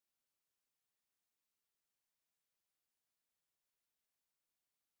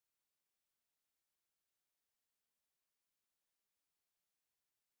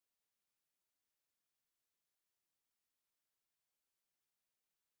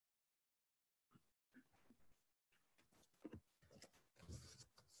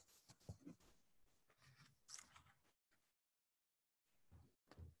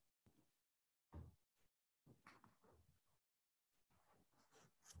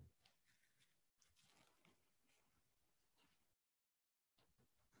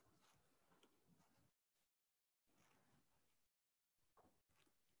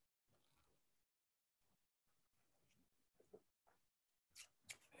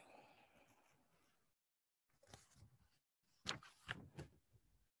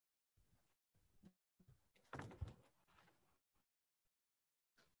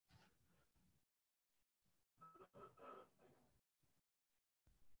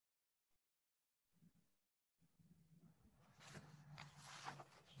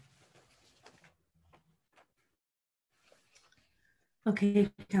Okay,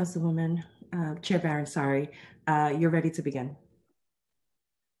 Councilwoman, Chair Barron, sorry. You're ready to begin.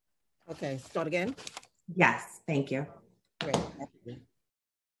 Okay, start again. Yes, thank you. Great. Okay,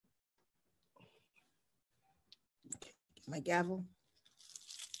 my gavel.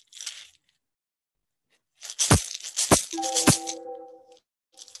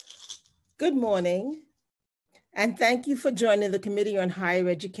 Good morning, and thank you for joining the Committee on Higher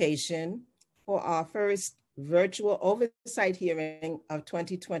Education for our first virtual oversight hearing of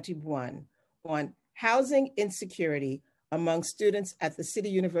 2021 on housing insecurity among students at the City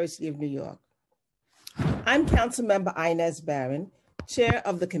University of New York. I'm Councilmember Inez Barron, Chair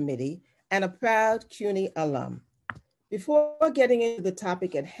of the committee and a proud CUNY alum. Before getting into the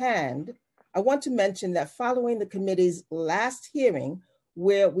topic at hand, I want to mention that following the committee's last hearing,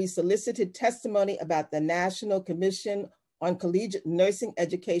 where we solicited testimony about the National Commission on Collegiate Nursing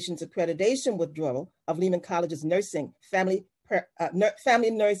Education's accreditation withdrawal of Lehman College's nursing family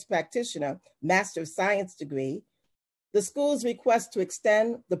nurse practitioner, Master of Science degree, the school's request to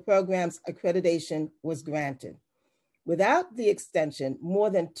extend the program's accreditation was granted. Without the extension,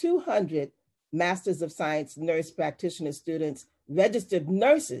 more than 200 Masters of Science nurse practitioner students, registered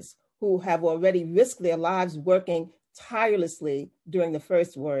nurses who have already risked their lives working tirelessly during the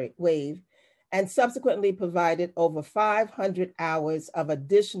first wave, and subsequently provided over 500 hours of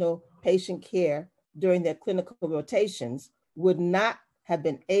additional patient care during their clinical rotations, would not have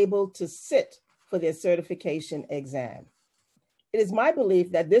been able to sit for their certification exam. It is my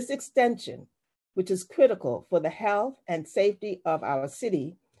belief that this extension, which is critical for the health and safety of our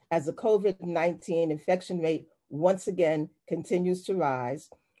city as the COVID-19 infection rate once again continues to rise,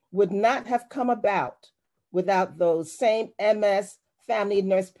 would not have come about without those same MS family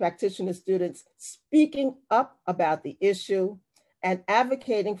nurse practitioner students speaking up about the issue and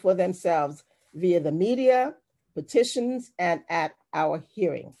advocating for themselves via the media, petitions, and at our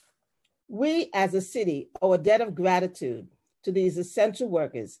hearings. We as a city owe a debt of gratitude to these essential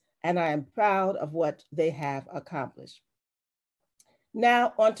workers, and I am proud of what they have accomplished.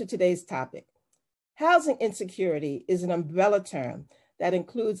 Now, on to today's topic. Housing insecurity is an umbrella term that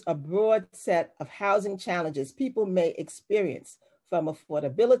includes a broad set of housing challenges people may experience, from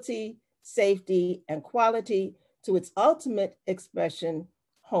affordability, safety, and quality to its ultimate expression,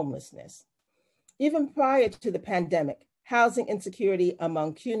 homelessness. Even prior to the pandemic, housing insecurity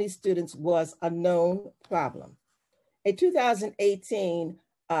among CUNY students was a known problem. A 2018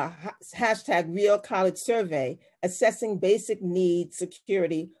 hashtag Real College survey assessing basic needs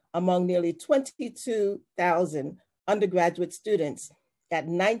security among nearly 22,000 undergraduate students at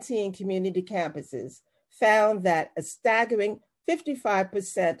 19 community campuses found that a staggering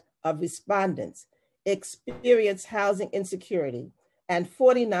 55% of respondents experienced housing insecurity and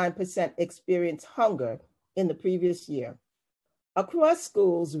 49% experienced hunger in the previous year. Across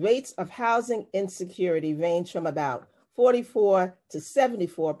schools, rates of housing insecurity range from about 44 to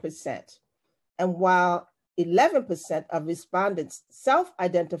 74%. And while 11% of respondents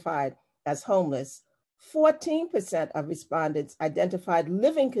self-identified as homeless, 14% of respondents identified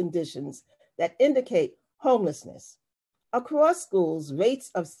living conditions that indicate homelessness. Across schools,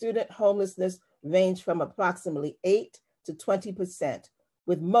 rates of student homelessness range from approximately 8 to 20%,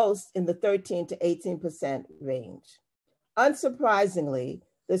 with most in the 13 to 18% range. Unsurprisingly,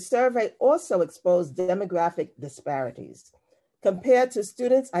 the survey also exposed demographic disparities. Compared to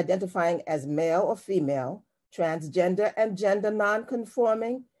students identifying as male or female, transgender and gender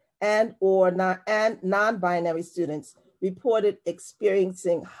nonconforming, and non-binary students reported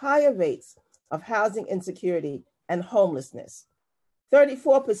experiencing higher rates of housing insecurity and homelessness.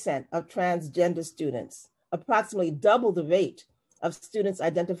 34% of transgender students, approximately double the rate of students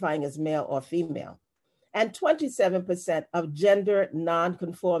identifying as male or female, and 27% of gender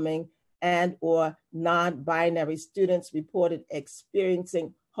nonconforming and or non-binary students reported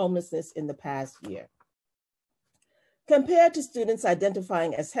experiencing homelessness in the past year. Compared to students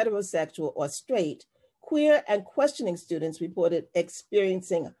identifying as heterosexual or straight, queer and questioning students reported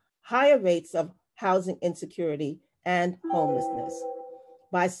experiencing higher rates of housing insecurity and homelessness.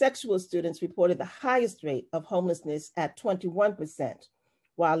 Bisexual students reported the highest rate of homelessness at 21%,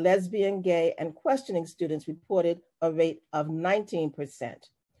 while lesbian, gay, and questioning students reported a rate of 19%,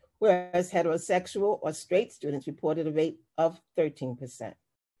 whereas heterosexual or straight students reported a rate of 13%.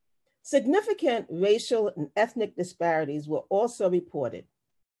 Significant racial and ethnic disparities were also reported.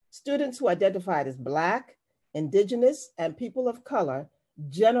 Students who identified as Black, Indigenous, and people of color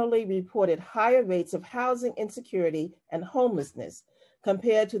generally reported higher rates of housing insecurity and homelessness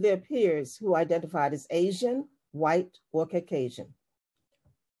compared to their peers who identified as Asian, white, or Caucasian.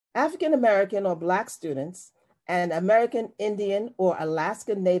 African American or Black students and American Indian or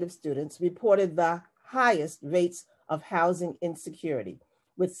Alaska Native students reported the highest rates of housing insecurity,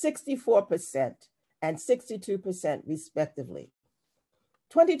 with 64% and 62% respectively.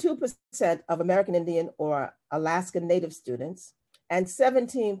 22% of American Indian or Alaska Native students and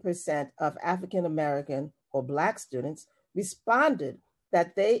 17% of African American or Black students responded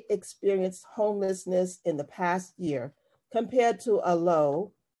that they experienced homelessness in the past year, compared to a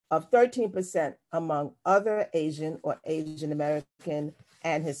low of 13% among other Asian or Asian American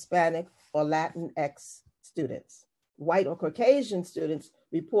and Hispanic or Latinx students. White or Caucasian students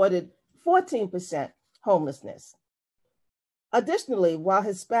reported 14% homelessness. Additionally, while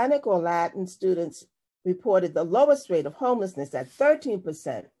Hispanic or Latin students reported the lowest rate of homelessness at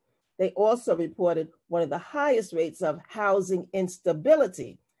 13%, they also reported one of the highest rates of housing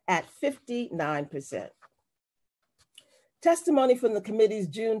instability at 59%. Testimony from the committee's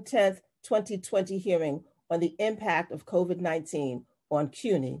June 10th, 2020 hearing on the impact of COVID-19 on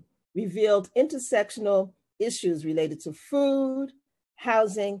CUNY revealed intersectional issues related to food,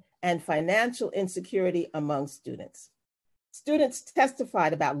 housing, and financial insecurity among students. Students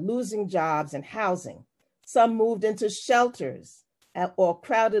testified about losing jobs and housing. Some moved into shelters or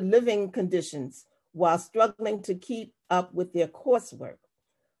crowded living conditions while struggling to keep up with their coursework.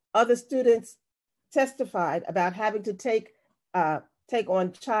 Other students testified about having to take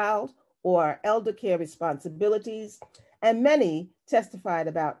on child or elder care responsibilities, and many testified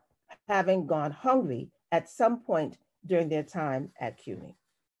about having gone hungry at some point during their time at CUNY.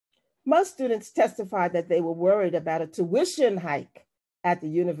 Most students testified that they were worried about a tuition hike at the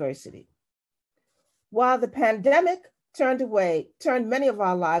university. While the pandemic turned many of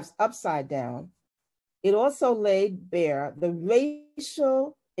our lives upside down, it also laid bare the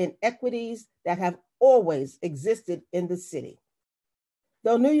racial inequities that have always existed in the city.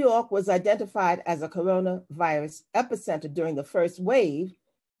 Though New York was identified as a coronavirus epicenter during the first wave,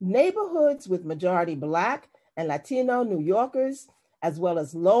 neighborhoods with majority Black and Latino New Yorkers, as well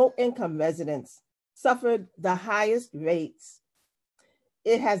as low-income residents, suffered the highest rates.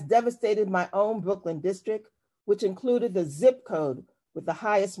 It has devastated my own Brooklyn district, which included the zip code with the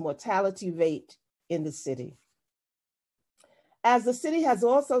highest mortality rate in the city. As the city has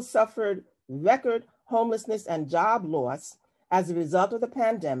also suffered record homelessness and job loss as a result of the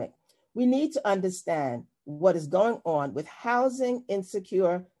pandemic, we need to understand what is going on with housing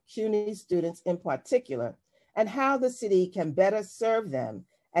insecure CUNY students in particular, and how the city can better serve them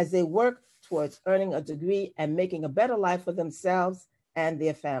as they work towards earning a degree and making a better life for themselves and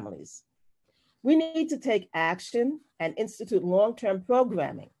their families. We need to take action and institute long-term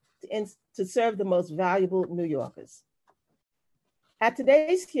programming to serve the most valuable New Yorkers. At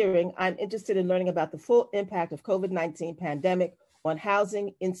today's hearing, I'm interested in learning about the full impact of COVID-19 pandemic on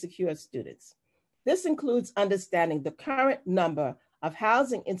housing insecure students. This includes understanding the current number of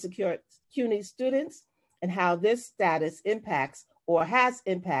housing insecure CUNY students and how this status impacts or has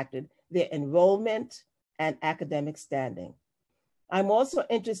impacted their enrollment and academic standing. I'm also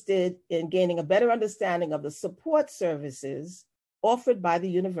interested in gaining a better understanding of the support services offered by the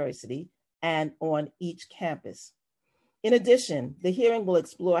university and on each campus. In addition, the hearing will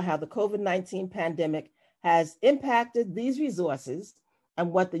explore how the COVID-19 pandemic has impacted these resources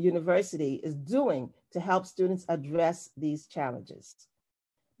and what the university is doing to help students address these challenges.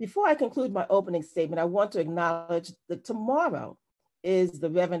 Before I conclude my opening statement, I want to acknowledge that tomorrow is the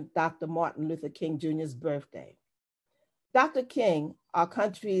Reverend Dr. Martin Luther King Jr.'s birthday. Dr. King, our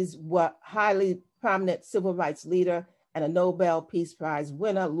country's highly prominent civil rights leader and a Nobel Peace Prize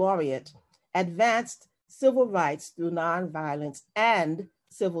winner laureate, advanced civil rights through nonviolence and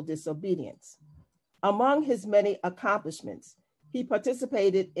civil disobedience. Among his many accomplishments, he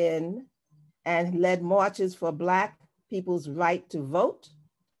participated in and led marches for Black people's right to vote,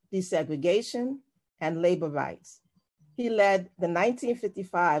 desegregation, and labor rights. He led the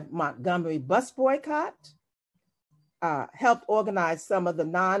 1955 Montgomery bus boycott, helped organize some of the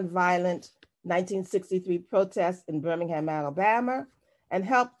nonviolent 1963 protests in Birmingham, Alabama, and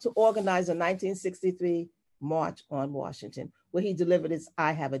helped to organize a 1963 March on Washington, where he delivered his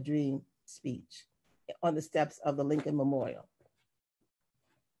I Have a Dream speech on the steps of the Lincoln Memorial.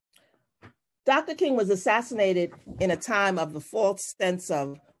 Dr. King was assassinated in a time of the false sense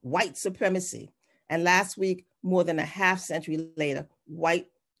of white supremacy. And last week, more than a half century later,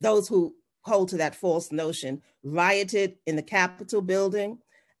 those who hold to that false notion rioted in the Capitol building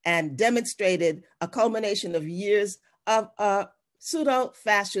and demonstrated a culmination of years of a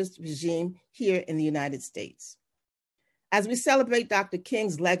pseudo-fascist regime here in the United States. As we celebrate Dr.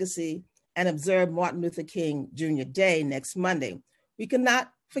 King's legacy and observe Martin Luther King Jr. Day next Monday, we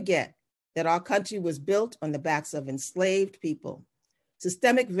cannot forget that our country was built on the backs of enslaved people.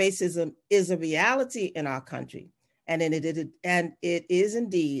 Systemic racism is a reality in our country, and it is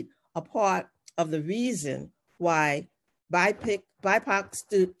indeed a part of the reason why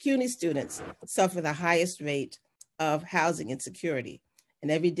BIPOC CUNY students suffer the highest rate of housing insecurity. And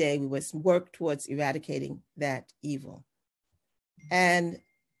every day we must work towards eradicating that evil. And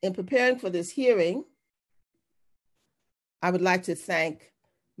in preparing for this hearing, I would like to thank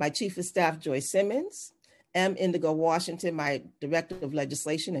my Chief of Staff, Joy Simmons, M. Indigo Washington, my Director of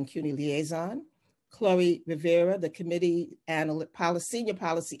Legislation and CUNY Liaison, Chloe Rivera, the Committee Senior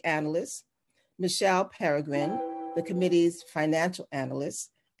Policy Analyst, Michelle Peregrine, the Committee's Financial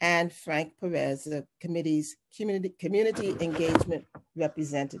Analyst, and Frank Perez, the Committee's Community Engagement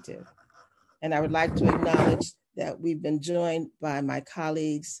Representative. And I would like to acknowledge that we've been joined by my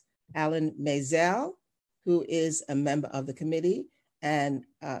colleagues, Alan Maisel, who is a member of the committee, and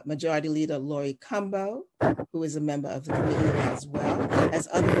Majority Leader Lori Cumbo, who is a member of the committee as well. As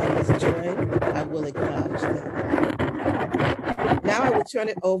other members join, I will acknowledge them. Now I will turn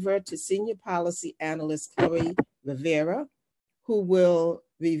it over to Senior Policy Analyst Chloe Rivera, who will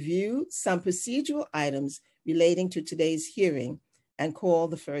review some procedural items relating to today's hearing and call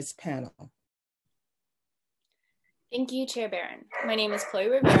the first panel. Thank you, Chair Barron. My name is Chloe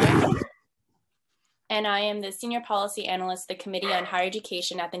Rivera, and I am the Senior Policy Analyst at the Committee on Higher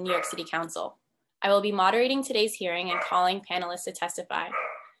Education at the New York City Council. I will be moderating today's hearing and calling panelists to testify.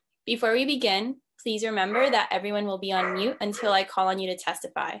 Before we begin, please remember that everyone will be on mute until I call on you to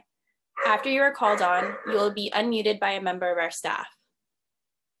testify. After you are called on, you will be unmuted by a member of our staff.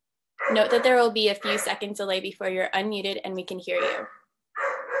 Note that there will be a few seconds delay before you're unmuted and we can hear you.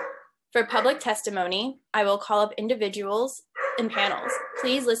 For public testimony, I will call up individuals and panels.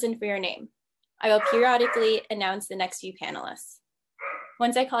 Please listen for your name. I will periodically announce the next few panelists.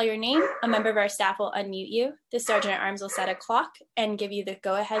 Once I call your name, a member of our staff will unmute you. The Sergeant at Arms will set a clock and give you the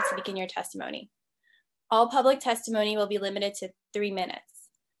go-ahead to begin your testimony. All public testimony will be limited to 3 minutes.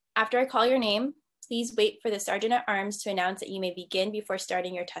 After I call your name, please wait for the Sergeant at Arms to announce that you may begin before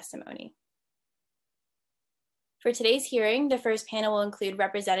starting your testimony. For today's hearing, the first panel will include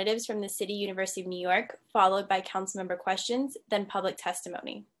representatives from the City University of New York, followed by council member questions, then public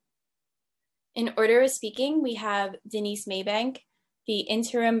testimony. In order of speaking, we have Denise Maybank, the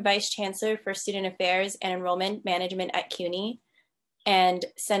Interim Vice Chancellor for Student Affairs and Enrollment Management at CUNY, and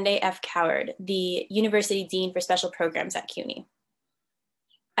Sunday F. Coward, the University Dean for Special Programs at CUNY.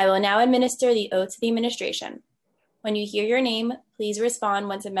 I will now administer the oath to the administration. When you hear your name, please respond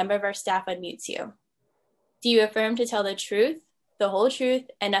once a member of our staff unmutes you. Do you affirm to tell the truth, the whole truth,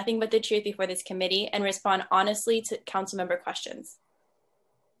 and nothing but the truth before this committee and respond honestly to council member questions?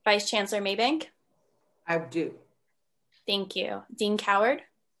 Vice Chancellor Maybank? I do. Thank you. Dean Coward?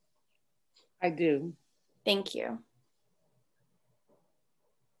 I do. Thank you.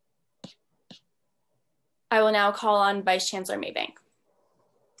 I will now call on Vice Chancellor Maybank.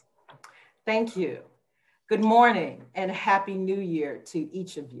 Thank you. Good morning and Happy New Year to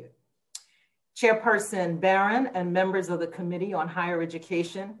each of you. Chairperson Barron and members of the Committee on Higher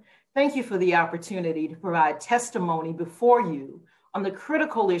Education, thank you for the opportunity to provide testimony before you on the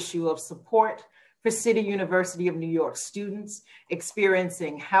critical issue of support for City University of New York students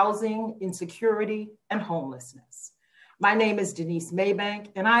experiencing housing insecurity and homelessness. My name is Denise Maybank,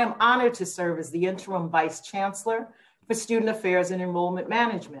 and I am honored to serve as the Interim Vice Chancellor for Student Affairs and Enrollment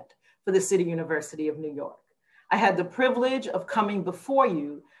Management for the City University of New York. I had the privilege of coming before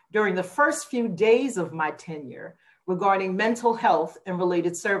you during the first few days of my tenure regarding mental health and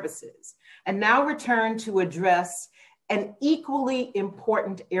related services, and now return to address an equally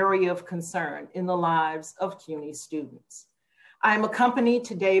important area of concern in the lives of CUNY students. I am accompanied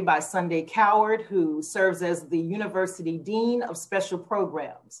today by Sunday Coward, who serves as the University Dean of Special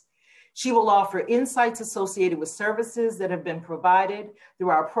Programs. She will offer insights associated with services that have been provided through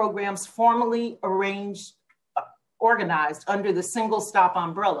our programs formerly organized under the Single Stop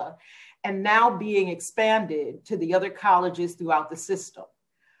umbrella and now being expanded to the other colleges throughout the system.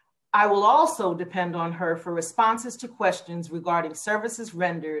 I will also depend on her for responses to questions regarding services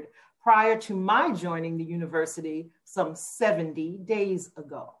rendered prior to my joining the university some 70 days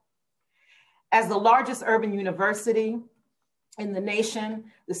ago. As the largest urban university in the nation,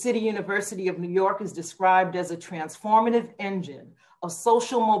 the City University of New York is described as a transformative engine of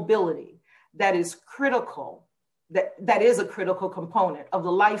social mobility that is critical, that is a critical component of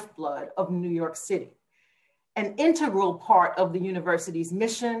the lifeblood of New York City. An integral part of the university's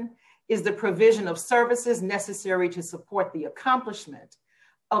mission is the provision of services necessary to support the accomplishment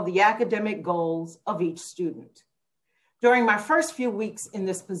of the academic goals of each student. During my first few weeks in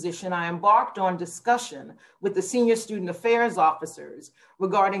this position, I embarked on discussion with the senior student affairs officers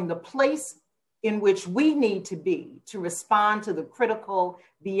regarding the place in which we need to be to respond to the critical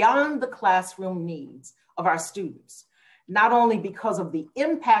beyond the classroom needs of our students, not only because of the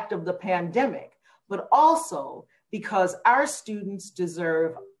impact of the pandemic, but also because our students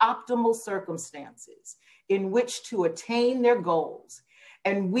deserve optimal circumstances in which to attain their goals,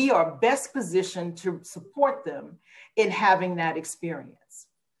 and we are best positioned to support them in having that experience.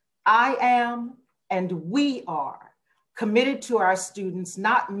 I am, and we are, committed to our students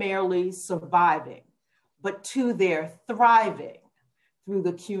not merely surviving, but to their thriving through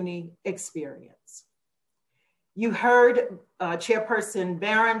the CUNY experience. You heard Chairperson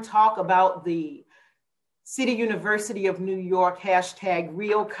Barron talk about the City University of New York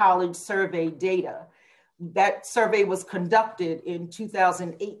 #Real College Survey data. That survey was conducted in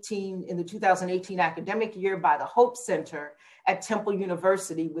 2018, in the 2018 academic year by the Hope Center at Temple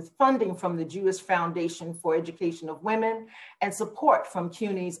University with funding from the Jewish Foundation for Education of Women and support from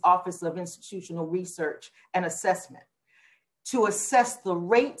CUNY's Office of Institutional Research and Assessment to assess the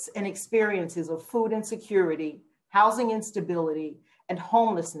rates and experiences of food insecurity, housing instability, and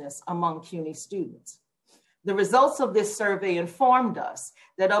homelessness among CUNY students. The results of this survey informed us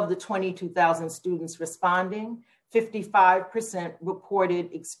that of the 22,000 students responding, 55%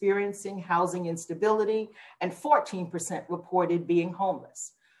 reported experiencing housing instability and 14% reported being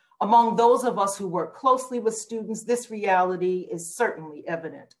homeless. Among those of us who work closely with students, this reality is certainly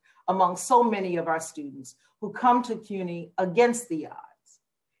evident among so many of our students who come to CUNY against the odds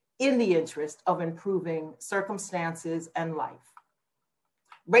in the interest of improving circumstances and life.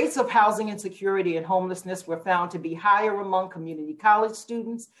 Rates of housing insecurity and homelessness were found to be higher among community college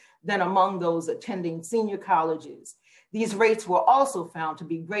students than among those attending senior colleges. These rates were also found to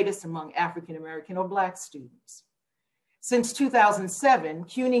be greatest among African American or Black students. Since 2007,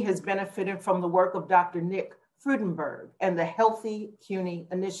 CUNY has benefited from the work of Dr. Nick Frudenberg and the Healthy CUNY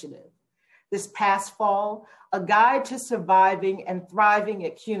Initiative. This past fall, a guide to surviving and thriving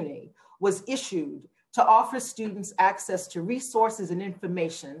at CUNY was issued to offer students access to resources and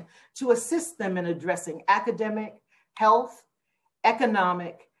information to assist them in addressing academic, health,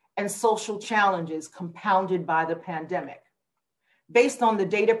 economic, and social challenges compounded by the pandemic. Based on the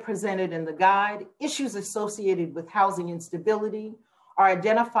data presented in the guide, issues associated with housing instability are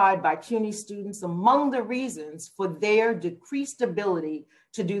identified by CUNY students among the reasons for their decreased ability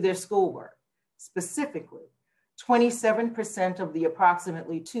to do their schoolwork. Specifically, 27% of the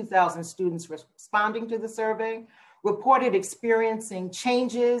approximately 2,000 students responding to the survey reported experiencing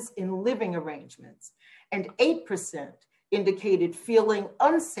changes in living arrangements, and 8% indicated feeling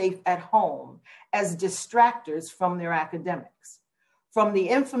unsafe at home as distractors from their academics. From the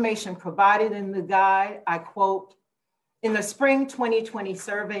information provided in the guide, I quote, "In the spring 2020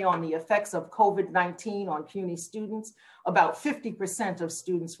 survey on the effects of COVID-19 on CUNY students, about 50% of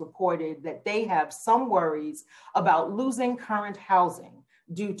students reported that they have some worries about losing current housing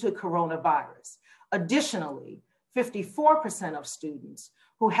due to coronavirus. Additionally, 54% of students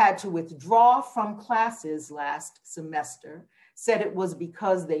who had to withdraw from classes last semester said it was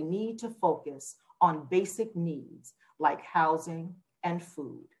because they need to focus on basic needs like housing and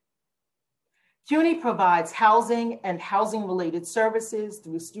food." CUNY provides housing and housing-related services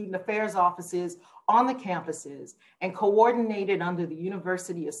through student affairs offices on the campuses and coordinated under the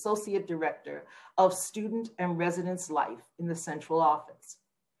University Associate Director of Student and Residence Life in the central office.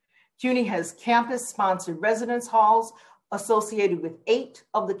 CUNY has campus-sponsored residence halls associated with 8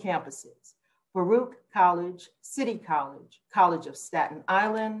 of the campuses: Baruch College, City College, College of Staten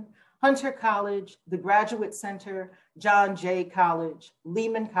Island, Hunter College, the Graduate Center, John Jay College,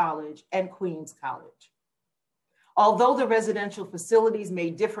 Lehman College, and Queens College. Although the residential facilities may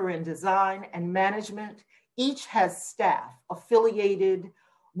differ in design and management, each has staff affiliated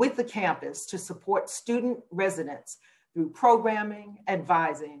with the campus to support student residents through programming,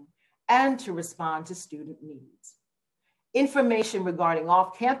 advising, and to respond to student needs. Information regarding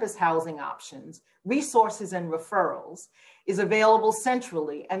off-campus housing options, resources, and referrals is available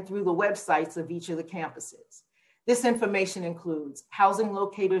centrally and through the websites of each of the campuses. This information includes housing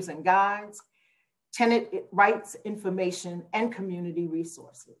locators and guides, tenant rights information, and community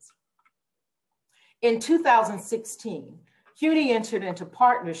resources. In 2016, CUNY entered into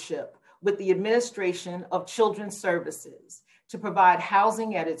partnership with the Administration of Children's Services to provide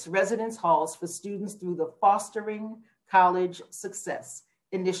housing at its residence halls for students through the Fostering College Success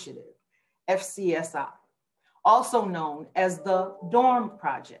Initiative, FCSI, also known as the DORM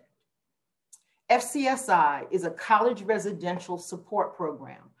Project. FCSI is a college residential support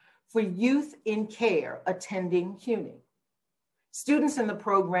program for youth in care attending CUNY. Students in the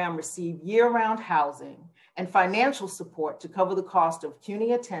program receive year-round housing and financial support to cover the cost of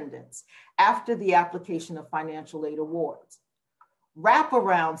CUNY attendance after the application of financial aid awards.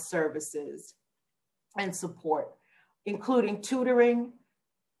 Wraparound services and support, including tutoring,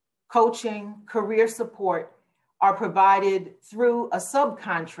 coaching, career support, are provided through a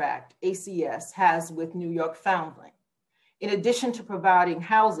subcontract ACS has with New York Foundling. In addition to providing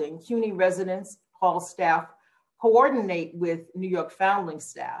housing, CUNY residence hall staff coordinate with New York Foundling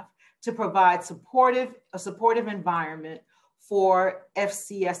staff to provide a supportive environment for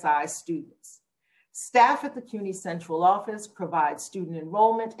FCSI students. Staff at the CUNY Central Office provide student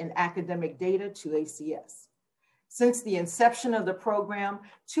enrollment and academic data to ACS. Since the inception of the program,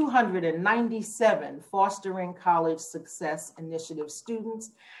 297 Fostering College Success Initiative students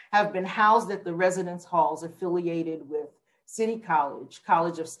have been housed at the residence halls affiliated with City College,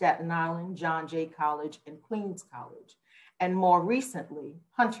 College of Staten Island, John Jay College, and Queens College, and more recently,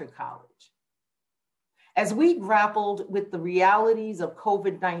 Hunter College. As we grappled with the realities of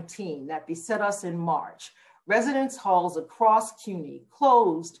COVID-19 that beset us in March, residence halls across CUNY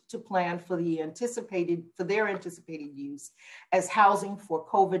closed to plan for their anticipated use as housing for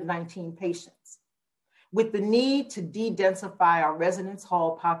COVID-19 patients. With the need to de-densify our residence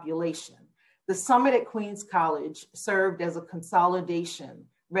hall population, the Summit at Queens College served as a consolidation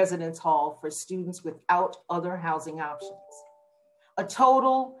residence hall for students without other housing options. A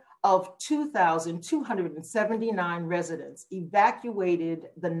total of 2,279 residents evacuated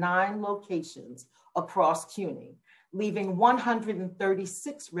the 9 locations across CUNY, leaving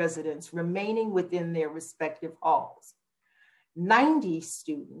 136 residents remaining within their respective halls. 90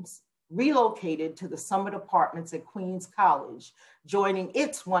 students relocated to the Summit Apartments at Queens College, joining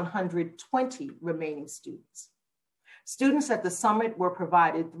its 120 remaining students. Students at the Summit were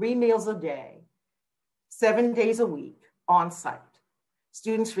provided 3 meals a day, 7 days a week on site.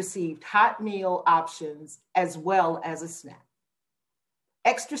 Students received hot meal options as well as a snack.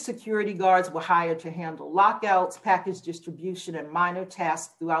 Extra security guards were hired to handle lockouts, package distribution, and minor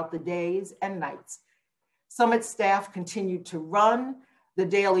tasks throughout the days and nights. Summit staff continued to run the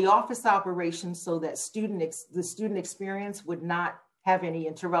daily office operations so that the student experience would not have any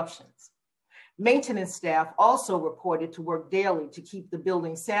interruptions. Maintenance staff also reported to work daily to keep the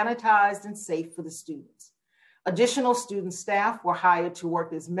building sanitized and safe for the students. Additional student staff were hired to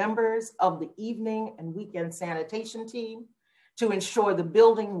work as members of the evening and weekend sanitation team to ensure the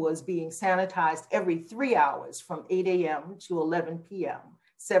building was being sanitized every 3 hours from 8 a.m. to 11 p.m.,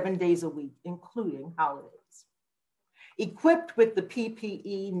 7 days a week, including holidays. Equipped with the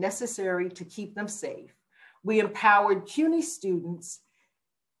PPE necessary to keep them safe, we empowered CUNY students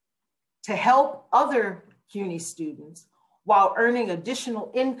to help other CUNY students while earning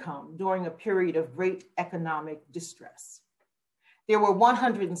additional income during a period of great economic distress. There were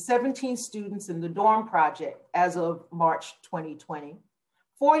 117 students in the dorm project as of March 2020,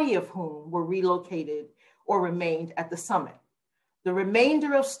 40 of whom were relocated or remained at the Summit. The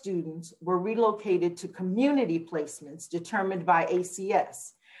remainder of students were relocated to community placements determined by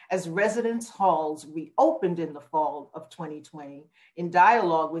ACS as residence halls reopened in the fall of 2020. In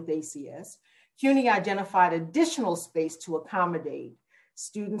dialogue with ACS, CUNY identified additional space to accommodate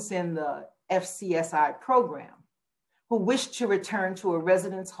students in the FCSI program who wished to return to a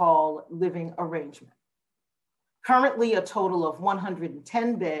residence hall living arrangement. Currently, a total of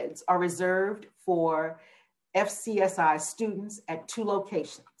 110 beds are reserved for FCSI students at 2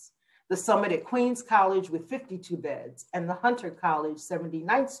 locations, the Summit at Queens College with 52 beds and the Hunter College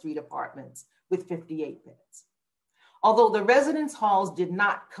 79th Street Apartments with 58 beds. Although the residence halls did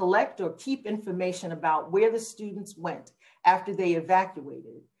not collect or keep information about where the students went after they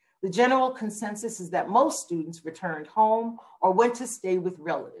evacuated, the general consensus is that most students returned home or went to stay with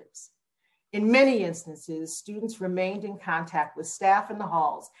relatives. In many instances, students remained in contact with staff in the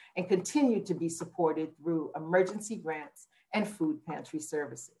halls and continued to be supported through emergency grants and food pantry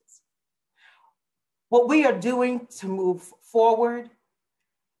services. What we are doing to move forward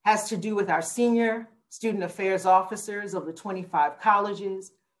has to do with our senior student affairs officers of the 25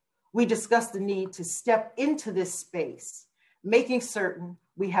 colleges. We discussed the need to step into this space, making certain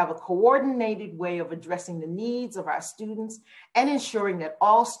we have a coordinated way of addressing the needs of our students and ensuring that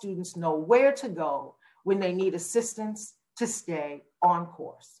all students know where to go when they need assistance to stay on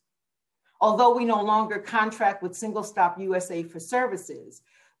course. Although we no longer contract with Single Stop USA for services,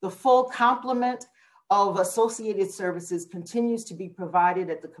 the full complement of associated services continues to be provided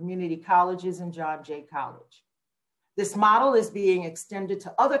at the community colleges and John Jay College. This model is being extended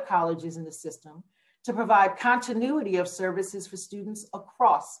to other colleges in the system to provide continuity of services for students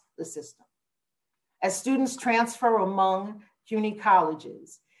across the system. As students transfer among CUNY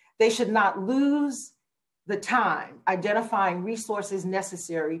colleges, they should not lose the time identifying resources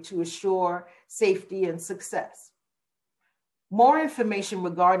necessary to assure safety and success. More information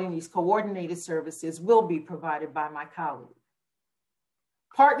regarding these coordinated services will be provided by my colleague.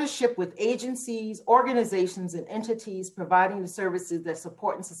 Partnership with agencies, organizations, and entities providing the services that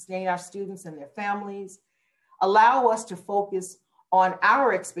support and sustain our students and their families allow us to focus on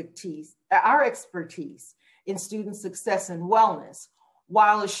our expertise in student success and wellness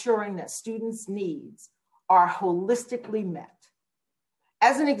while assuring that students' needs are holistically met.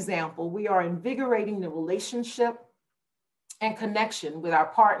 As an example, we are invigorating the relationship and connection with our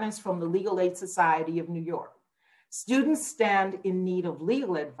partners from the Legal Aid Society of New York. Students stand in need of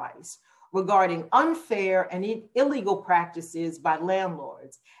legal advice regarding unfair and illegal practices by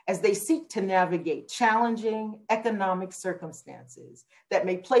landlords as they seek to navigate challenging economic circumstances that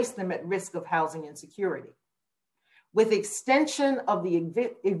may place them at risk of housing insecurity. With extension of the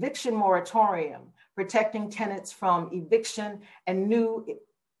eviction moratorium protecting tenants from eviction and new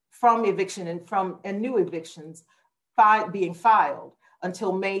evictions being filed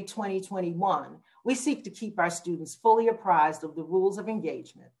until May 2021, we seek to keep our students fully apprised of the rules of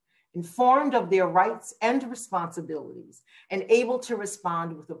engagement, informed of their rights and responsibilities, and able to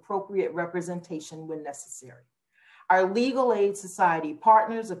respond with appropriate representation when necessary. Our Legal Aid Society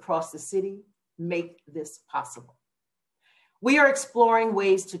partners across the city make this possible. We are exploring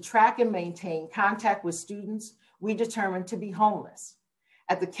ways to track and maintain contact with students we determine to be homeless.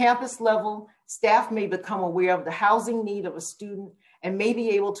 At the campus level, staff may become aware of the housing need of a student and may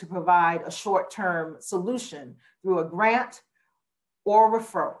be able to provide a short-term solution through a grant or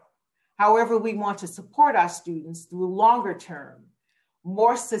referral. However, we want to support our students through longer-term,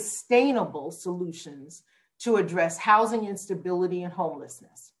 more sustainable solutions to address housing instability and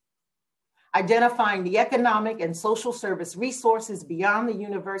homelessness. Identifying the economic and social service resources beyond the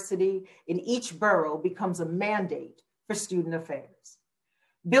university in each borough becomes a mandate for student affairs.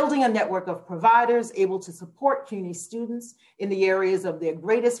 Building a network of providers able to support CUNY students in the areas of their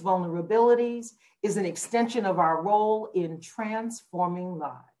greatest vulnerabilities is an extension of our role in transforming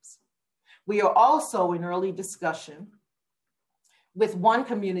lives. We are also in early discussion with one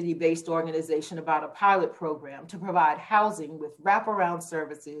community-based organization about a pilot program to provide housing with wraparound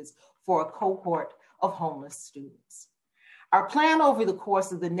services for a cohort of homeless students. Our plan over the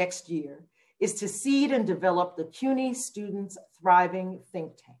course of the next year is to seed and develop the CUNY Students Thriving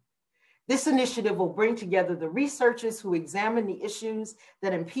Think Tank. This initiative will bring together the researchers who examine the issues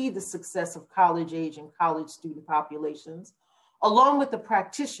that impede the success of college age and college student populations, along with the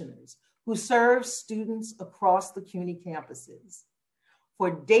practitioners who serve students across the CUNY campuses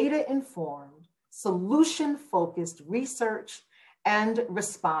for data-informed, solution-focused research and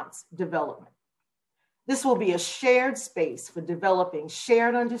response development. This will be a shared space for developing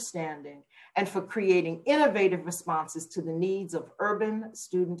shared understanding and for creating innovative responses to the needs of urban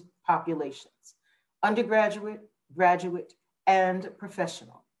student populations, undergraduate, graduate, and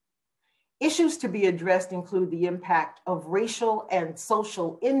professional. Issues to be addressed include the impact of racial and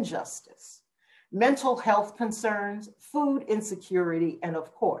social injustice, mental health concerns, food insecurity, and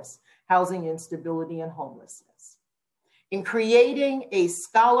of course, housing instability and homelessness. In creating a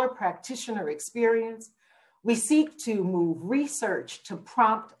scholar-practitioner experience, we seek to move research to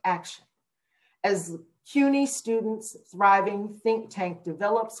prompt action. As CUNY Students Thriving Think Tank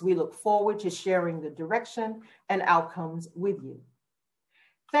develops, we look forward to sharing the direction and outcomes with you.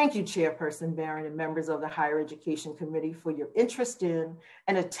 Thank you, Chairperson Barron and members of the Higher Education Committee for your interest in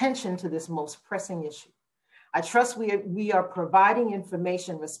and attention to this most pressing issue. I trust we are providing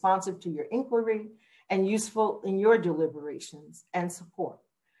information responsive to your inquiry and useful in your deliberations and support.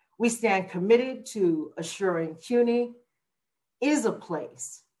 We stand committed to assuring CUNY is a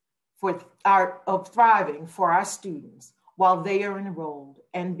place of thriving for our students while they are enrolled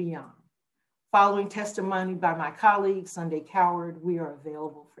and beyond. Following testimony by my colleague, Sunday Coward, we are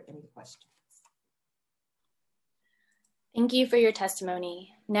available for any questions. Thank you for your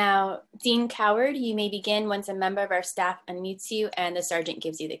testimony. Now, Dean Coward, you may begin once a member of our staff unmutes you and the sergeant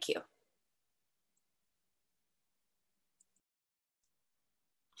gives you the cue.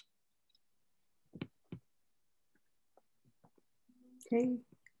 Okay,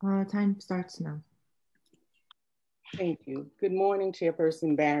 time starts now. Thank you. Good morning,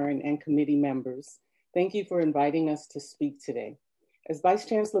 Chairperson Barron and committee members. Thank you for inviting us to speak today. As Vice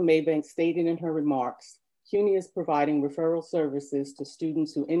Chancellor Maybank stated in her remarks, CUNY is providing referral services to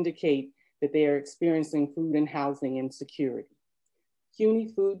students who indicate that they are experiencing food and housing insecurity.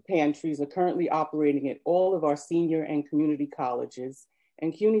 CUNY food pantries are currently operating at all of our senior and community colleges,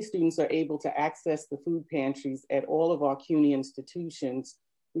 and CUNY students are able to access the food pantries at all of our CUNY institutions,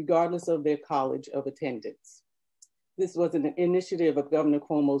 regardless of their college of attendance. This was an initiative of Governor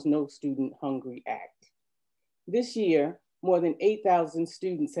Cuomo's No Student Hungry Act. This year, more than 8,000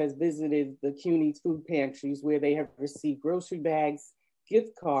 students has visited the CUNY food pantries where they have received grocery bags,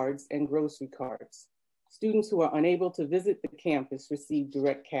 gift cards, and grocery cards. Students who are unable to visit the campus receive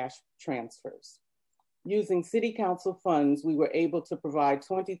direct cash transfers. Using City Council funds, we were able to provide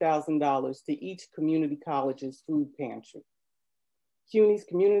 $20,000 to each community college's food pantry. CUNY's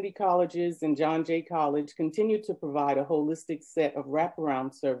community colleges and John Jay College continue to provide a holistic set of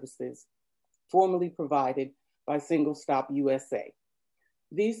wraparound services formerly provided by Single Stop USA.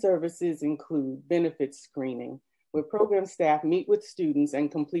 These services include benefits screening, where program staff meet with students and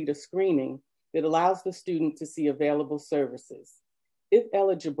complete a screening that allows the student to see available services. If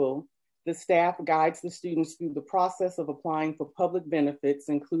eligible, the staff guides the students through the process of applying for public benefits,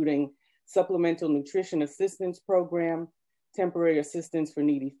 including Supplemental Nutrition Assistance Program, Temporary Assistance for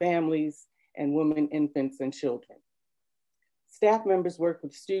Needy Families, and Women, Infants, and Children. Staff members work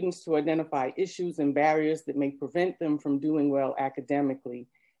with students to identify issues and barriers that may prevent them from doing well academically,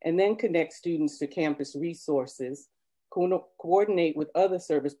 and then connect students to campus resources, coordinate with other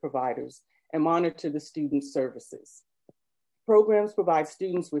service providers, and monitor the students' services. Programs provide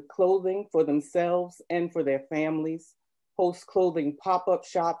students with clothing for themselves and for their families, host clothing pop-up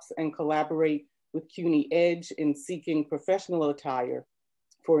shops, and collaborate with CUNY Edge in seeking professional attire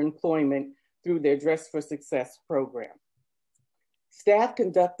for employment through their Dress for Success program. Staff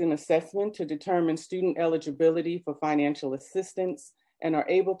conduct an assessment to determine student eligibility for financial assistance and are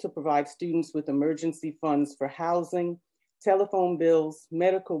able to provide students with emergency funds for housing, telephone bills,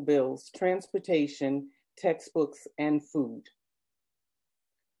 medical bills, transportation, textbooks, and food.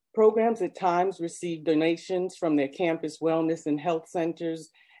 Programs at times receive donations from their campus wellness and health centers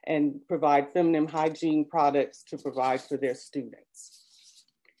and provide feminine hygiene products to provide for their students.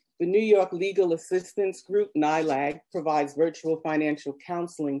 The New York Legal Assistance Group, NYLAG, provides virtual financial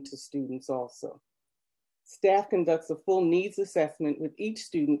counseling to students also. Staff conducts a full needs assessment with each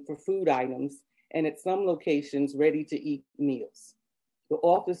student for food items and at some locations, ready-to-eat meals. The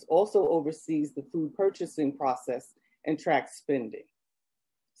office also oversees the food purchasing process and tracks spending.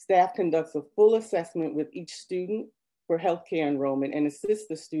 Staff conducts a full assessment with each student for healthcare enrollment and assists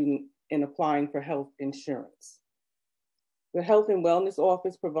the student in applying for health insurance. The Health and Wellness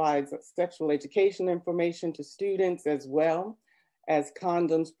Office provides sexual education information to students as well as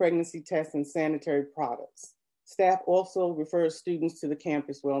condoms, pregnancy tests, and sanitary products. Staff also refers students to the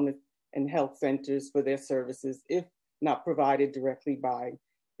campus wellness and health centers for their services if not provided directly by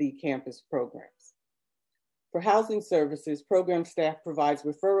the campus programs. For housing services, program staff provides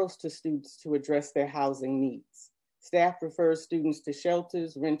referrals to students to address their housing needs. Staff refers students to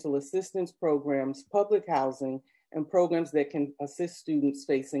shelters, rental assistance programs, public housing, and programs that can assist students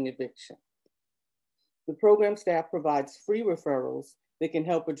facing eviction. The program staff provides free referrals that can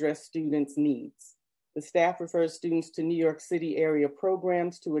help address students' needs. The staff refers students to New York City area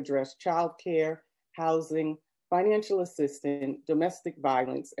programs to address childcare, housing, financial assistance, domestic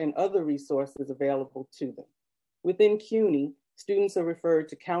violence, and other resources available to them. Within CUNY, students are referred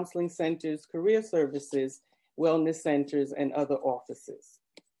to counseling centers, career services, wellness centers, and other offices.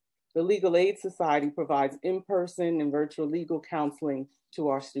 The Legal Aid Society provides in-person and virtual legal counseling to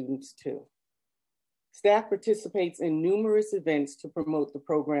our students too. Staff participates in numerous events to promote the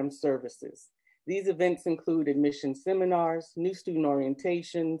program's services. These events include admission seminars, new student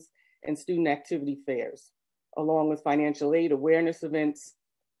orientations, and student activity fairs, along with financial aid awareness events,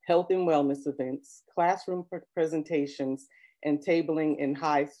 health and wellness events, classroom presentations, and tabling in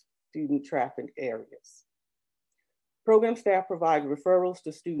high student traffic areas. Program staff provide referrals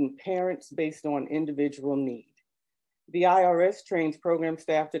to student parents based on individual need. The IRS trains program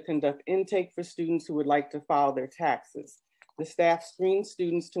staff to conduct intake for students who would like to file their taxes. The staff screens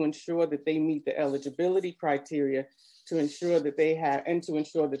students to ensure that they meet the eligibility criteria to ensure that they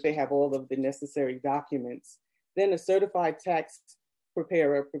have all of the necessary documents. Then a certified tax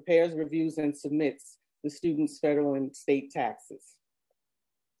preparer prepares, reviews, and submits the student's federal and state taxes.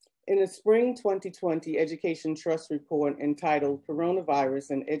 In the spring 2020 Education Trust Report entitled Coronavirus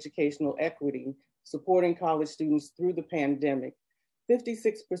and Educational Equity, Supporting College Students Through the Pandemic,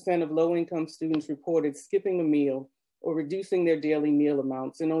 56% of low-income students reported skipping a meal or reducing their daily meal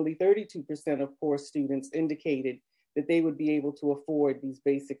amounts, and only 32% of poor students indicated that they would be able to afford these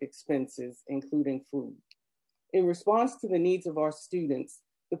basic expenses, including food. In response to the needs of our students,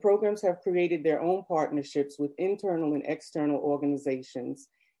 the programs have created their own partnerships with internal and external organizations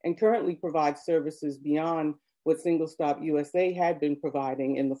and currently provide services beyond what Single Stop USA had been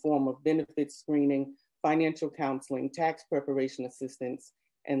providing in the form of benefit screening, financial counseling, tax preparation assistance,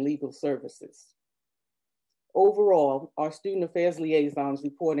 and legal services. Overall, our student affairs liaisons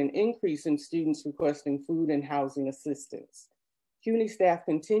report an increase in students requesting food and housing assistance. CUNY staff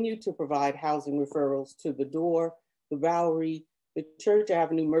continue to provide housing referrals to the Door, the Bowery, the Church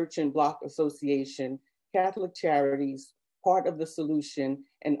Avenue Merchant Block Association, Catholic Charities, Part of the Solution,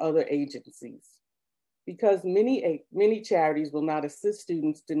 and other agencies. Because many charities will not assist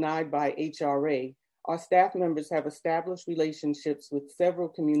students denied by HRA, our staff members have established relationships with several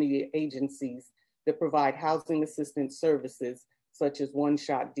community agencies that provide housing assistance services, such as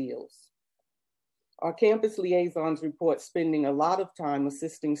one-shot deals. Our campus liaisons report spending a lot of time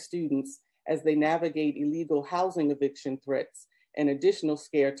assisting students as they navigate illegal housing eviction threats and additional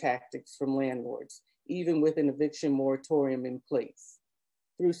scare tactics from landlords, even with an eviction moratorium in place.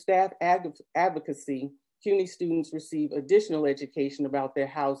 Through staff advocacy, CUNY students receive additional education about their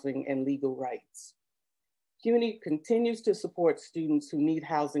housing and legal rights. CUNY continues to support students who need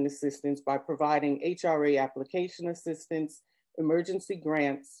housing assistance by providing HRA application assistance, emergency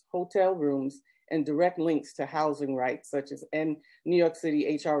grants, hotel rooms, and direct links to housing rights, such as New York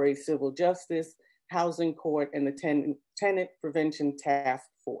City HRA Civil Justice, Housing Court, and the Tenant Prevention Task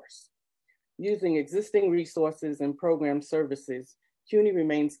Force. Using existing resources and program services, CUNY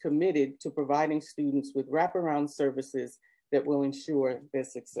remains committed to providing students with wraparound services that will ensure their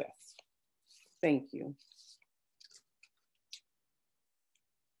success. Thank you.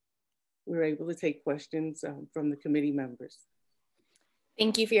 We're able to take questions from the committee members.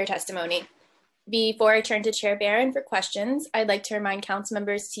 Thank you for your testimony. Before I turn to Chair Barron for questions, I'd like to remind council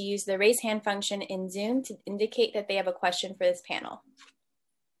members to use the raise hand function in Zoom to indicate that they have a question for this panel.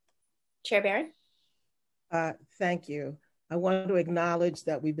 Chair Barron? Thank you. I want to acknowledge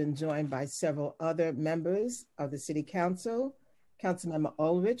that we've been joined by several other members of the City Council. Councilmember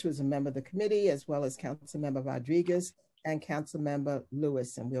Ulrich was a member of the committee, as well as Councilmember Rodriguez and Councilmember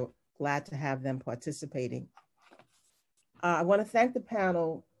Lewis, and we're glad to have them participating. I want to thank the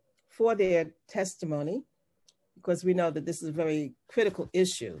panel for their testimony, because we know that this is a very critical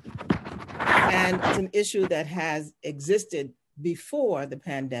issue. And it's an issue that has existed before the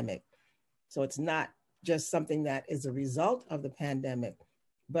pandemic. So it's not just something that is a result of the pandemic,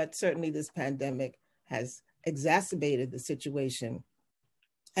 but certainly this pandemic has exacerbated the situation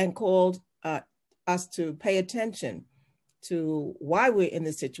and called us to pay attention to why we're in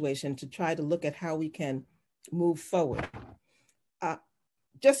this situation, to try to look at how we can move forward.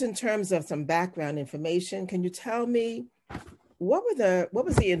 Just in terms of some background information, can you tell me what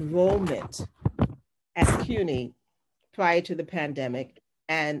was the enrollment at CUNY prior to the pandemic,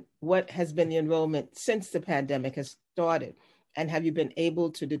 and what has been the enrollment since the pandemic has started? And have you been able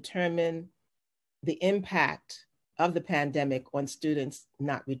to determine the impact of the pandemic on students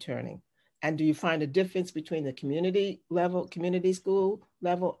not returning? And do you find a difference between the community level, community school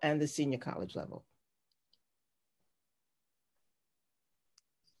level, and the senior college level?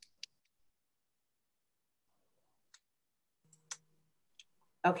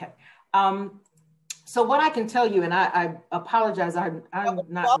 Okay. So what I can tell you, and I apologize, I'm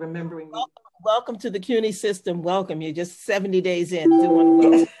not remembering. Welcome to the CUNY system. Welcome. You're just 70 days in. Doing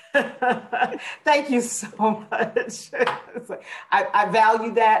well. Thank you so much. I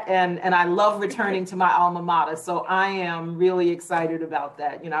value that, and I love returning to my alma mater. So I am really excited about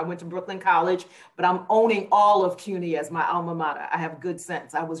that. You know, I went to Brooklyn College, but I'm owning all of CUNY as my alma mater. I have good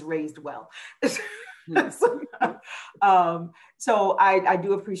sense. I was raised well. So I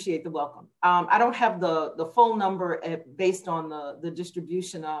do appreciate the welcome. I don't have the full number based on the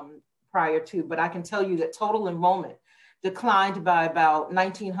distribution prior to, but I can tell you that total enrollment declined by about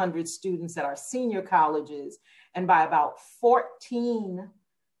 1,900 students at our senior colleges and by about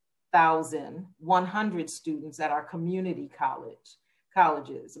 14,100 students at our community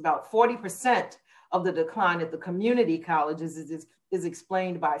colleges. About 40% of the decline at the community colleges is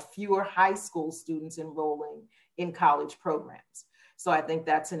explained by fewer high school students enrolling in college programs. So I think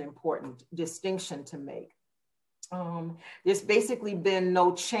that's an important distinction to make. There's basically been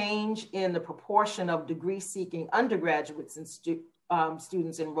no change in the proportion of degree-seeking undergraduates and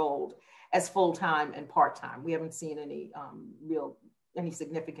students enrolled as full-time and part-time. We haven't seen any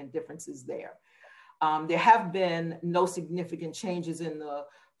significant differences there. There have been no significant changes in the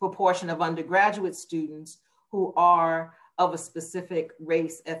proportion of undergraduate students who are of a specific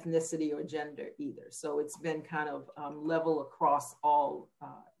race, ethnicity, or gender either. So it's been kind of level across all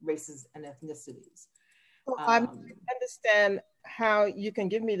races and ethnicities. Well, I understand how you can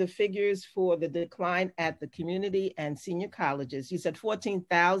give me the figures for the decline at the community and senior colleges. You said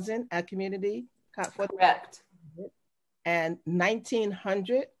 14,000 at community? Correct. and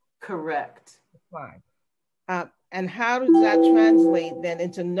 1,900? Correct. Fine. And how does that translate then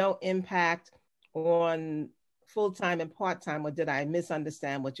into no impact on full-time and part-time, or did I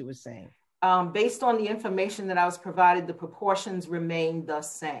misunderstand what you were saying? Based on the information that I was provided, the proportions remain the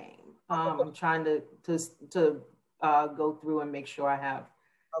same. I'm trying to go through and make sure I have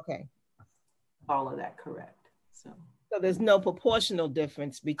all of that correct. So there's no proportional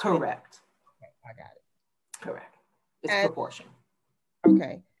difference between. Correct. Okay, I got it. Correct. It's proportion.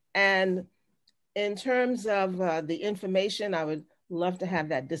 Okay. And in terms of the information, I would love to have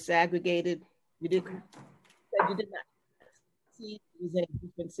that disaggregated. You did not see any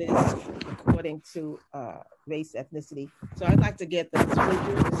differences according to race, ethnicity. So I'd like to get those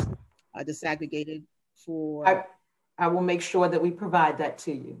figures disaggregated for. I will make sure that we provide that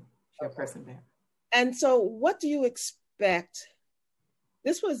to you, Chairperson Bear. And so what do you expect?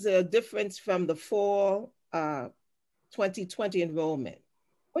 This was a difference from the fall 2020 enrollment.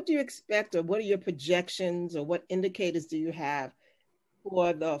 What do you expect, or what are your projections, or what indicators do you have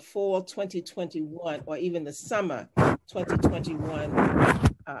for the fall 2021 or even the summer 2021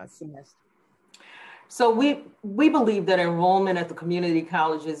 semester? So we believe that enrollment at the community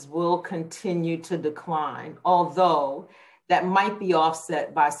colleges will continue to decline, although that might be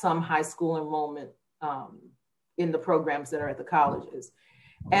offset by some high school enrollment in the programs that are at the colleges.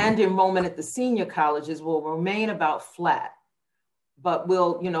 And enrollment at the senior colleges will remain about flat. But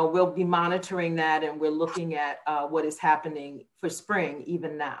we'll be monitoring that, and we're looking at what is happening for spring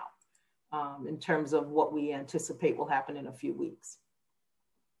even now in terms of what we anticipate will happen in a few weeks.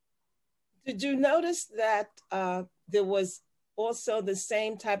 Did you notice that there was also the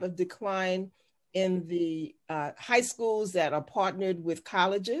same type of decline in the high schools that are partnered with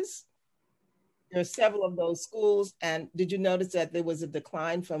colleges? There are several of those schools, and did you notice that there was a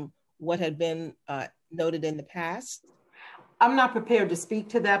decline from what had been noted in the past? I'm not prepared to speak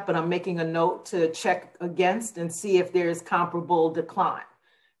to that, but I'm making a note to check against and see if there's comparable decline,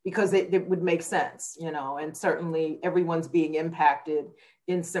 because it would make sense, and certainly everyone's being impacted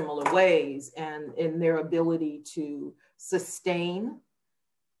in similar ways and in their ability to sustain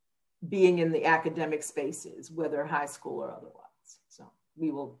being in the academic spaces, whether high school or otherwise. So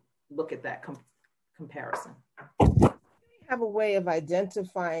we will look at that comparison. Have a way of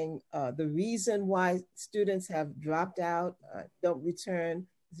identifying the reason why students have dropped out, don't return?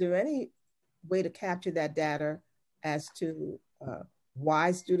 Is there any way to capture that data as to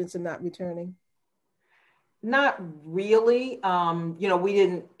why students are not returning? Not really. We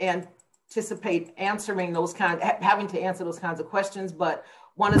didn't anticipate having to answer those kinds of questions, but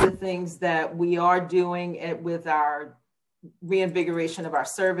one of the things that we are doing with our reinvigoration of our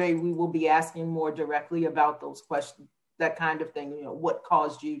survey, we will be asking more directly about those questions, that kind of thing, what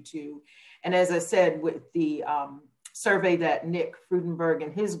caused you to, and as I said, with the survey that Nick Frudenberg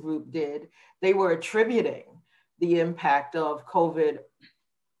and his group did, they were attributing the impact of COVID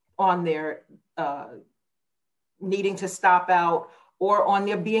on their needing to stop out, or on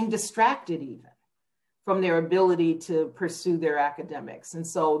their being distracted even from their ability to pursue their academics. And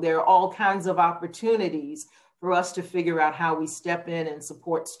so there are all kinds of opportunities for us to figure out how we step in and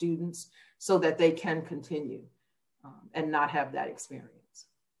support students so that they can continue and not have that experience.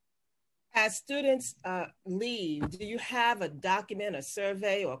 As students leave, do you have a document, a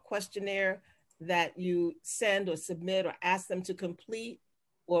survey, or a questionnaire that you send or submit or ask them to complete?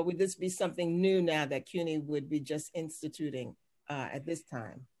 Or would this be something new now that CUNY would be just instituting at this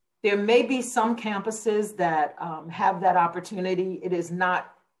time? There may be some campuses that have that opportunity. It is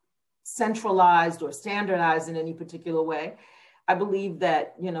not centralized or standardized in any particular way. I believe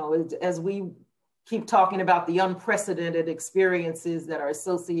that, as we keep talking about the unprecedented experiences that are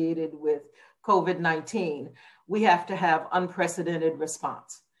associated with COVID-19, we have to have unprecedented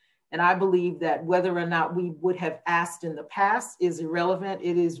response. And I believe that whether or not we would have asked in the past is irrelevant.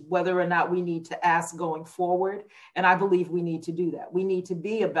 It is whether or not we need to ask going forward. And I believe we need to do that. We need to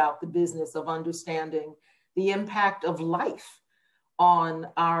be about the business of understanding the impact of life on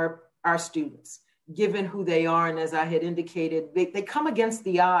our students, given who they are. And as I had indicated, they come against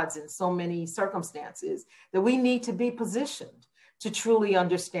the odds in so many circumstances that we need to be positioned to truly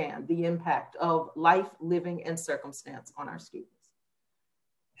understand the impact of life, living, and circumstance on our students.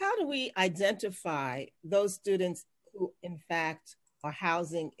 How do we identify those students who, in fact, are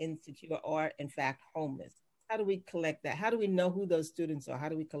housing insecure or, in fact, homeless? How do we collect that? How do we know who those students are? How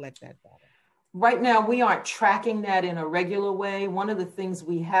do we collect that data? Right now, we aren't tracking that in a regular way. One of the things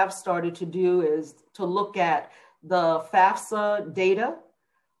we have started to do is to look at the FAFSA data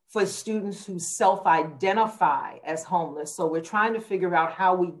for students who self-identify as homeless. So we're trying to figure out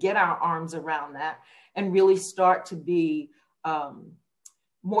how we get our arms around that and really start to be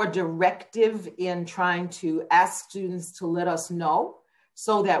more directive in trying to ask students to let us know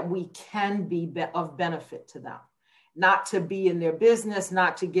so that we can be of benefit to them. Not to be in their business,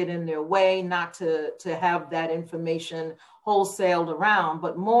 not to get in their way, not to have that information wholesaled around,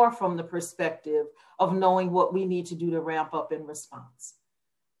 but more from the perspective of knowing what we need to do to ramp up in response.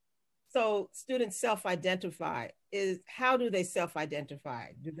 So students self-identify. How do they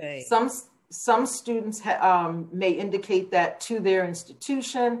self-identify? Do they? Some students may indicate that to their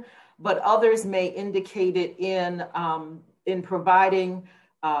institution, but others may indicate it in providing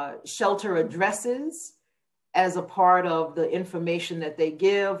shelter addresses as a part of the information that they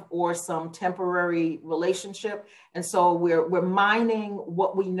give, or some temporary relationship. And so we're mining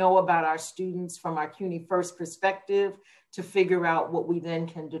what we know about our students from our CUNY First perspective to figure out what we then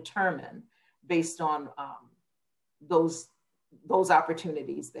can determine based on those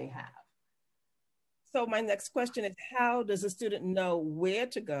opportunities they have. So my next question is, how does a student know where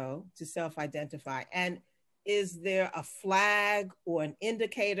to go to self-identify? And is there a flag or an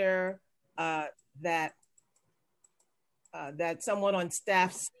indicator that someone on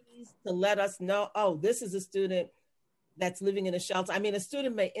staff sees to let us know, oh, this is a student that's living in a shelter? I mean, a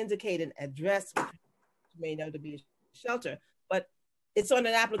student may indicate an address, which you may know to be a shelter, but it's on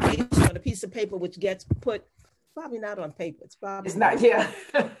an application on a piece of paper, which gets put, probably not on paper. It's not, yeah.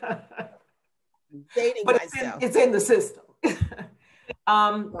 Dating but myself. It's in the system.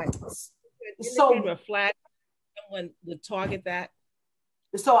 Right. So a flag, someone would target that.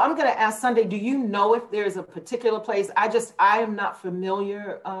 So I'm going to ask Sunday, do you know if there's a particular place? I am not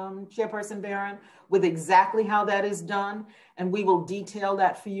familiar, Chairperson Barron, with exactly how that is done. And we will detail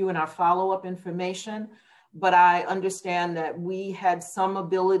that for you in our follow-up information. But I understand that we had some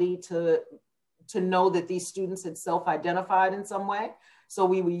ability to know that these students had self-identified in some way. So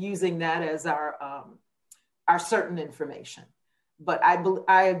we were using that as our certain information. But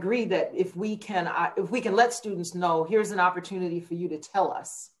I agree that if we can let students know, here's an opportunity for you to tell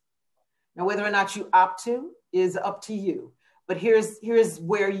us. Now, whether or not you opt to is up to you. But here's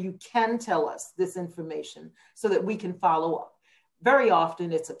where you can tell us this information so that we can follow up. Very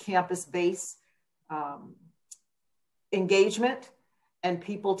often it's a campus-based engagement, and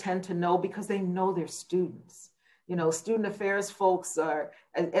people tend to know because they know their students. You know, student affairs folks are,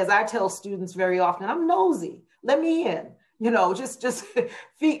 as I tell students very often, I'm nosy, let me in. You know, just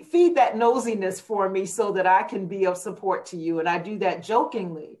feed that nosiness for me so that I can be of support to you. And I do that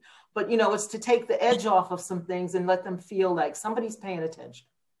jokingly, but you know, it's to take the edge off of some things and let them feel like somebody's paying attention.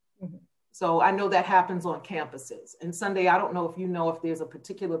 Mm-hmm. So I know that happens on campuses. And Sunday, I don't know if you know if there's a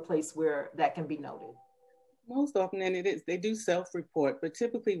particular place where that can be noted. Most often, and it is, they do self-report, but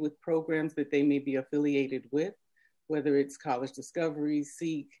typically with programs that they may be affiliated with, whether it's College Discovery,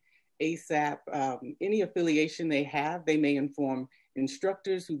 SEEK, ASAP, any affiliation they have, they may inform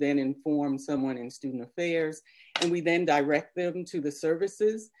instructors who then inform someone in student affairs, and we then direct them to the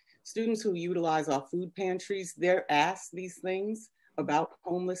services. Students who utilize our food pantries, they're asked these things about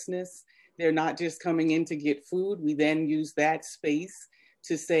homelessness. They're not just coming in to get food. We then use that space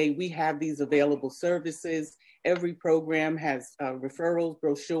to say, we have these available services. Every program has referrals,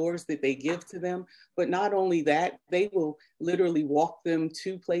 brochures that they give to them. But not only that, they will literally walk them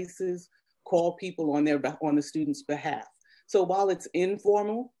to places, call people on the student's behalf. So while it's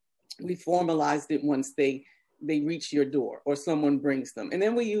informal, we formalized it once they reach your door or someone brings them. And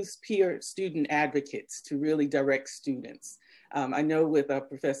then we use peer student advocates to really direct students. I know with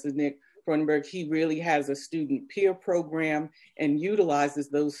Professor Nick Cronenberg, he really has a student peer program and utilizes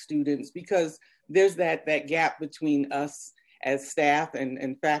those students because there's that gap between us as staff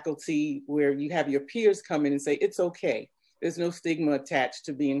and faculty where you have your peers come in and say, it's okay. There's no stigma attached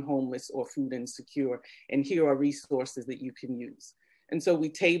to being homeless or food insecure. And here are resources that you can use. And so we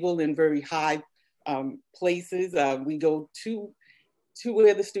table in very high places. We go to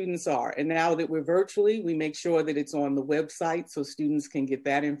where the students are. And now that we're virtually, we make sure that it's on the website so students can get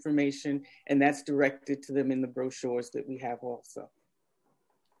that information, and that's directed to them in the brochures that we have also.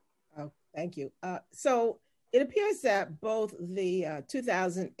 Oh, thank you. So it appears that both the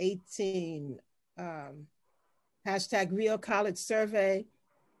 2018 hashtag Real College Survey,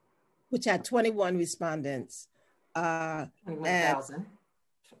 which had 21 respondents. 21,000.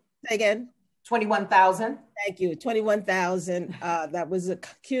 Say again? 21,000. Thank you, 21,000. That was a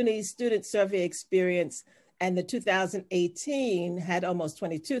CUNY student survey experience. And the 2018 had almost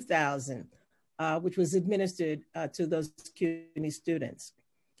 22,000, which was administered to those CUNY students.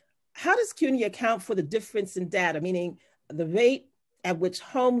 How does CUNY account for the difference in data, meaning the rate at which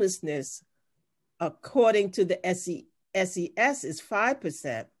homelessness, according to the SES, is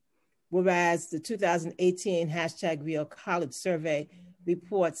 5%, whereas the 2018 #Real College survey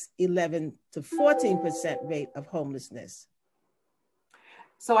reports 11 to 14% rate of homelessness.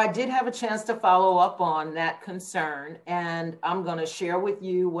 So I did have a chance to follow up on that concern, and I'm going to share with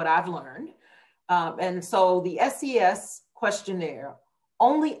you what I've learned. And so the SES questionnaire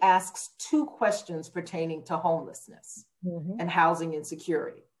only asks 2 questions pertaining to homelessness and housing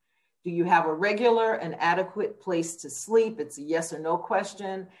insecurity. Do you have a regular and adequate place to sleep? It's a yes or no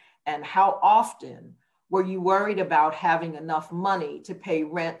question. And how often were you worried about having enough money to pay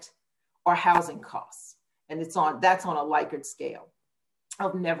rent or housing costs? And that's on a Likert scale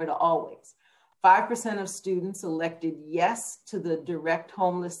of never to always. 5% of students elected yes to the direct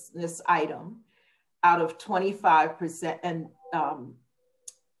homelessness item out of 25%, and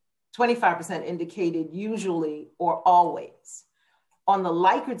 25% indicated usually or always. On the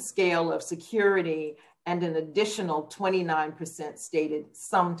Likert scale of security, and an additional 29% stated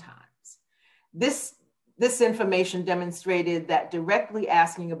sometimes. This information demonstrated that directly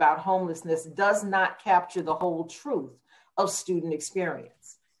asking about homelessness does not capture the whole truth of student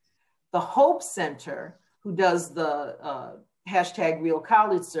experience. The Hope Center, who does the #Real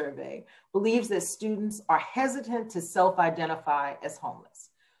College survey, believes that students are hesitant to self-identify as homeless.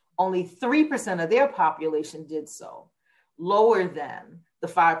 Only 3% of their population did so, lower than the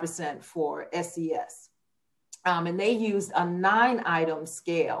 5% for SES. And they used a 9-item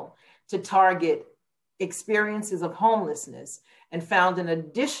scale to target experiences of homelessness and found an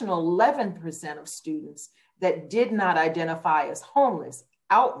additional 11% of students that did not identify as homeless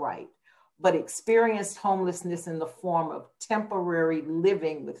outright, but experienced homelessness in the form of temporary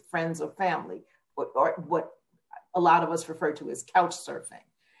living with friends or family, or what a lot of us refer to as couch surfing,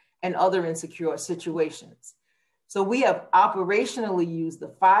 and other insecure situations. So we have operationally used the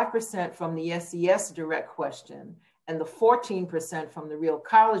 5% from the SES direct question and the 14% from the Real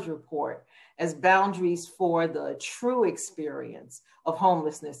College report as boundaries for the true experience of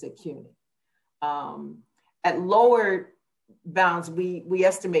homelessness at CUNY. At lower bounds, we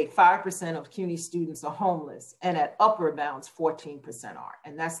estimate 5% of CUNY students are homeless, and at upper bounds, 14% are.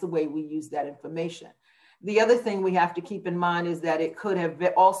 And that's the way we use that information. The other thing we have to keep in mind is that it could have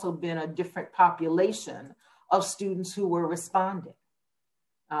also been a different population of students who were responding.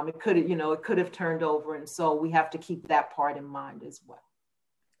 It could have turned over, and so we have to keep that part in mind as well.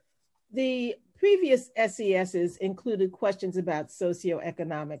 The previous SESs included questions about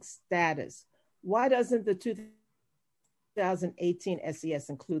socioeconomic status. Why doesn't the 2018 SES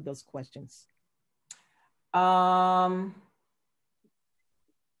include those questions? I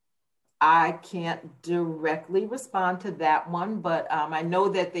can't directly respond to that one, but I know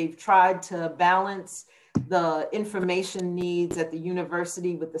that they've tried to balance the information needs at the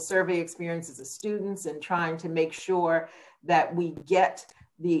university with the survey experiences of students and trying to make sure that we get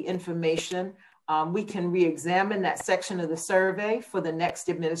the information. We can re-examine that section of the survey for the next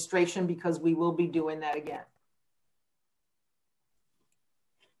administration because we will be doing that again.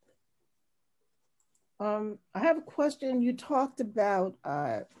 I have a question. You talked about,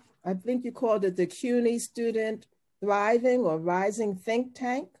 I think you called it the CUNY Student Thriving or Rising Think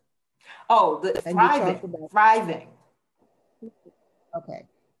Tank. Oh, the thriving. Okay,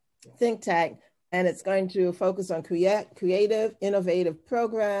 think tank, and it's going to focus on creative, innovative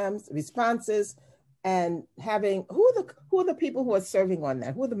programs, responses, and having, who are the people who are serving on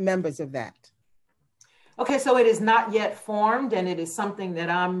that? Who are the members of that? Okay, so it is not yet formed, and it is something that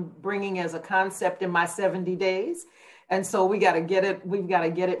I'm bringing as a concept in my 70 days. And so we've got to get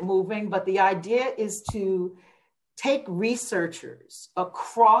it moving. But the idea is to take researchers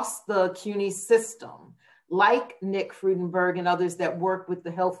across the CUNY system, like Nick Frudenberg and others that work with the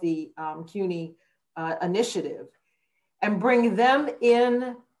Healthy CUNY initiative, and bring them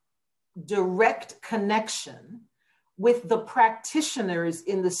in direct connection with the practitioners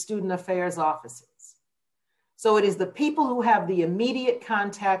in the student affairs offices. So it is the people who have the immediate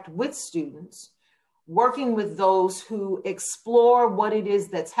contact with students, working with those who explore what it is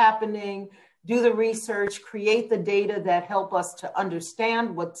that's happening, do the research, create the data that help us to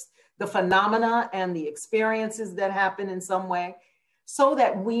understand what's the phenomena and the experiences that happen in some way, so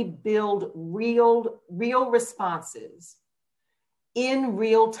that we build real responses in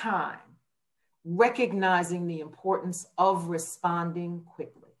real time, recognizing the importance of responding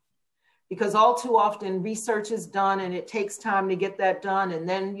quickly. Because all too often research is done and it takes time to get that done. And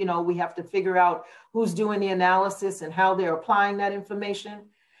then, we have to figure out who's doing the analysis and how they're applying that information.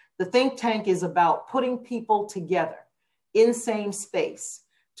 The think tank is about putting people together in same space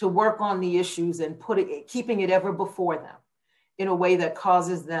to work on the issues and keeping it ever before them in a way that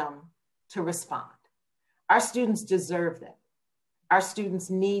causes them to respond. Our students deserve that. Our students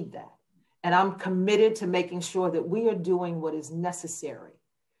need that. And I'm committed to making sure that we are doing what is necessary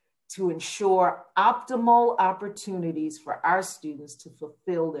to ensure optimal opportunities for our students to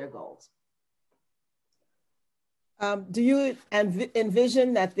fulfill their goals. Do you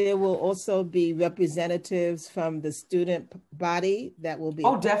envision that there will also be representatives from the student body that will be?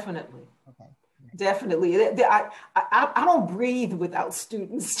 Oh, definitely. Okay. Definitely. I don't breathe without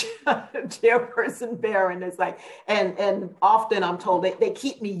students. Chairperson Barron is like, and often I'm told they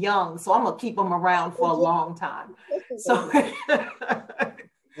keep me young, so I'm gonna keep them around for a long time. So,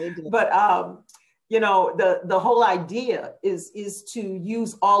 but you know, the whole idea is to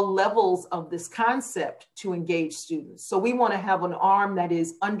use all levels of this concept to engage students. So we want to have an arm that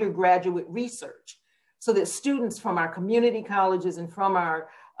is undergraduate research, so that students from our community colleges and from our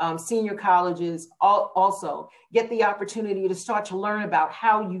senior colleges also get the opportunity to start to learn about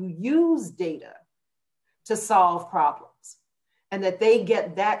how you use data to solve problems, and that they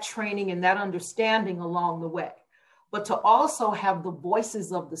get that training and that understanding along the way. But to also have the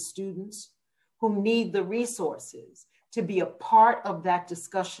voices of the students who need the resources to be a part of that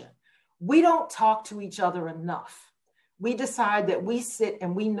discussion. We don't talk to each other enough. We decide that we sit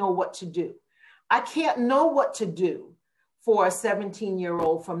and we know what to do. I can't know what to do for a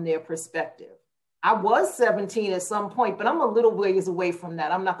 17-year-old from their perspective. I was 17 at some point, but I'm a little ways away from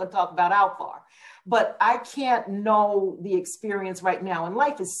that. I'm not gonna talk about how far, but I can't know the experience right now. And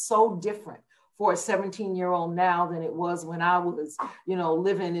life is so different for a 17-year-old now than it was when I was, you know,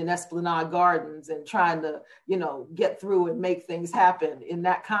 living in Esplanade Gardens and trying to, you know, get through and make things happen in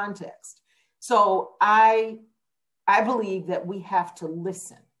that context. So I believe that we have to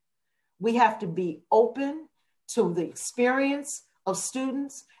listen. We have to be open to the experience of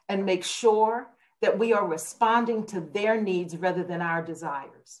students and make sure that we are responding to their needs rather than our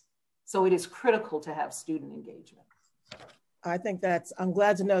desires. So it is critical to have student engagement. I think I'm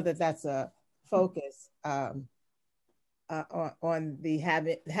glad to know that that's a focus on the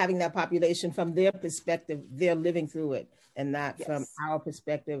having that population from their perspective, they're living through it, and not yes. From our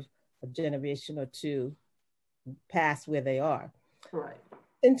perspective, a generation or two past where they are. Right.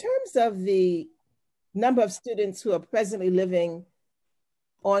 In terms of the number of students who are presently living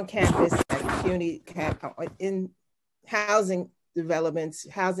on campus at CUNY in housing developments,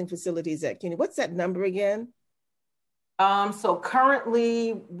 housing facilities at CUNY, what's that number again? So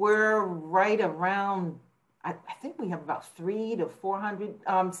currently we're right around, I think we have about 300 to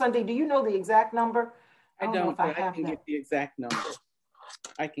 400. Sunday, do you know the exact number? I don't know if I can get the exact number.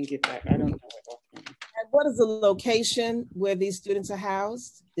 I can get that. I don't know it offhand. And what is the location where these students are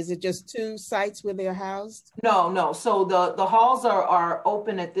housed? Is it just 2 sites where they're housed? No. So the halls are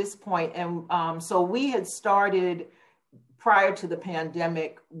open at this point. And so we had started prior to the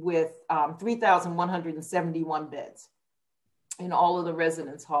pandemic with 3,171 beds in all of the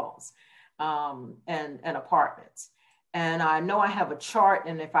residence halls and apartments. And I know I have a chart,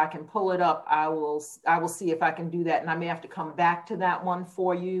 and if I can pull it up, I will see if I can do that. And I may have to come back to that one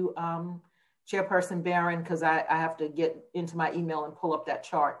for you, Chairperson Barron, because I have to get into my email and pull up that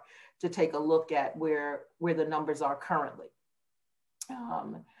chart to take a look at where the numbers are currently.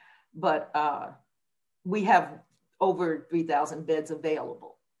 But we have over 3,000 beds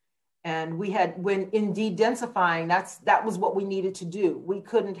available. And we had, when in de-densifying, that was what we needed to do. We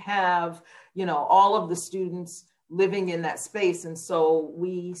couldn't have, you know, all of the students living in that space. And so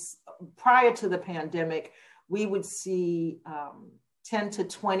prior to the pandemic, we would see 10 to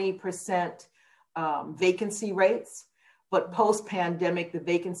 20% vacancy rates, but post-pandemic, the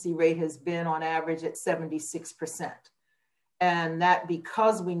vacancy rate has been on average at 76%. And that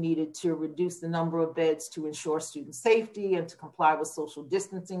because we needed to reduce the number of beds to ensure student safety and to comply with social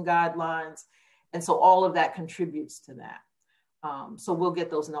distancing guidelines. And so all of that contributes to that. So we'll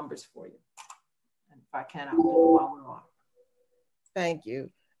get those numbers for you. And if I can, I'll do it while we're on. Thank you.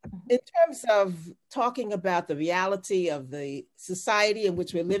 In terms of talking about the reality of the society in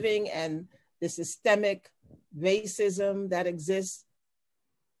which we're living and the systemic racism that exists,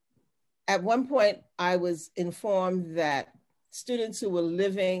 at one point I was informed that students who were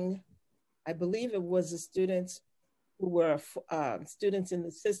living, I believe it was the students who were students in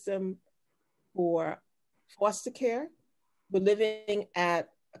the system for foster care, were living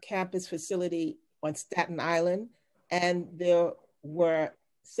at a campus facility on Staten Island, and there were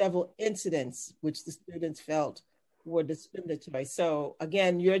several incidents which the students felt were discriminatory. So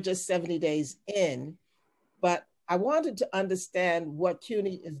again, you're just 70 days in, but I wanted to understand what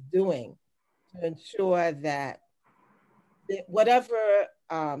CUNY is doing to ensure that whatever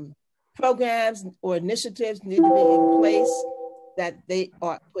programs or initiatives need to be in place, that they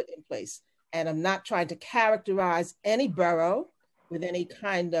are put in place. And I'm not trying to characterize any borough, with any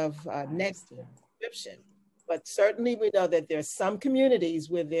kind of negative description. But certainly we know that there are some communities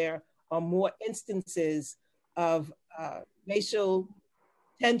where there are more instances of racial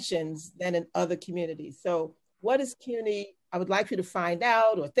tensions than in other communities. So what is CUNY? I would like you to find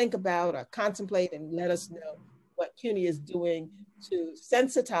out or think about or contemplate and let us know what CUNY is doing to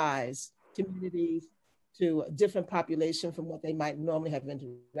sensitize communities to a different population from what they might normally have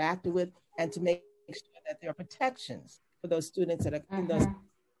interacted with, and to make sure that there are protections for those students that are in those.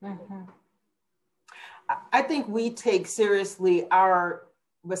 I think we take seriously our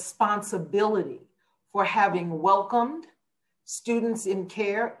responsibility for having welcomed students in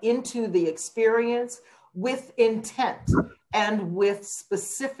care into the experience with intent and with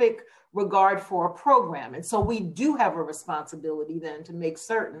specific regard for a program. And so we do have a responsibility then to make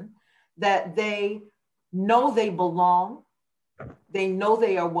certain that they know they belong, they know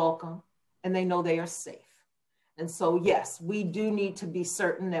they are welcome, and they know they are safe. And so, yes, we do need to be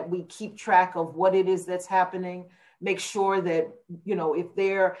certain that we keep track of what it is that's happening, make sure that, you know, if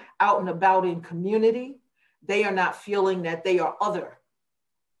they're out and about in community, they are not feeling that they are other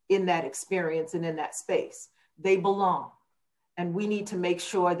in that experience and in that space. They belong. And we need to make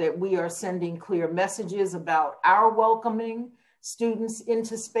sure that we are sending clear messages about our welcoming students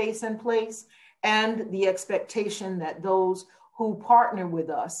into space and place, and the expectation that those who partner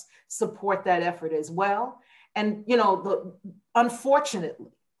with us support that effort as well. And, you know,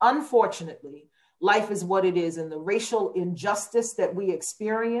 unfortunately, life is what it is, and the racial injustice that we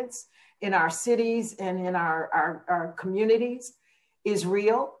experience in our cities and in our communities is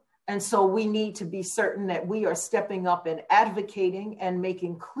real. And so we need to be certain that we are stepping up and advocating and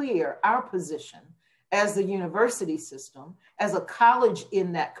making clear our position as the university system, as a college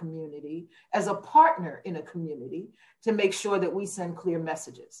in that community, as a partner in a community, to make sure that we send clear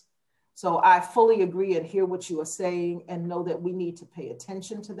messages. So I fully agree and hear what you are saying, and know that we need to pay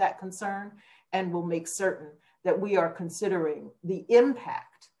attention to that concern, and will make certain that we are considering the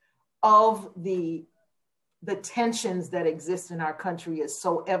impact of the tensions that exist in our country is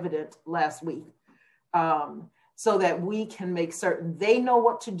so evident last week, so that we can make certain they know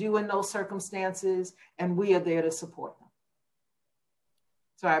what to do in those circumstances, and we are there to support them.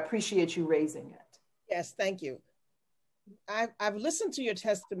 So I appreciate you raising it. Yes, thank you. I've listened to your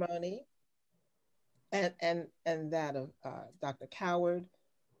testimony and that of Dr. Coward,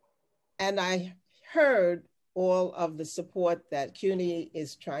 and I heard all of the support that CUNY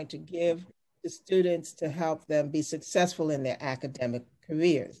is trying to give to students to help them be successful in their academic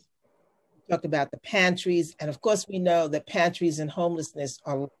careers. We talked about the pantries, and of course we know that pantries and homelessness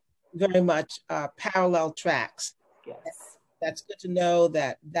are very much parallel tracks. Yes. That's good to know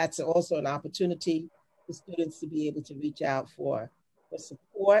that that's also an opportunity for students to be able to reach out for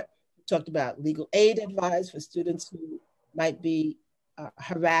support. We talked about legal aid advice for students who might be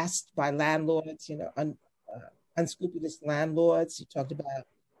harassed by landlords, you know, unscrupulous landlords. You talked about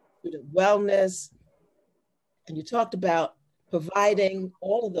student wellness, and you talked about providing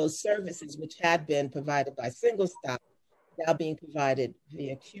all of those services which had been provided by Single Stop, now being provided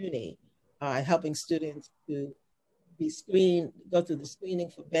via CUNY, helping students to be screened, go through the screening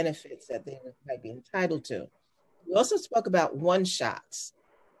for benefits that they might be entitled to. We also spoke about one-shots,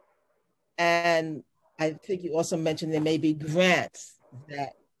 and I think you also mentioned there may be grants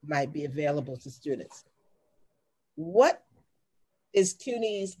that might be available to students. What is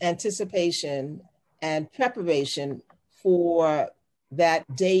CUNY's anticipation and preparation for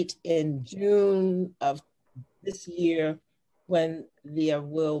that date in June of this year, when there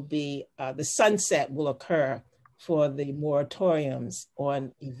will be, the sunset will occur for the moratoriums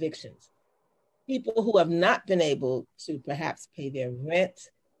on evictions? People who have not been able to perhaps pay their rent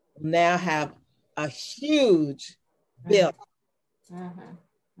will now have a huge bill.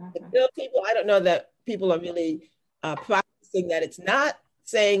 The bill, people, I don't know that people are really processing that. It's not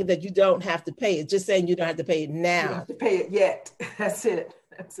saying that you don't have to pay it, just saying you don't have to pay it now. You don't have to pay it yet. That's it.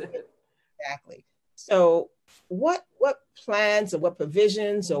 That's it. Exactly. So what plans or what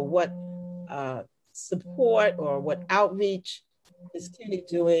provisions or what support or what outreach is CUNY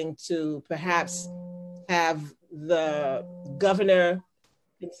doing to perhaps have the governor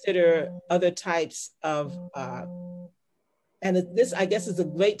consider other types of, and this, I guess, is a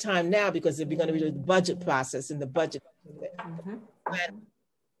great time now because they're going to be doing the budget process and the budget. And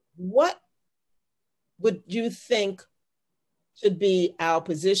what would you think should be our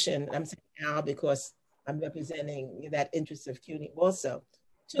position? I'm saying our because I'm representing that interest of CUNY also,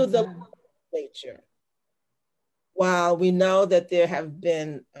 to the legislature. While we know that there have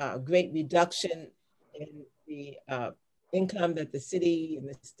been a great reduction in the income that the city and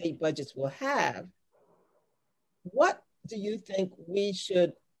the state budgets will have, what do you think we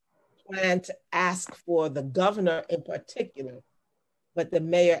should plan to ask for the governor in particular, but the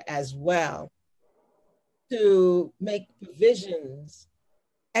mayor as well, to make provisions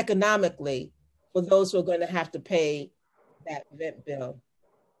economically for those who are going to have to pay that rent bill?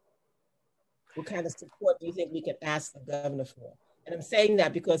 What kind of support do you think we can ask the governor for? And I'm saying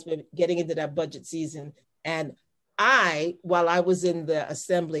that because we're getting into that budget season. And while I was in the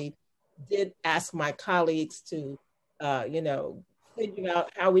assembly, did ask my colleagues to, figure out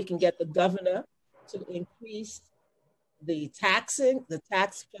how we can get the governor to increase the tax for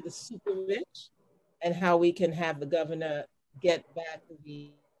the super rich, and how we can have the governor get back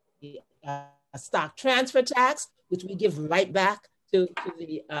the stock transfer tax, which we give right back to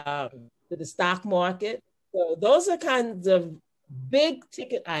the stock market. So those are kinds of big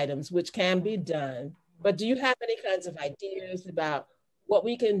ticket items which can be done. But do you have any kinds of ideas about what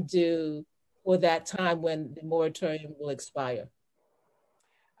we can do for that time when the moratorium will expire?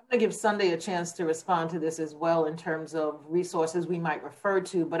 I'm going to give Sunday a chance to respond to this as well in terms of resources we might refer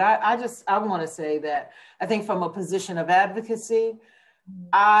to. But I want to say that I think from a position of advocacy,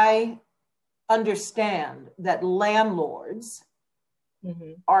 I understand that landlords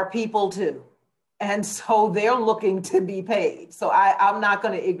are people too. And so they're looking to be paid. So I'm not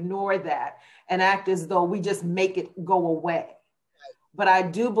going to ignore that and act as though we just make it go away. But I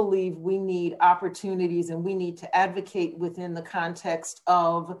do believe we need opportunities, and we need to advocate within the context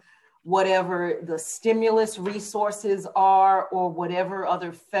of whatever the stimulus resources are, or whatever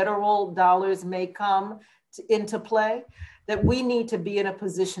other federal dollars may come into play, that we need to be in a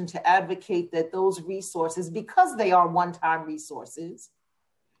position to advocate that those resources, because they are one-time resources,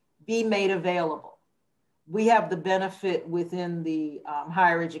 be made available. We have the benefit within the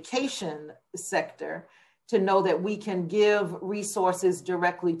higher education sector to know that we can give resources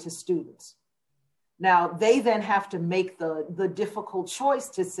directly to students. Now, they then have to make the difficult choice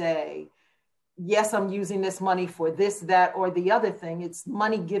to say, yes, I'm using this money for this, that, or the other thing. It's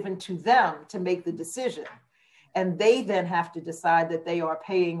money given to them to make the decision. And they then have to decide that they are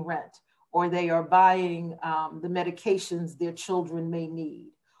paying rent, or they are buying the medications their children may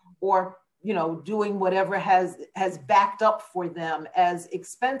need, or doing whatever has backed up for them as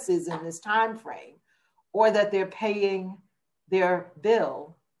expenses in this time frame, or that they're paying their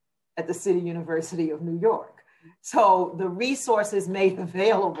bill at the City University of New York. So the resources made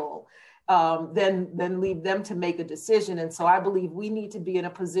available, then leave them to make a decision. And so I believe we need to be in a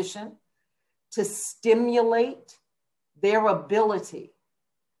position to stimulate their ability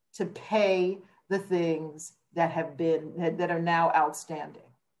to pay the things that are now outstanding.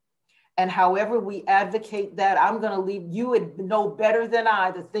 And however we advocate that, I'm going to leave, you would know better than I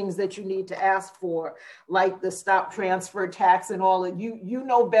the things that you need to ask for, like the stop transfer tax and all of you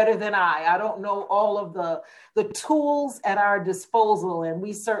know better than I don't know all of the tools at our disposal, and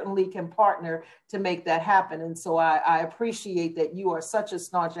we certainly can partner to make that happen. And so I appreciate that you are such a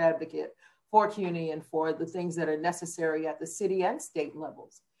staunch advocate for CUNY and for the things that are necessary at the city and state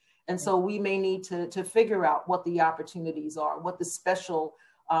levels. And so we may need to figure out what the opportunities are, what the special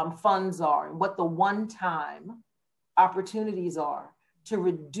funds are, and what the one-time opportunities are to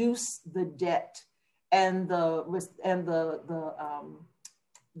reduce the debt and the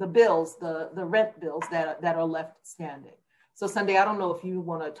bills, the rent bills that are left standing. So Sunday, I don't know if you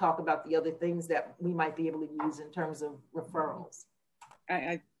want to talk about the other things that we might be able to use in terms of referrals.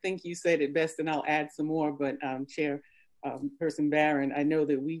 I think you said it best, and I'll add some more, but Chairperson Barron, I know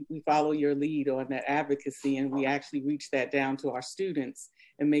that we follow your lead on that advocacy, and we actually reach that down to our students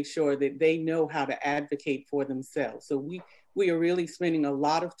and make sure that they know how to advocate for themselves. So we are really spending a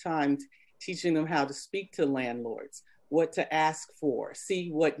lot of time teaching them how to speak to landlords, what to ask for,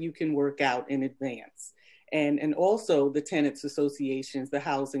 see what you can work out in advance. And also the tenants associations, the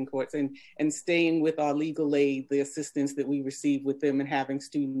housing courts, and staying with our legal aid, the assistance that we receive with them, and having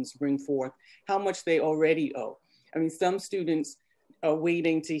students bring forth how much they already owe. I mean, some students are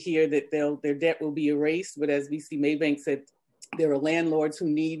waiting to hear that their debt will be erased, but as VC Maybank said, there are landlords who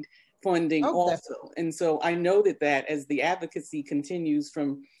need funding also. Definitely. And so I know that as the advocacy continues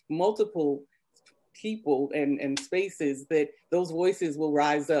from multiple people and spaces, that those voices will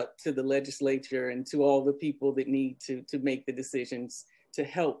rise up to the legislature and to all the people that need to make the decisions to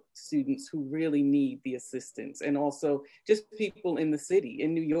help students who really need the assistance, and also just people in the city,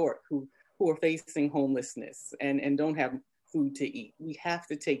 in New York, who are facing homelessness and don't have food to eat. We have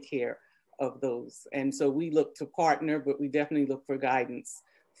to take care of those. And so we look to partner, but we definitely look for guidance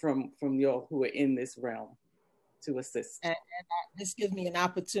from y'all who are in this realm to assist. And this gives me an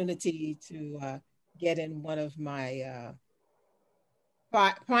opportunity to get in one of my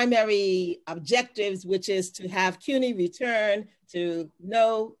primary objectives, which is to have CUNY return to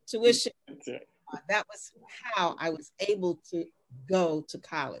no tuition. That was how I was able to go to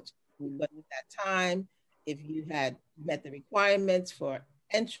college. But at that time, if you had met the requirements for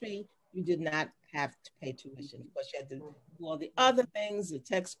entry, you did not have to pay tuition. Of course, you had to do all the other things, the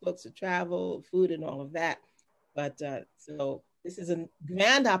textbooks, the travel, food, and all of that. But so this is a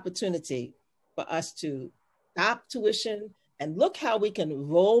grand opportunity for us to stop tuition and look how we can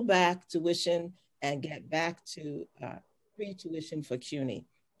roll back tuition and get back to free tuition for CUNY.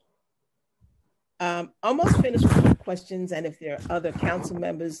 Almost finished with my questions, and if there are other council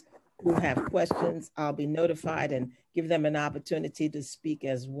members who have questions, I'll be notified and give them an opportunity to speak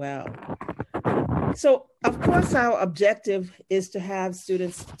as well. So, of course, our objective is to have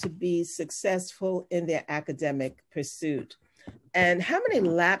students to be successful in their academic pursuit. And how many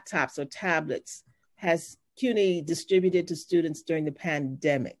laptops or tablets has CUNY distributed to students during the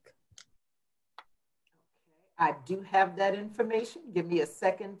pandemic? I do have that information. Give me a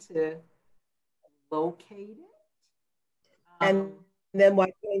second to locate it. And then while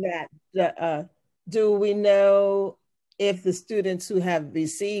doing that, do we know if the students who have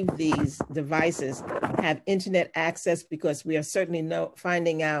received these devices have internet access? Because we are certainly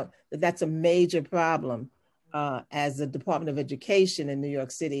finding out that that's a major problem as the Department of Education in New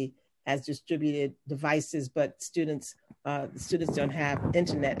York City has distributed devices, but students don't have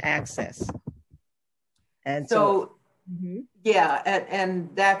internet access. And so yeah, and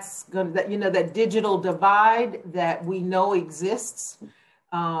that's going to, that digital divide that we know exists,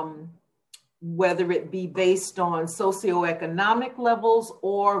 whether it be based on socioeconomic levels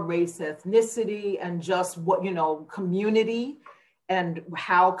or race, ethnicity, and just what, community and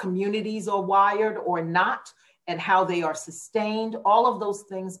how communities are wired or not, and how they are sustained. All of those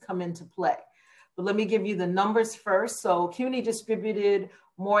things come into play. But let me give you the numbers first. So CUNY distributed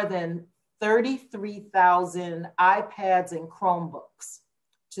more than 33,000 iPads and Chromebooks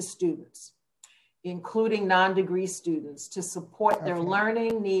to students, including non-degree students, to support their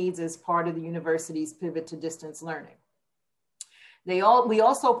learning needs as part of the university's pivot to distance learning. We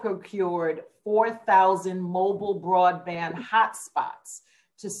also procured 4,000 mobile broadband hotspots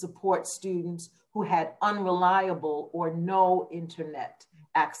to support students who had unreliable or no internet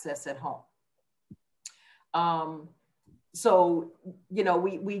access at home. So,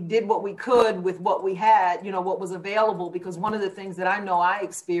 we did what we could with what we had, what was available, because one of the things that I know I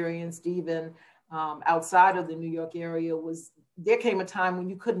experienced even outside of the New York area was there came a time when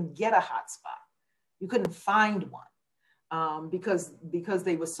you couldn't get a hotspot. You couldn't find one because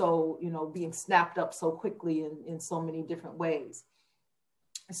they were so, being snapped up so quickly in so many different ways.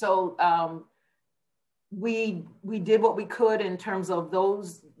 So we did what we could in terms of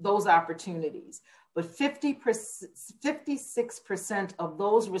those opportunities. But 56% of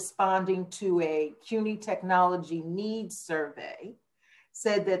those responding to a CUNY Technology Needs Survey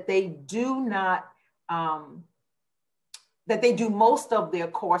said that they do not, that they do most of their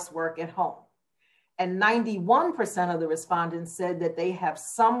coursework at home. And 91% of the respondents said that they have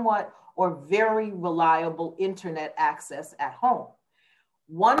somewhat or very reliable internet access at home.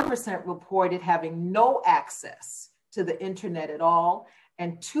 1% reported having no access to the internet at all,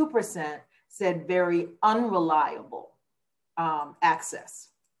 and 2% said very unreliable access.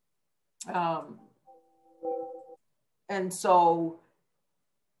 And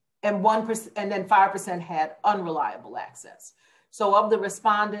 1%, and then 5% had unreliable access. So of the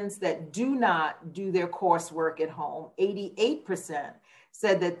respondents that do not do their coursework at home, 88%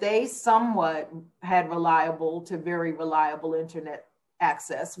 said that they somewhat had reliable to very reliable internet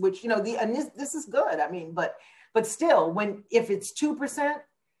access, which, and this is good. I mean, but still, if it's 2%,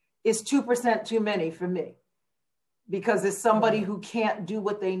 it's 2% too many for me, because it's somebody who can't do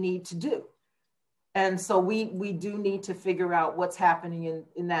what they need to do. And so we do need to figure out what's happening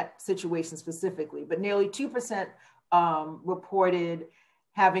in that situation specifically. But nearly 2% reported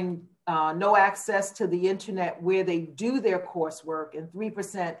having no access to the internet where they do their coursework, and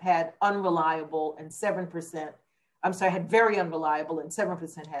 3% had unreliable, and 7%, had very unreliable, and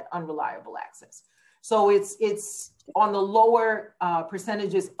 7% had unreliable access. So it's on the lower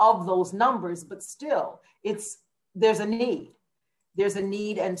percentages of those numbers, but still there's a need. There's a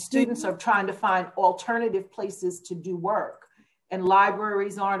need, and students are trying to find alternative places to do work. And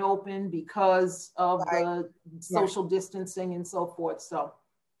libraries aren't open because of the social distancing and so forth. So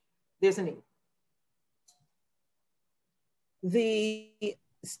there's a need. The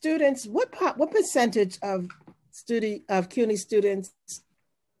students, what percentage of CUNY students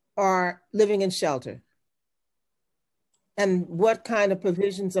are living in shelter? And what kind of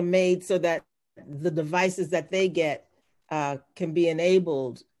provisions are made so that the devices that they get can be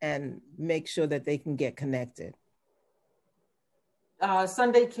enabled and make sure that they can get connected?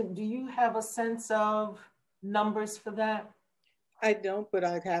 Sunday, do you have a sense of numbers for that? I don't, but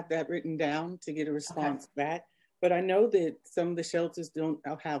I'd have that written down to get a response back. But I know that some of the shelters don't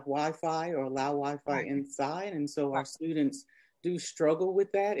have Wi-Fi or allow Wi-Fi inside. And so our students do struggle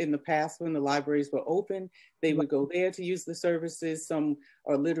with that. In the past, when the libraries were open, they would go there to use the services. Some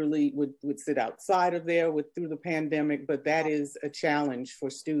are literally would sit outside of there through the pandemic, but that is a challenge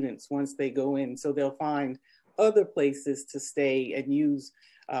for students once they go in. So they'll find other places to stay and use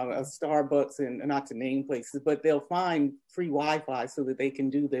a Starbucks, and not to name places, but they'll find free Wi-Fi so that they can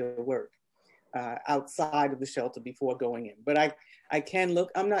do their work outside of the shelter before going in. But I can look.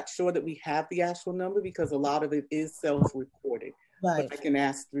 I'm not sure that we have the actual number because a lot of it is self-reported. Right. But I can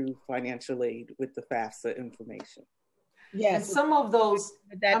ask through financial aid with the FAFSA information. Yes. And some of those,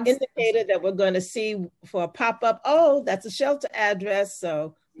 that indicator that we're going to see for a pop-up, oh, that's a shelter address.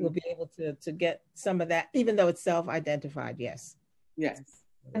 So we'll be able to get some of that, even though it's self-identified. Yes. Yes.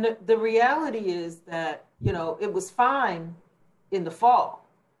 And the reality is that, you know, it was fine in the fall.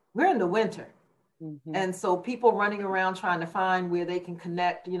 We're in the winter. Mm-hmm. And so people running around trying to find where they can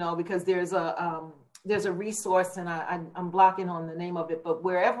connect, you know, because there's a resource, and I'm blocking on the name of it, but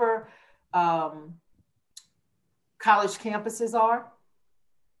wherever college campuses are,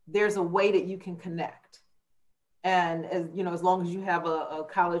 there's a way that you can connect. And as you know, as long as you have a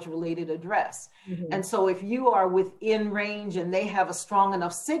college related address. Mm-hmm. And so if you are within range and they have a strong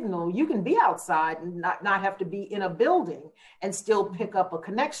enough signal, you can be outside and not have to be in a building and still pick up a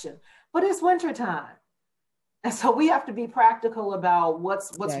connection. But it's wintertime. And so we have to be practical about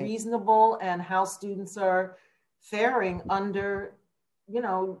what's right. reasonable and how students are faring under, you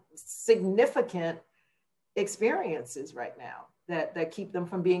know, significant experiences right now that keep them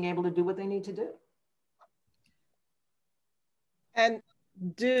from being able to do what they need to do. And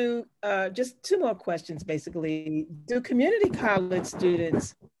do, just two more questions, basically. Do community college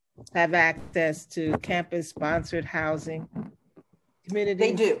students have access to campus-sponsored housing? Community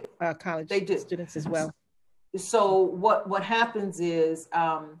they do. College they do. Students as well? So what happens is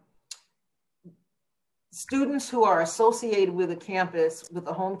students who are associated with a campus, with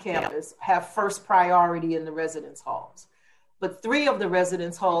a home campus, have first priority in the residence halls. But 3 of the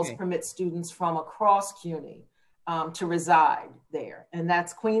residence halls permit students from across CUNY to reside there. And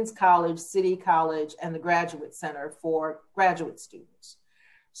that's Queens College, City College, and the Graduate Center for graduate students.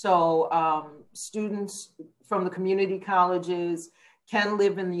 So students from the community colleges can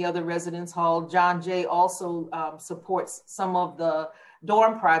live in the other residence hall. John Jay also supports some of the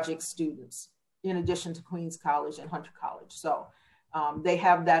dorm project students in addition to Queens College and Hunter College. So they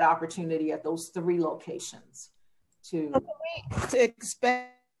have that opportunity at those 3 locations to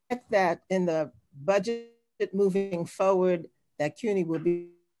expect that in the budget moving forward, that CUNY will be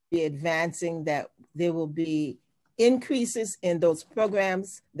advancing, that there will be increases in those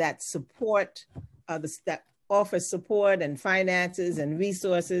programs that support, that offer support and finances and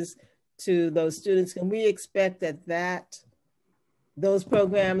resources to those students. Can we expect that those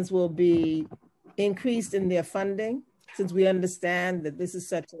programs will be increased in their funding, since we understand that this is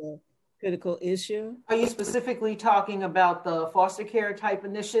such a critical issue? Are you specifically talking about the foster care type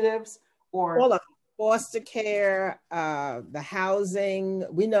initiatives, or? All of it. Foster care, the housing.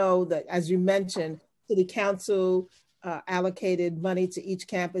 We know that, as you mentioned, City Council allocated money to each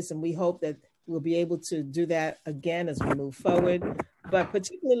campus, and we hope that we'll be able to do that again as we move forward. But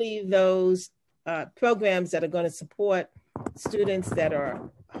particularly those programs that are going to support students that are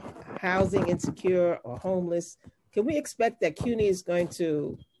housing insecure or homeless. Can we expect that CUNY is going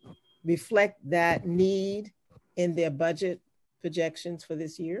to reflect that need in their budget projections for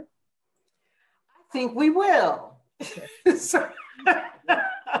this year? I think we will. So,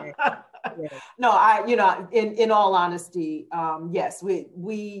 no, in all honesty, yes,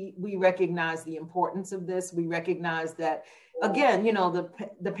 we recognize the importance of this. We recognize that, again, you know,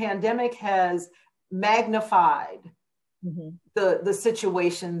 the pandemic has magnified the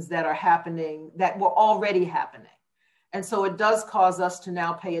situations that are happening, that were already happening. And so it does cause us to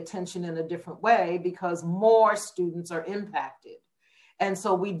now pay attention in a different way because more students are impacted. And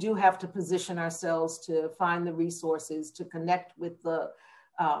so we do have to position ourselves to find the resources to connect with the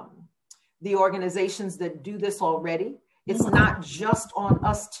organizations that do this already. It's not just on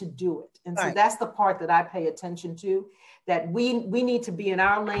us to do it. And so that's the part that I pay attention to, that we need to be in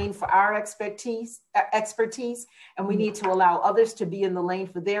our lane for our expertise, and we need to allow others to be in the lane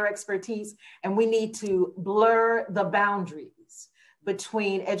for their expertise. And we need to blur the boundaries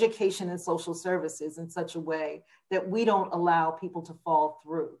between education and social services in such a way that we don't allow people to fall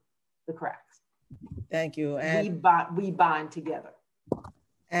through the cracks. Thank you. And we bind together.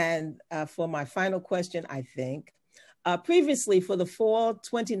 And for my final question, I think, previously for the fall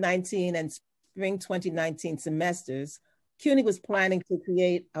 2019 and spring 2019 semesters, CUNY was planning to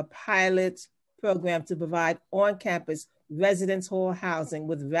create a pilot program to provide on-campus residence hall housing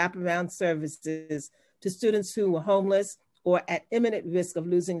with wraparound services to students who were homeless or at imminent risk of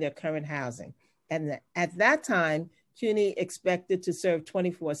losing their current housing. And at that time, CUNY expected to serve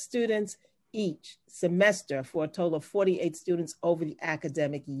 24 students each semester for a total of 48 students over the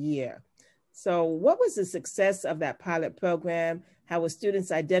academic year. So what was the success of that pilot program? How were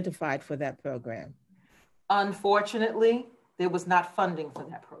students identified for that program? Unfortunately, there was not funding for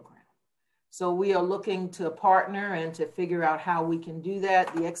that program. So we are looking to partner and to figure out how we can do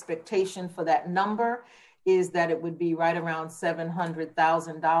that. The expectation for that number is that it would be right around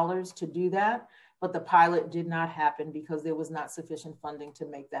 $700,000 to do that, but the pilot did not happen because there was not sufficient funding to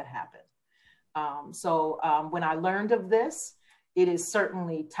make that happen. When I learned of this, it is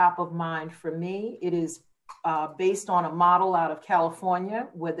certainly top of mind for me. It is based on a model out of California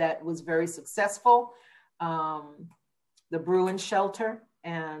where that was very successful, the Bruin Shelter,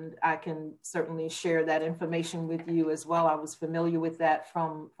 and I can certainly share that information with you as well. I was familiar with that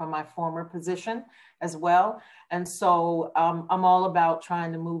from my former position as well. And so I'm all about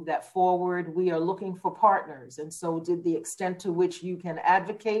trying to move that forward. We are looking for partners. And so to the extent to which you can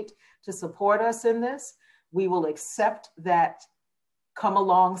advocate to support us in this, we will accept that, come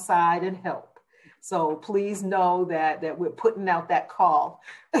alongside and help. So please know that we're putting out that call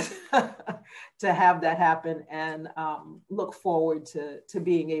to have that happen, and look forward to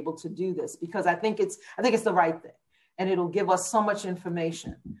being able to do this, because I think it's the right thing, and it'll give us so much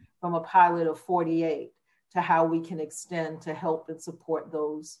information from a pilot of 48 to how we can extend to help and support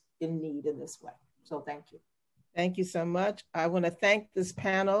those in need in this way. So thank you. Thank you so much. I want to thank this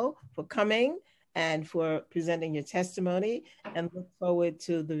panel for coming and for presenting your testimony, and look forward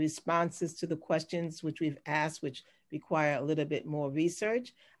to the responses to the questions which we've asked, which require a little bit more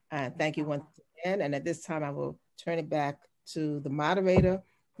research. Thank you once again. And at this time, I will turn it back to the moderator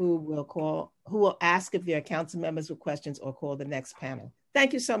who will ask if there are council members with questions or call the next panel.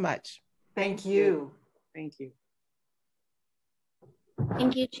 Thank you so much. Thank you. Thank you.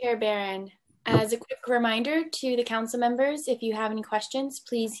 Thank you, Chair Barron. As a quick reminder to the council members, if you have any questions,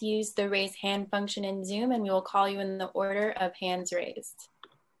 please use the raise hand function in Zoom and we will call you in the order of hands raised.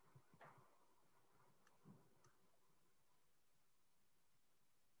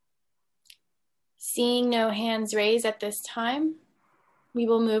 Seeing no hands raised at this time, we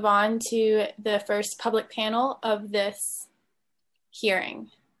will move on to the first public panel of this hearing.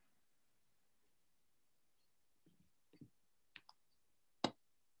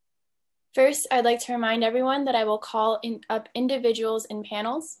 First, I'd like to remind everyone that I will call up individuals in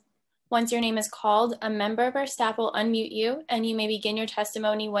panels. Once your name is called, a member of our staff will unmute you, and you may begin your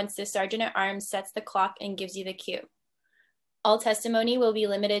testimony once the Sergeant at Arms sets the clock and gives you the cue. All testimony will be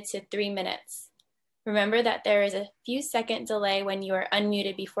limited to 3 minutes. Remember that there is a few second delay when you are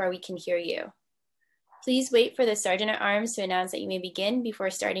unmuted before we can hear you. Please wait for the Sergeant at Arms to announce that you may begin before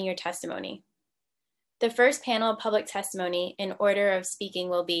starting your testimony. The first panel of public testimony in order of speaking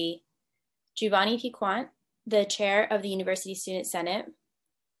will be Giovanni Piquant, the chair of the University Student Senate,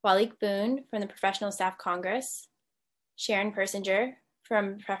 Walik Boone from the Professional Staff Congress, Sharon Persinger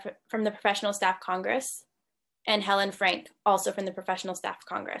from the Professional Staff Congress, and Helen Frank, also from the Professional Staff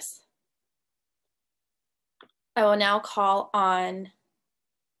Congress. I will now call on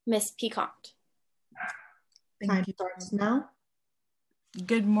Ms. Piquant. Thank you. Starts now.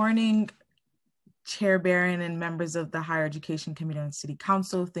 Good morning, Chair Barron and members of the Higher Education Committee and City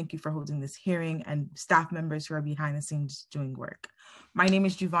Council. Thank you for holding this hearing, and staff members who are behind the scenes doing work. My name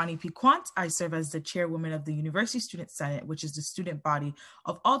is Giovanni Piquant. I serve as the chairwoman of the University Student Senate, which is the student body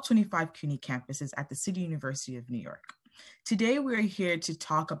of all 25 CUNY campuses at the City University of New York. Today, we're here to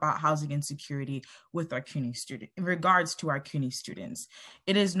talk about housing insecurity with our CUNY students, in regards to our CUNY students.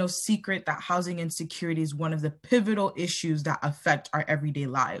 It is no secret that housing insecurity is one of the pivotal issues that affect our everyday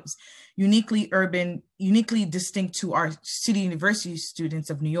lives. Uniquely urban, uniquely distinct to our City University students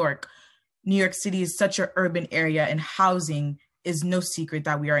of New York City is such an urban area, and housing is no secret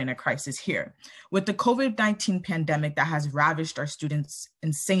that we are in a crisis here. With the COVID-19 pandemic that has ravished our students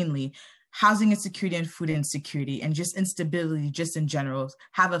insanely, housing insecurity and food insecurity and just instability just in general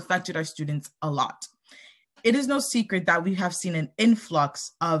have affected our students a lot. It is no secret that we have seen an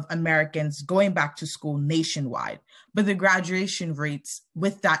influx of Americans going back to school nationwide, but the graduation rates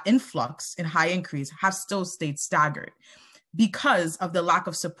with that influx and high increase have still stayed staggered because of the lack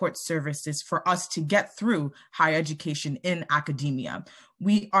of support services for us to get through higher education in academia.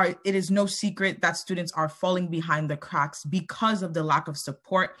 It is no secret that students are falling behind the cracks because of the lack of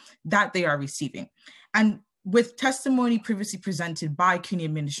support that they are receiving. And with testimony previously presented by CUNY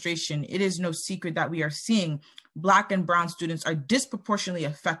administration, it is no secret that we are seeing Black and Brown students are disproportionately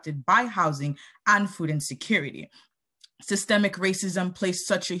affected by housing and food insecurity. Systemic racism plays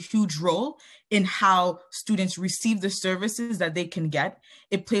such a huge role in how students receive the services that they can get.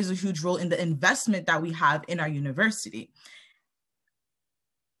 It plays a huge role in the investment that we have in our university.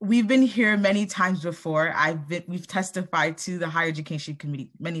 We've been here many times before. We've testified to the Higher Education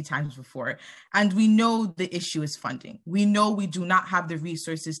Committee many times before, and we know the issue is funding. We know we do not have the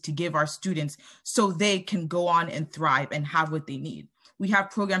resources to give our students so they can go on and thrive and have what they need. We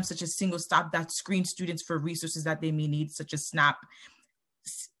have programs such as Single Stop that screen students for resources that they may need, such as SNAP,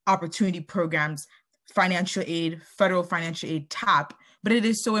 opportunity programs, financial aid, federal financial aid, TAP. But it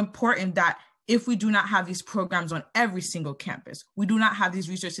is so important that if we do not have these programs on every single campus, we do not have these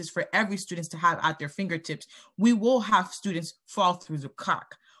resources for every student to have at their fingertips, we will have students fall through the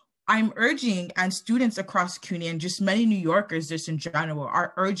crack. I'm urging, and students across CUNY and just many New Yorkers just in general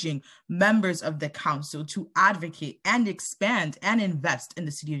are urging members of the council to advocate and expand and invest in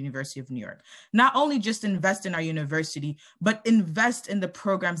the City University of New York. Not only just invest in our university, but invest in the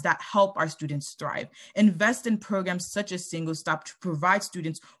programs that help our students thrive. Invest in programs such as Single Stop to provide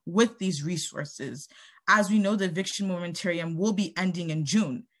students with these resources. As we know, the eviction moratorium will be ending in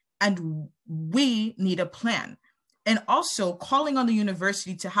June, and we need a plan. And also calling on the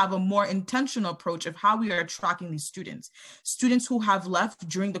university to have a more intentional approach of how we are tracking these students. Students who have left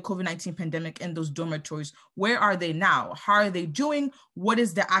during the COVID-19 pandemic in those dormitories, where are they now? How are they doing? What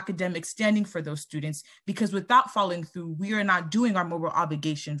is the academic standing for those students? Because without following through, we are not doing our moral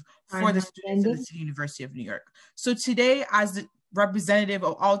obligations for the students of the City University of New York. So today, as the representative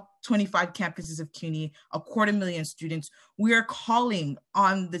of all 25 campuses of CUNY, 250,000 students, we are calling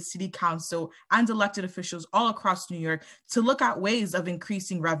on the City Council and elected officials all across New York to look at ways of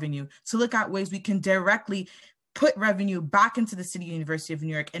increasing revenue, to look at ways we can directly put revenue back into the City University of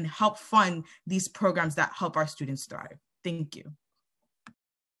New York and help fund these programs that help our students thrive. Thank you.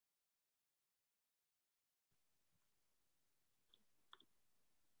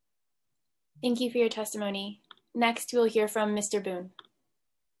 Thank you for your testimony. Next, we'll hear from Mr. Boone.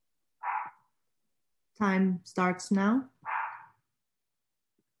 Time starts now.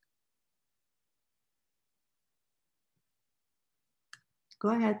 Go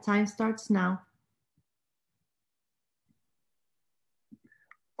ahead, time starts now.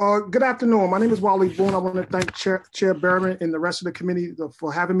 Good afternoon. My name is Wally Boone. I want to thank Chair Berman and the rest of the committee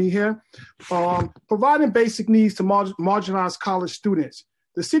for having me here. Providing basic needs to marginalized college students.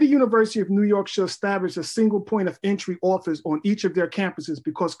 The City University of New York should establish a single point of entry office on each of their campuses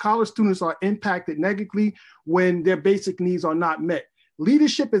because college students are impacted negatively when their basic needs are not met.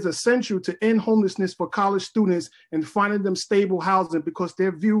 Leadership is essential to end homelessness for college students and finding them stable housing because they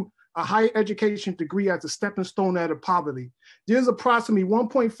view a higher education degree as a stepping stone out of poverty. There's approximately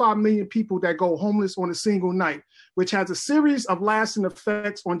 1.5 million people that go homeless on a single night, which has a series of lasting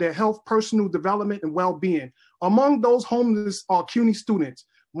effects on their health, personal development, and well-being. Among those homeless are CUNY students.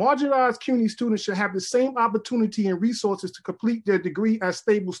 Marginalized CUNY students should have the same opportunity and resources to complete their degree as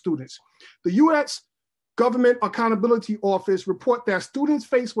stable students. The U.S. Government Accountability Office report that students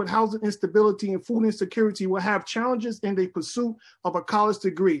faced with housing instability and food insecurity will have challenges in the pursuit of a college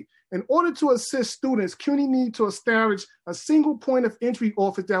degree. In order to assist students, CUNY need to establish a single point of entry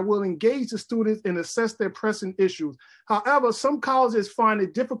office that will engage the students and assess their pressing issues. However, some colleges find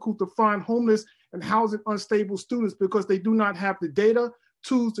it difficult to find homeless and housing unstable students because they do not have the data,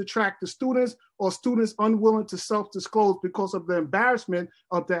 tools to track the students, or students unwilling to self-disclose because of the embarrassment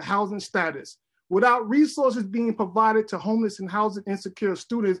of their housing status. Without resources being provided to homeless and housing insecure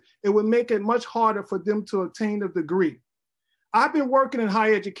students, it would make it much harder for them to obtain a degree. I've been working in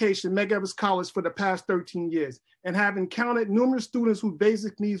higher education, Meg Evans College, for the past 13 years and have encountered numerous students whose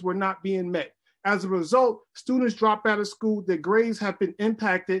basic needs were not being met. As a result, students drop out of school, their grades have been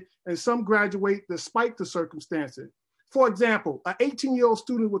impacted, and some graduate despite the circumstances. For example, an 18-year-old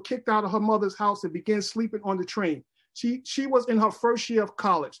student was kicked out of her mother's house and began sleeping on the train. She was in her first year of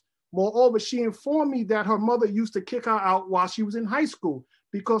college. Moreover, she informed me that her mother used to kick her out while she was in high school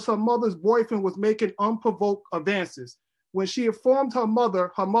because her mother's boyfriend was making unprovoked advances. When she informed her mother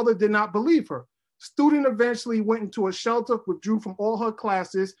did not believe her. Student eventually went into a shelter, withdrew from all her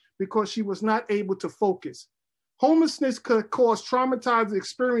classes because she was not able to focus. Homelessness could cause traumatizing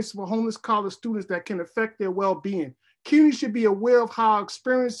experiences for homeless college students that can affect their well-being. CUNY should be aware of how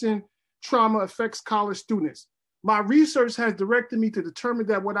experiencing trauma affects college students. My research has directed me to determine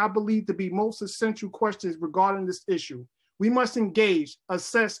that what I believe to be most essential questions regarding this issue. We must engage,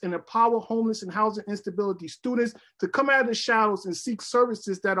 assess, and empower homeless and housing instability students to come out of the shadows and seek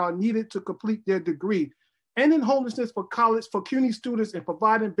services that are needed to complete their degree. Ending homelessness for CUNY students and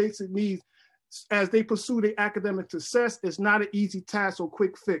providing basic needs as they pursue their academic success is not an easy task or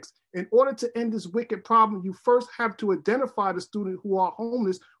quick fix. In order to end this wicked problem, you first have to identify the students who are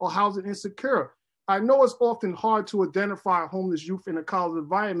homeless or housing insecure. I know it's often hard to identify homeless youth in a college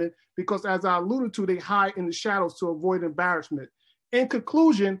environment because, as I alluded to, they hide in the shadows to avoid embarrassment. In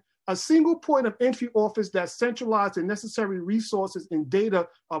conclusion, a single point of entry office that centralizes the necessary resources and data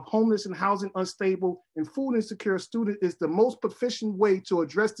of homeless and housing unstable and food insecure students is the most proficient way to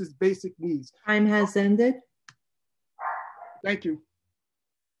address these basic needs. Time has ended. Thank you.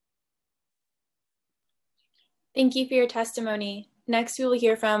 Thank you for your testimony. Next, we will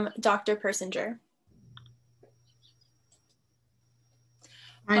hear from Dr. Persinger.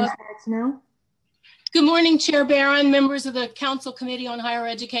 Time starts now. Good morning, Chair Barron, members of the Council Committee on Higher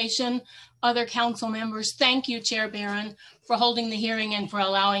Education, other council members. Thank you, Chair Barron, for holding the hearing and for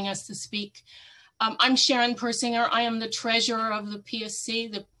allowing us to speak. I'm Sharon Persinger. I am the treasurer of the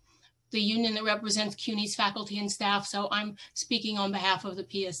PSC, the union that represents CUNY's faculty and staff, so I'm speaking on behalf of the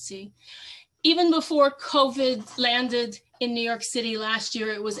PSC. Even before COVID landed in New York City last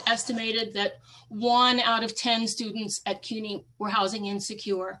year, it was estimated that 1 out of 10 students at CUNY were housing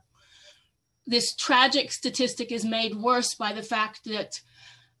insecure. This tragic statistic is made worse by the fact that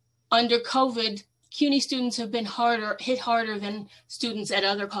under COVID, CUNY students have been hit harder than students at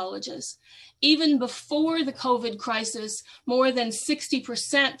other colleges. Even before the COVID crisis, more than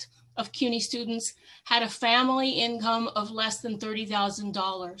 60% of CUNY students had a family income of less than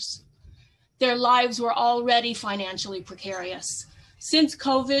 $30,000. Their lives were already financially precarious. Since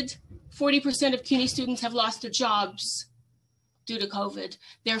COVID, 40% of CUNY students have lost their jobs due to COVID.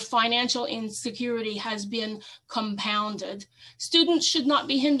 Their financial insecurity has been compounded. Students should not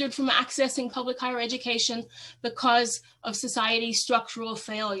be hindered from accessing public higher education because of society's structural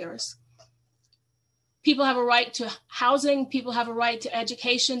failures. People have a right to housing, people have a right to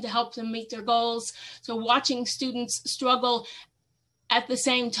education to help them meet their goals. So watching students struggle at the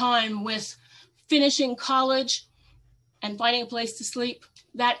same time with finishing college and finding a place to sleep,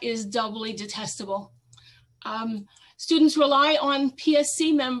 that is doubly detestable. Students rely on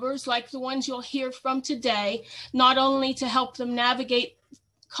PSC members like the ones you'll hear from today, not only to help them navigate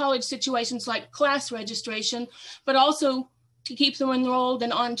college situations like class registration, but also to keep them enrolled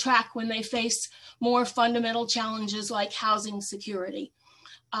and on track when they face more fundamental challenges like housing security.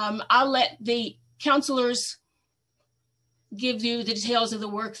 I'll let the counselors give you the details of the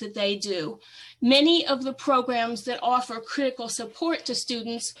work that they do. Many of the programs that offer critical support to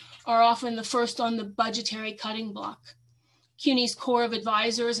students are often the first on the budgetary cutting block. CUNY's Corps of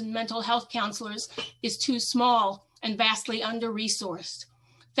Advisors and mental health counselors is too small and vastly under-resourced.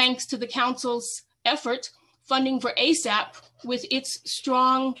 Thanks to the council's effort, funding for ASAP with its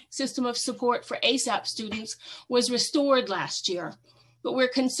strong system of support for ASAP students was restored last year, but we're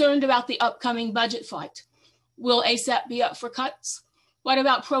concerned about the upcoming budget fight. Will ASAP be up for cuts? What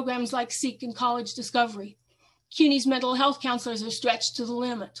about programs like SEEK and College Discovery? CUNY's mental health counselors are stretched to the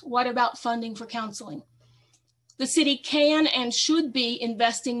limit. What about funding for counseling? The city can and should be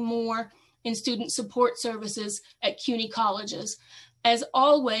investing more in student support services at CUNY colleges. As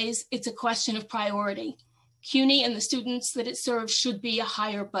always, it's a question of priority. CUNY and the students that it serves should be a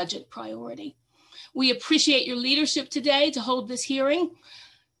higher budget priority. We appreciate your leadership today to hold this hearing,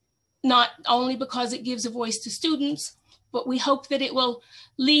 not only because it gives a voice to students, but we hope that it will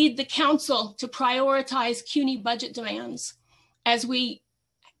lead the council to prioritize CUNY budget demands as we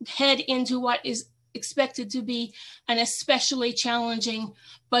head into what is expected to be an especially challenging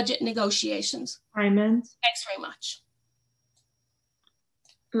budget negotiations. Hyman. Thanks very much.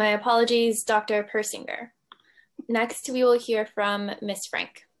 My apologies, Dr. Persinger. Next, we will hear from Ms.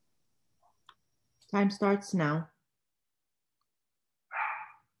 Frank. Time starts now.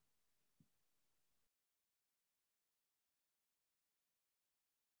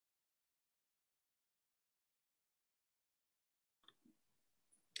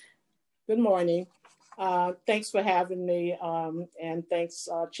 Good morning. Thanks for having me, and thanks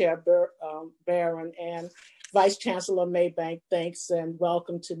Chair Barron and Vice Chancellor Maybank. Thanks and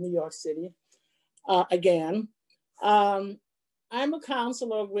welcome to New York City again. I'm a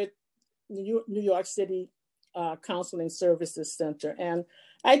counselor with New York City Counseling Services Center, and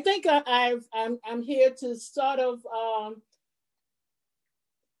I think I'm here to sort of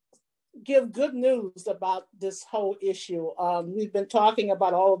give good news about this whole issue. We've been talking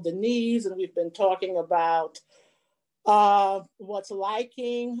about all of the needs, and we've been talking about what's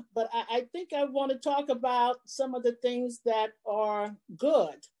liking, but I think I want to talk about some of the things that are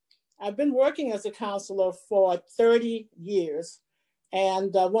good. I've been working as a counselor for 30 years.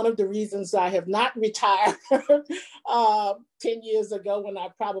 And one of the reasons I have not retired 10 years ago when I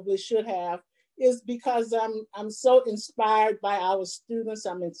probably should have is because I'm so inspired by our students.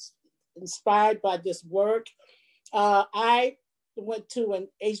 I'm inspired by this work. I went to an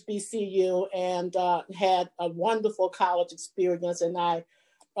HBCU and had a wonderful college experience, and I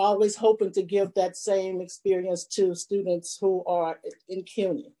always hoping to give that same experience to students who are in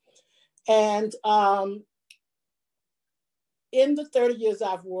CUNY. And in the 30 years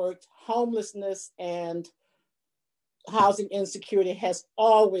I've worked, homelessness and housing insecurity has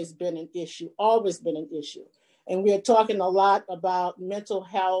always been an issue, And we're talking a lot about mental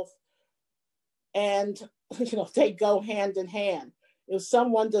health, and they go hand in hand. If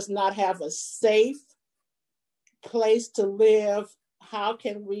someone does not have a safe place to live, how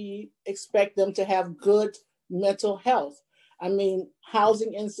can we expect them to have good mental health? I mean,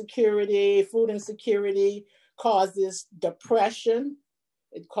 housing insecurity, food insecurity causes depression,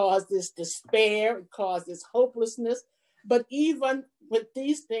 it causes despair, it causes hopelessness. But even with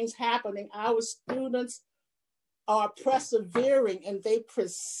these things happening, our students are persevering and they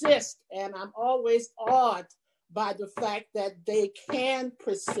persist. And I'm always awed by the fact that they can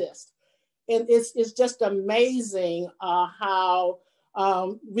persist. And it's just amazing how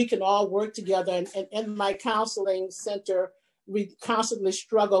we can all work together. And in my counseling center, we constantly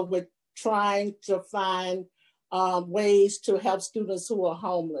struggle with trying to find ways to help students who are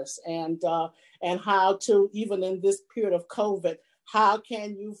homeless, and how to, even in this period of COVID, how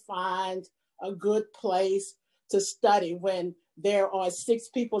can you find a good place to study when there are 6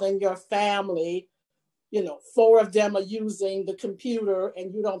 people in your family, 4 of them are using the computer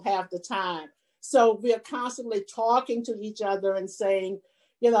and you don't have the time. So we are constantly talking to each other and saying,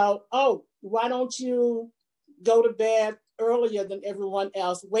 oh, why don't you go to bed earlier than everyone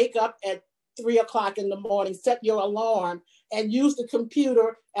else? Wake up at 3 o'clock in the morning, set your alarm and use the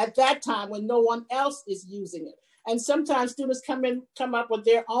computer at that time when no one else is using it. And sometimes students come up with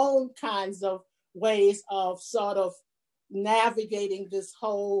their own kinds of ways of sort of navigating this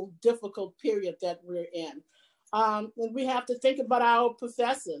whole difficult period that we're in. And we have to think about our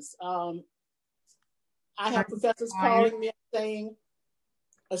professors. I have professors calling me and saying,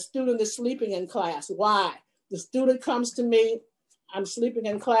 a student is sleeping in class. Why? The student comes to me, I'm sleeping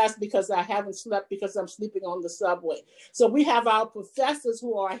in class because I haven't slept because I'm sleeping on the subway. So we have our professors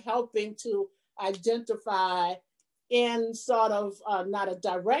who are helping to identify in sort of not a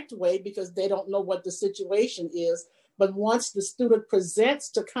direct way because they don't know what the situation is. But once the student presents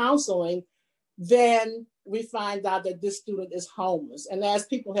to counseling, then we find out that this student is homeless. And as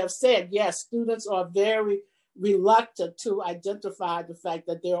people have said, yes, students are very reluctant to identify the fact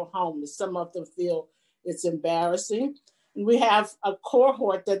that they're homeless. Some of them feel it's embarrassing. And we have a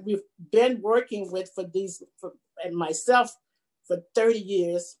cohort that we've been working with and myself for 30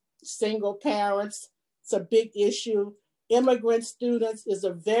 years, single parents. It's a big issue. Immigrant students is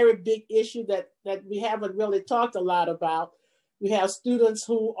a very big issue that we haven't really talked a lot about. We have students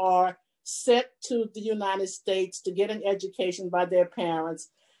who are sent to the United States to get an education by their parents,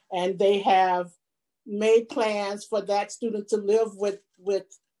 and they have made plans for that student to live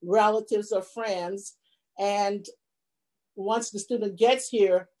with relatives or friends. And once the student gets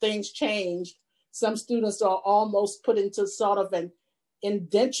here, things change. Some students are almost put into sort of an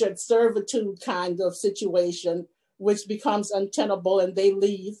indentured servitude kind of situation, which becomes untenable and they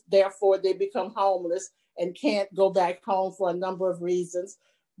leave. Therefore, they become homeless and can't go back home for a number of reasons.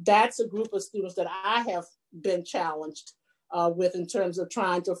 That's a group of students that I have been challenged with in terms of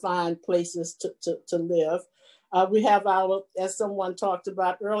trying to find places to live. We have our, as someone talked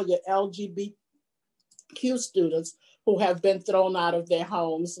about earlier, LGBTQ students who have been thrown out of their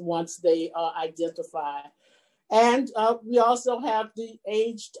homes once they identify. And we also have the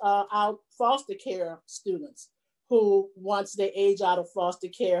aged out foster care students who, once they age out of foster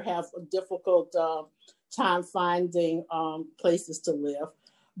care, have a difficult time finding places to live.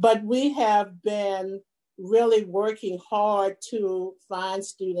 But we have been really working hard to find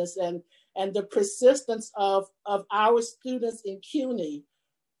students, and the persistence of our students in CUNY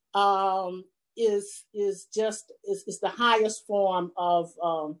is the highest form of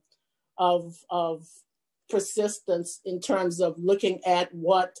persistence in terms of looking at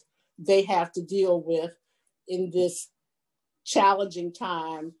what they have to deal with in this challenging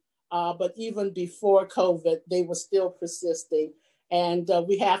time. But even before COVID, they were still persisting. And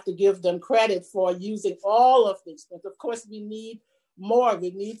we have to give them credit for using all of these things. Of course, we need more.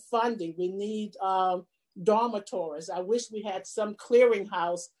 We need funding. We need dormitories. I wish we had some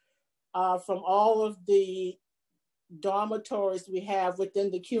clearinghouse from all of the dormitories we have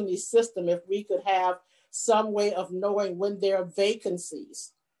within the CUNY system. If we could have some way of knowing when there are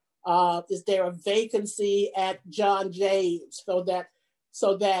vacancies. Is there a vacancy at John Jay's,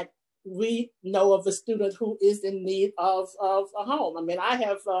 so that we know of a student who is in need of a home? I mean, I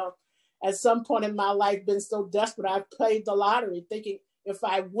have at some point in my life been so desperate, I've played the lottery thinking if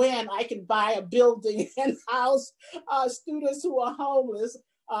I win, I can buy a building and house students who are homeless.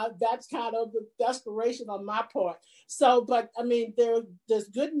 That's kind of the desperation on my part. So, but I mean, there's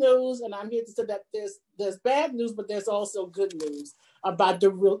good news, and I'm here to say that there's bad news, but there's also good news about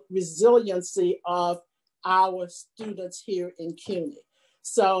the resiliency of our students here in CUNY.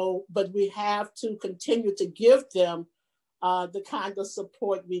 So, but we have to continue to give them the kind of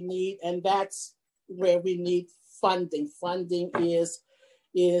support we need, and that's where we need funding. Funding is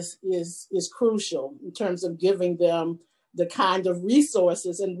crucial in terms of giving them the kind of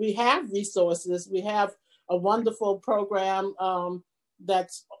resources, and we have resources. We have a wonderful program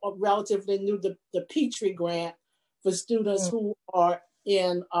that's relatively new, the Petrie Grant for students who are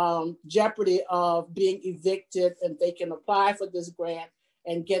in jeopardy of being evicted, and they can apply for this grant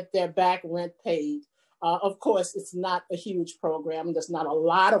and get their back rent paid. Of course, it's not a huge program. There's not a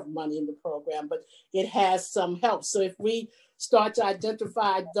lot of money in the program, but it has some help. So if we start to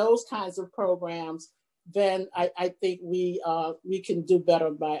identify those kinds of programs, then I think we can do better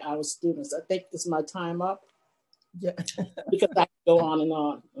by our students. I think is my time up. Yeah, because I can go on and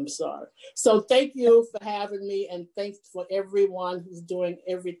on. I'm sorry. So thank you for having me, and thanks for everyone who's doing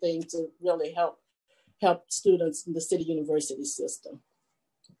everything to really help students in the City University system.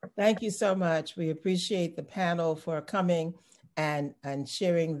 Thank you so much. We appreciate the panel for coming and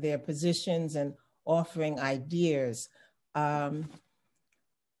sharing their positions and offering ideas.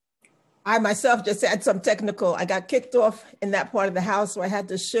 I myself just had some I got kicked off in that part of the house, so I had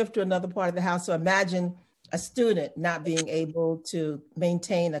to shift to another part of the house. So imagine a student not being able to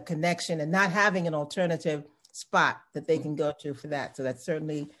maintain a connection and not having an alternative spot that they can go to for that. So that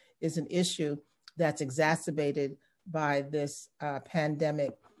certainly is an issue that's exacerbated by this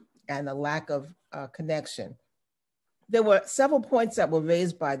pandemic and the lack of connection. There were several points that were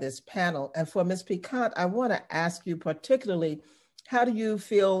raised by this panel. And for Ms. Piquant, I want to ask you particularly, how do you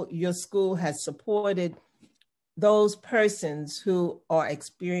feel your school has supported those persons who are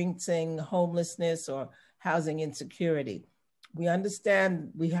experiencing homelessness or housing insecurity? We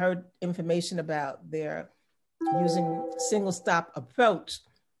understand, we heard information about their using single stop approach,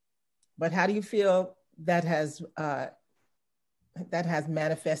 but how do you feel that has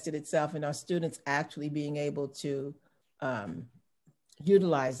manifested itself in our students actually being able to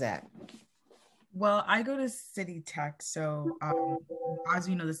utilize that? Well, I go to City Tech, so as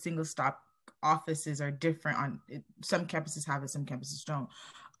you know, the single stop offices are different. Some campuses have it, some campuses don't.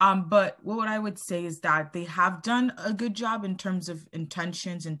 But what I would say is that they have done a good job in terms of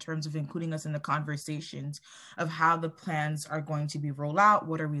intentions, in terms of including us in the conversations of how the plans are going to be rolled out,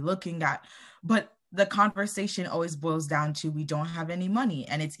 what are we looking at. But the conversation always boils down to, we don't have any money,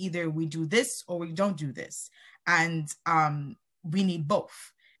 and it's either we do this or we don't do this. And we need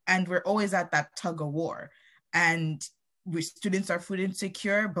both. And we're always at that tug of war. And students are food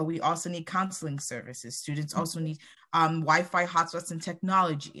insecure, but we also need counseling services. Students also need Wi-Fi hotspots and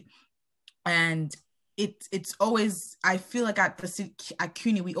technology. And it's always, I feel like at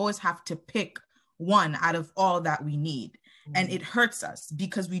CUNY, we always have to pick one out of all that we need. And it hurts us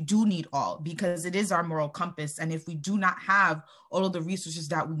because we do need all, because it is our moral compass. And if we do not have all of the resources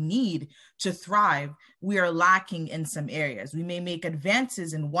that we need to thrive, we are lacking in some areas. We may make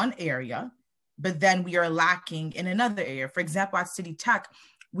advances in one area, but then we are lacking in another area. For example, at City Tech,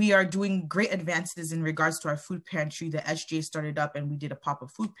 we are doing great advances in regards to our food pantry. The SJ started up and we did a pop-up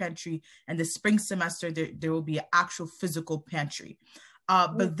food pantry. And the spring semester, there will be an actual physical pantry.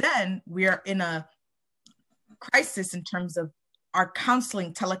 But then we are in a crisis in terms of our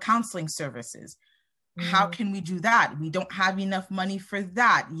telecounseling services. How can we do that? We don't have enough money for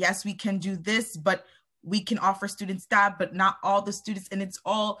that. Yes, we can do this, but we can offer students that, but not all the students. And it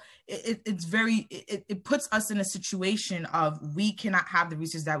puts us in a situation of, we cannot have the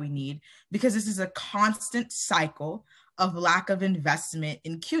resources that we need, because this is a constant cycle of lack of investment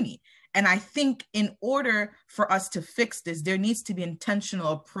in CUNY. And I think in order for us to fix this, there needs to be an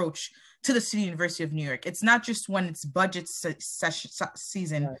intentional approach to the City University of New York. It's not just when it's budget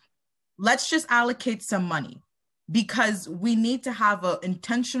season. Right. Let's just allocate some money, because we need to have an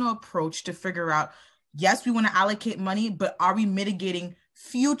intentional approach to figure out, yes, we want to allocate money, but are we mitigating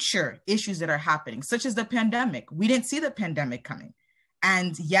future issues that are happening, such as the pandemic? We didn't see the pandemic coming.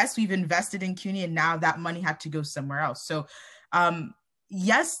 And yes, we've invested in CUNY, and now that money had to go somewhere else. So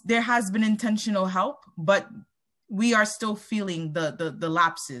yes, there has been intentional help, but we are still feeling the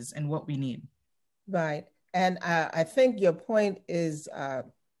lapses in what we need. Right. And I think your point is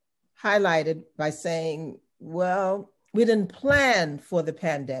highlighted by saying, well, we didn't plan for the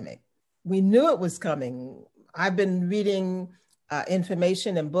pandemic. We knew it was coming. I've been reading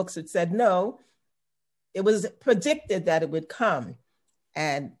information and books that said, no, it was predicted that it would come,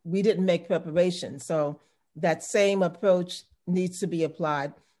 and we didn't make preparation. So that same approach needs to be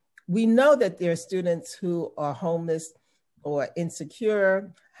applied. We know that there are students who are homeless or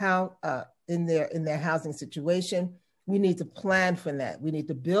insecure in their housing situation. We need to plan for that. We need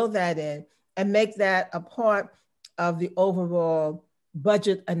to build that in and make that a part of the overall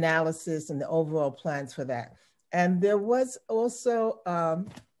budget analysis and the overall plans for that. And there was also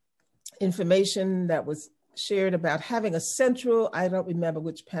information that was shared about having a central, I don't remember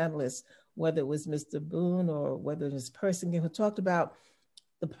which panelist, whether it was Mr. Boone or whether it was Person who talked about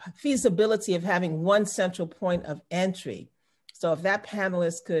the feasibility of having one central point of entry. So if that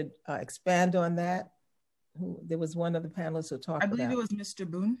panelist could expand on that. There was one of the panelists who talked about. I believe it was Mr.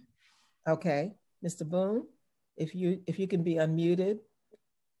 Boone. Okay, Mr. Boone, if you can be unmuted.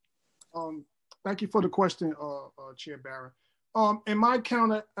 Thank you for the question, Chair Barron. In my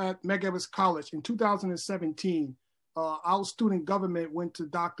counter at Medgar College in 2017, our student government went to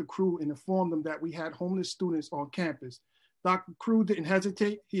Dr. Crew and informed them that we had homeless students on campus. Dr. Crew didn't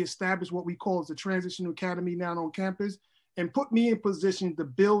hesitate. He established what we call the Transitional Academy now on campus and put me in position to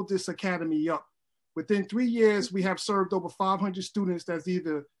build this academy up. Within 3 years, we have served over 500 students that's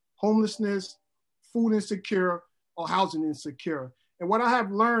either homelessness, food insecure, or housing insecure. And what I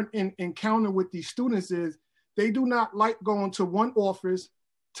have learned in encounter with these students is they do not like going to one office,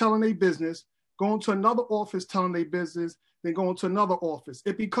 telling their business, going to another office, telling their business, then going to another office.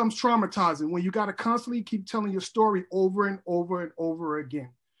 It becomes traumatizing when you got to constantly keep telling your story over and over and over again.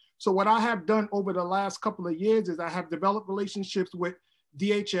 So what I have done over the last couple of years is I have developed relationships with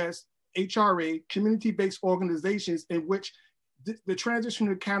DHS, HRA, community-based organizations in which the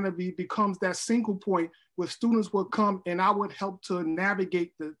Transitional Academy becomes that single point where students will come and I would help to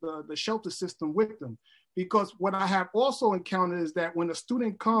navigate the shelter system with them. Because what I have also encountered is that when a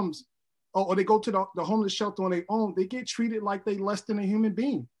student comes or they go to the homeless shelter on their own, they get treated like they less than a human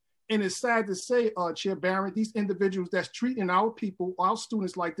being. And it's sad to say, Chair Barron, these individuals that's treating our people, our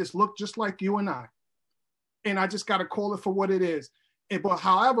students like this look just like you and I. And I just gotta call it for what it is. But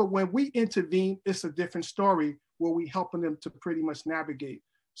however, when we intervene, it's a different story where we helping them to pretty much navigate.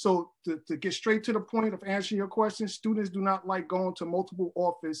 So to get straight to the point of answering your question, students do not like going to multiple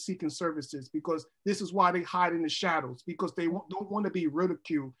offices seeking services because this is why they hide in the shadows, because they don't want to be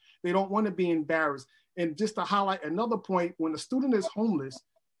ridiculed. They don't want to be embarrassed. And just to highlight another point, when a student is homeless,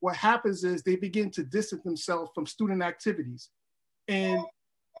 what happens is they begin to distance themselves from student activities and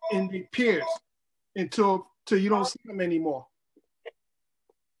their peers until you don't see them anymore.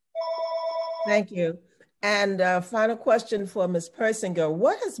 Thank you. And final question for Ms. Persinger.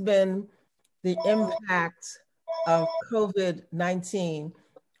 What has been the impact of COVID-19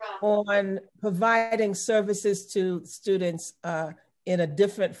 on providing services to students in a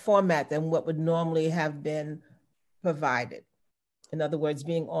different format than what would normally have been provided? In other words,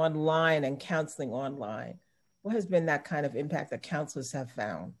 being online and counseling online. What has been that kind of impact that counselors have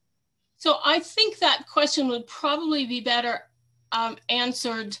found? So I think that question would probably be better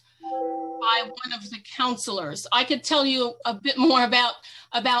answered by one of the counselors. I could tell you a bit more about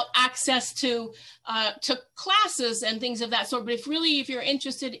access to classes and things of that sort. But if you're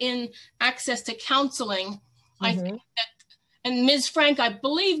interested in access to counseling, I think that, and Ms. Frank, I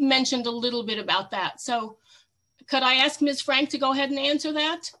believe, mentioned a little bit about that. So could I ask Ms. Frank to go ahead and answer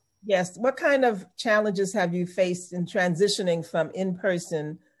that? Yes. What kind of challenges have you faced in transitioning from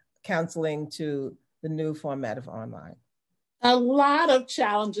in-person counseling to the new format of online? A lot of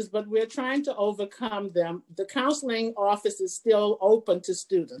challenges, but we're trying to overcome them. The counseling office is still open to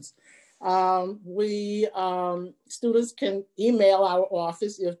students. Students can email our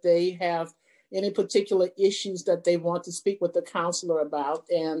office if they have any particular issues that they want to speak with the counselor about.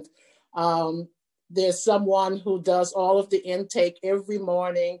 And there's someone who does all of the intake every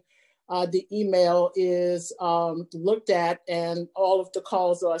morning. The email is looked at and all of the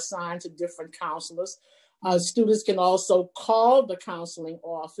calls are assigned to different counselors. Students can also call the counseling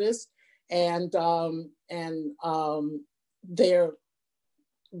office and they're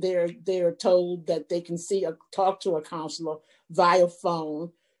told that they can talk to a counselor via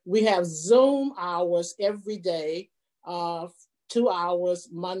phone. We have Zoom hours every day 2 hours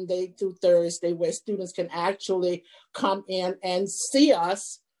Monday through Thursday where students can actually come in and see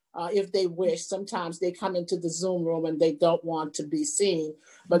us if they wish. Sometimes they come into the Zoom room and they don't want to be seen,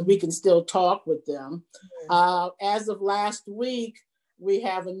 but we can still talk with them. As of last week, we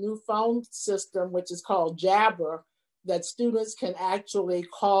have a new phone system, which is called Jabber, that students can actually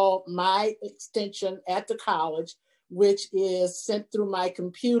call my extension at the college, which is sent through my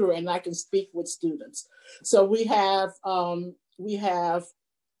computer, and I can speak with students. So we have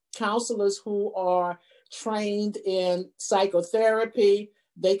counselors who are trained in psychotherapy.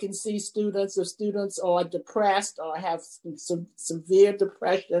 They can see students if students are depressed or have some severe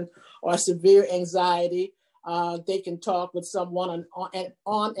depression or severe anxiety. They can talk with someone on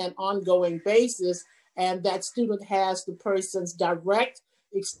an ongoing basis, and that student has the person's direct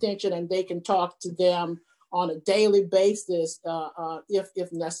extension, and they can talk to them on a daily basis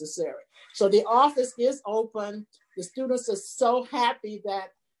if necessary. So the office is open. The students are so happy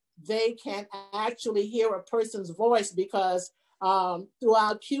that they can actually hear a person's voice, because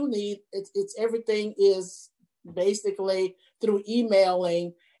throughout CUNY, it's everything is basically through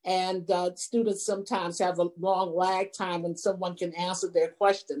emailing, and students sometimes have a long lag time when someone can answer their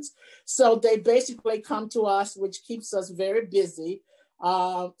questions. So they basically come to us, which keeps us very busy.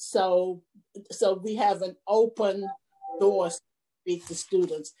 So we have an open door to speak to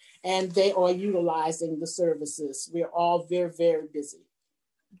students, and they are utilizing the services. We're all very, very busy.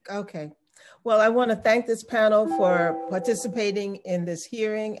 Okay. Well, I want to thank this panel for participating in this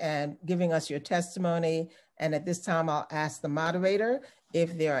hearing and giving us your testimony. And at this time, I'll ask the moderator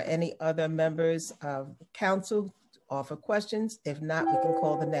if there are any other members of council to offer questions. If not, we can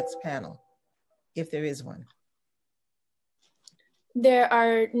call the next panel, if there is one. There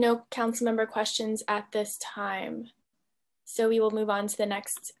are no council member questions at this time. So we will move on to the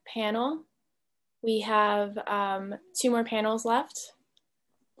next panel. We have 2 more panels left.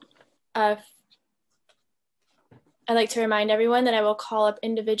 I'd like to remind everyone that I will call up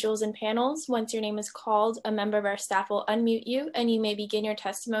individuals in panels. Once your name is called, a member of our staff will unmute you, and you may begin your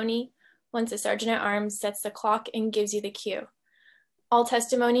testimony once the Sergeant at Arms sets the clock and gives you the cue. All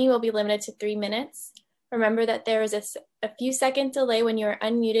testimony will be limited to 3 minutes. Remember that there is a few second delay when you are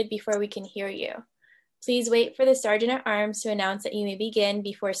unmuted before we can hear you. Please wait for the Sergeant at Arms to announce that you may begin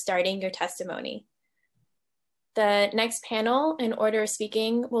before starting your testimony. The next panel in order of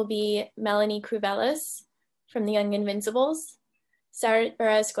speaking will be Melanie Cruvelis from the Young Invincibles, Sarah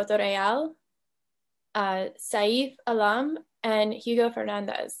Perez Cotorreal, Saif Alam, and Hugo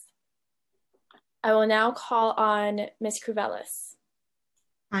Fernandez. I will now call on Ms. Cruvelis.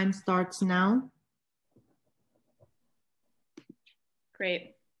 Time starts now.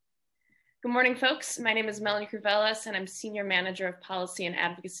 Great. Good morning, folks. My name is Melanie Cruvelis, and I'm Senior Manager of Policy and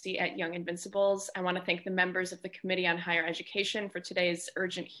Advocacy at Young Invincibles. I want to thank the members of the Committee on Higher Education for today's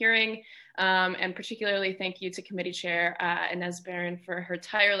urgent hearing, and particularly thank you to Committee Chair Inez Barron for her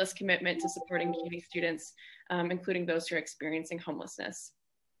tireless commitment to supporting CUNY students, including those who are experiencing homelessness.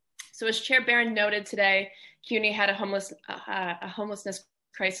 So as Chair Barron noted today, CUNY had a homelessness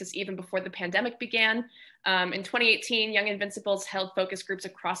crisis even before the pandemic began. In 2018, Young Invincibles held focus groups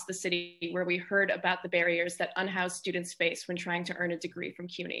across the city where we heard about the barriers that unhoused students face when trying to earn a degree from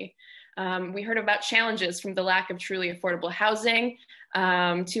CUNY. We heard about challenges from the lack of truly affordable housing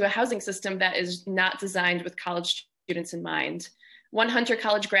to a housing system that is not designed with college students in mind. One Hunter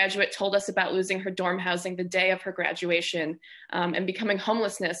College graduate told us about losing her dorm housing the day of her graduation and becoming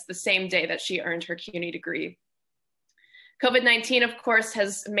homeless the same day that she earned her CUNY degree. COVID-19, of course,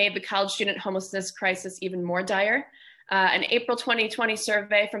 has made the college student homelessness crisis even more dire. An April 2020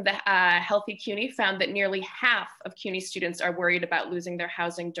 survey from the Healthy CUNY found that nearly half of CUNY students are worried about losing their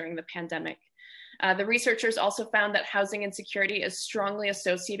housing during the pandemic. The researchers also found that housing insecurity is strongly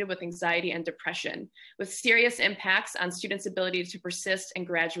associated with anxiety and depression, with serious impacts on students' ability to persist and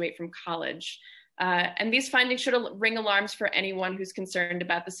graduate from college. And these findings should ring alarms for anyone who's concerned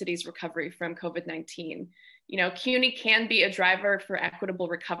about the city's recovery from COVID-19. You know, CUNY can be a driver for equitable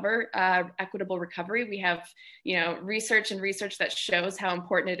recovery. We have, research that shows how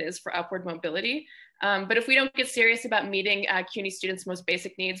important it is for upward mobility. But if we don't get serious about meeting CUNY students' most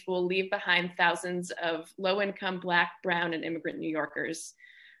basic needs, we'll leave behind thousands of low-income Black, Brown, and immigrant New Yorkers.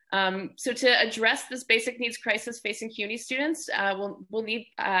 So to address this basic needs crisis facing CUNY students, we'll need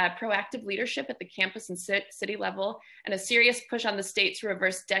proactive leadership at the campus and city level, and a serious push on the state to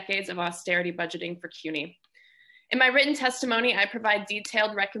reverse decades of austerity budgeting for CUNY. In my written testimony, I provide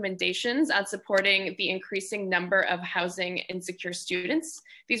detailed recommendations on supporting the increasing number of housing insecure students.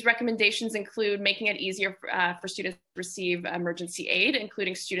 These recommendations include making it easier for students to receive emergency aid,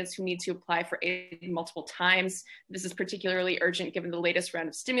 including students who need to apply for aid multiple times. This is particularly urgent given the latest round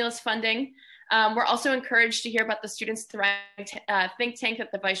of stimulus funding. We're also encouraged to hear about the Students Thriving think tank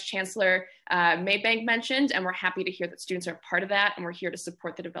that the Vice Chancellor Maybank mentioned, and we're happy to hear that students are part of that, and we're here to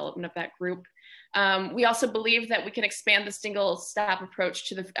support the development of that group. We also believe that we can expand the single stop approach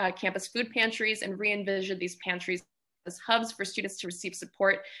to the campus food pantries and re-envision these pantries as hubs for students to receive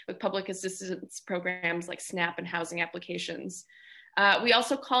support with public assistance programs like SNAP and housing applications. We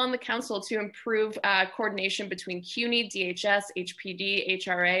also call on the council to improve coordination between CUNY, DHS, HPD,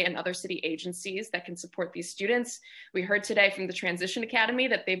 HRA, and other city agencies that can support these students. We heard today from the Transition Academy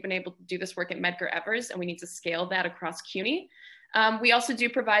that they've been able to do this work at Medgar Evers, and we need to scale that across CUNY. We also do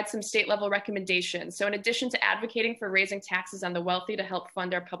provide some state level recommendations. So in addition to advocating for raising taxes on the wealthy to help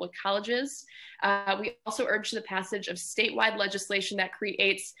fund our public colleges, we also urge the passage of statewide legislation that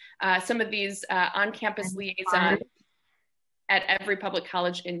creates some of these on-campus liaisons at every public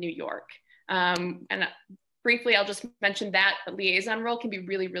college in New York. And briefly, I'll just mention that the liaison role can be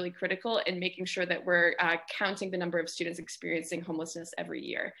really, really critical in making sure that we're counting the number of students experiencing homelessness every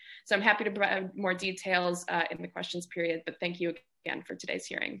year. So I'm happy to provide more details in the questions period, but thank you again for today's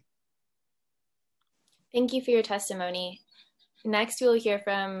hearing. Thank you for your testimony. Next, we'll hear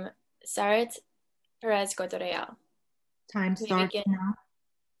from Sarat Perez-Cotorreal. Time starts now.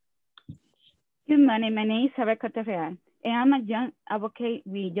 Good morning, my name is Sarah Cotorreal, and I'm a young advocate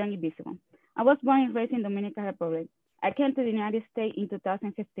with Young Invisible. I was born and raised in Dominican Republic. I came to the United States in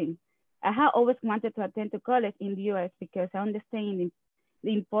 2015. I have always wanted to attend to college in the US because I understand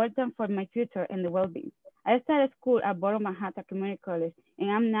the importance for my future and the well-being. I started school at Borough Manhattan Community College,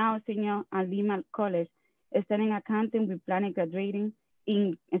 and I'm now a senior at Lima College, studying accounting with planning graduating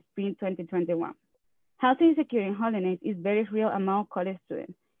in spring 2021. Housing insecurity and homelessness is very real among college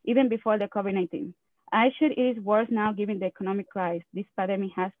students, even before the COVID-19. I'm sure it is worse now given the economic crisis this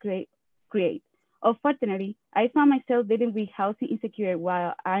pandemic has created. Unfortunately, I found myself dealing with housing insecurity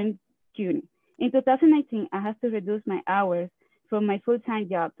while I'm CUNY. In 2019, I had to reduce my hours from my full-time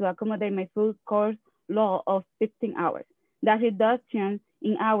job to accommodate my full course load of 15 hours. That reduction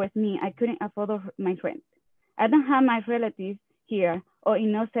in hours meant I couldn't afford my rent. I don't have my relatives here or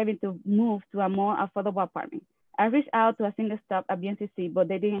enough savings to move to a more affordable apartment. I reached out to a single stop at BNCC, but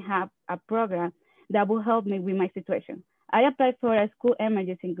they didn't have a program that would help me with my situation. I applied for a school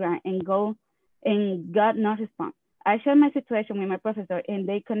emergency grant and got no response. I shared my situation with my professor and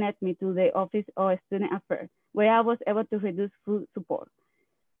they connect me to the Office of Student Affairs, where I was able to reduce food support.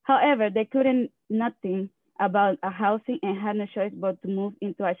 However, they couldn't nothing about a housing and had no choice but to move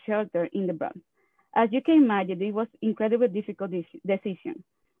into a shelter in the Bronx. As you can imagine, it was an incredibly difficult decision.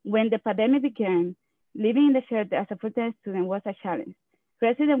 When the pandemic began, living in the shelter as a full-time student was a challenge.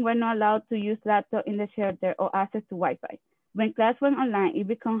 Residents were not allowed to use laptops in the shelter or access to Wi-Fi. When class went online, it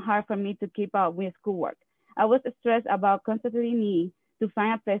became hard for me to keep up with schoolwork. I was stressed about constantly needing to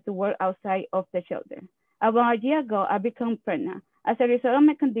find a place to work outside of the shelter. About a year ago, I became pregnant. As a result of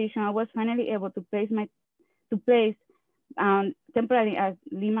my condition, I was finally able to place temporarily at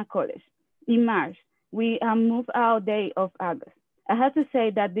Lima College. In March, we moved our day of August. I have to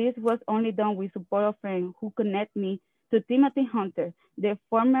say that this was only done with support of friends who connect me to Timothy Hunter, the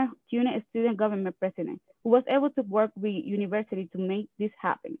former CUNY student government president, who was able to work with university to make this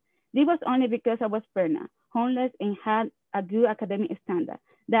happen. This was only because I was pregnant, homeless, and had a good academic standard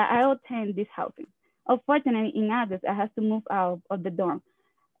that I obtained this housing. Unfortunately, in August, I had to move out of the dorm,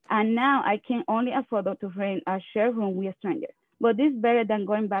 and now I can only afford to rent a shared room with a stranger. But this is better than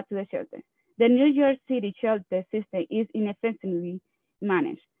going back to the shelter. The New York City shelter system is ineffectively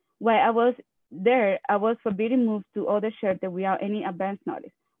managed. While I was there, I was forbidden to move to other shelters without any advance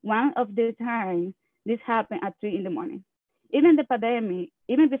notice. One of the times this happened at 3 in the morning. Even before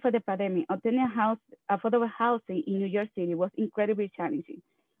the pandemic, obtaining affordable housing in New York City was incredibly challenging.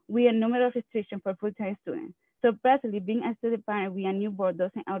 We had numerous restrictions for full-time students. So personally, being a student parent with a newborn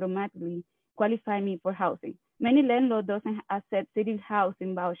doesn't automatically qualify me for housing. Many landlords doesn't accept city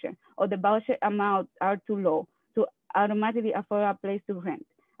housing voucher, or the voucher amounts are too low to automatically afford a place to rent.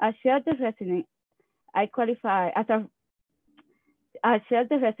 As shelter resident, I qualify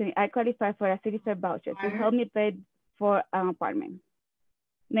for a city fair voucher to help me pay for an apartment.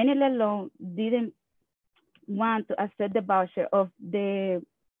 Many landlords didn't want to accept the voucher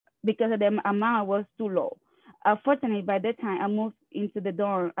because the amount was too low. Unfortunately, by that time I moved into the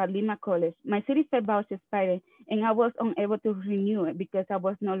dorm at Lima College. My city fair voucher expired and I was unable to renew it because I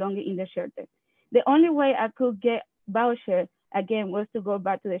was no longer in the shelter. The only way I could get voucher again was to go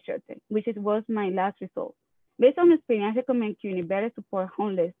back to the shelter, which was my last resort. Based on experience, I recommend CUNY better support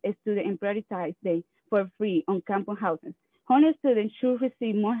homeless students and prioritize them for free on campus housing. Homeless students should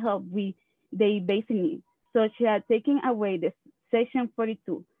receive more help with their basic needs, such as taking away the Section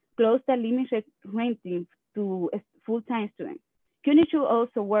 42, close the limit renting to full-time students. CUNY should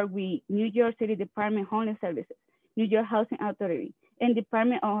also work with New York City Department of Homeless Services, New York Housing Authority, and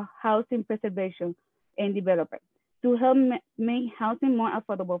Department of Housing Preservation and Development to help make housing more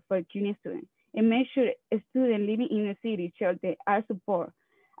affordable for CUNY students and make sure students living in the city shelter are supported.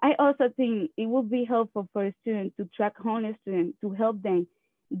 I also think it would be helpful for students to track homeless students to help them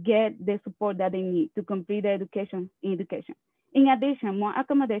get the support that they need to complete their education. In addition, more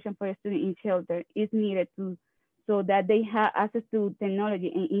accommodation for students in shelter is needed so that they have access to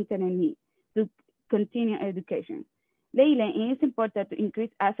technology and internet needs to continue education. Lastly, it is important to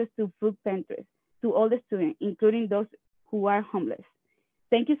increase access to food pantries to all the students, including those who are homeless.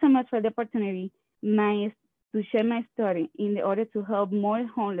 Thank you so much for the opportunity to share my story in order to help more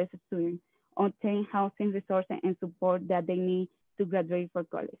homeless students obtain housing resources and support that they need to graduate for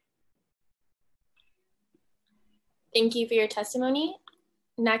college. Thank you for your testimony.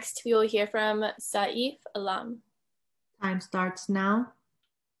 Next, we will hear from Saif Alam. Time starts now.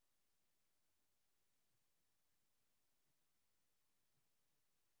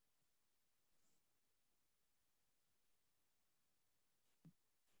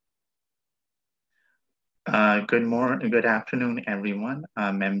 Good afternoon, everyone.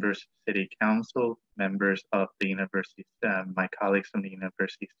 Members of City Council, members of the university, my colleagues from the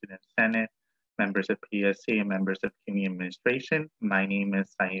University Student Senate, members of PSC, and members of CUNY administration. My name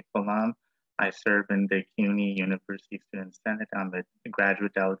is Saif Alam. I serve in the CUNY University Student Senate. I'm a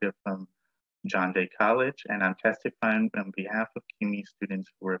graduate delegate from John Day College, and I'm testifying on behalf of CUNY students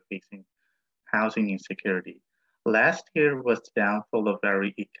who are facing housing insecurity. Last year was the downfall of our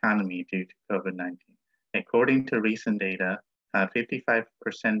economy due to COVID-19. According to recent data, 55%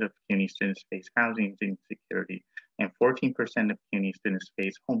 of CUNY students face housing insecurity and 14% of CUNY students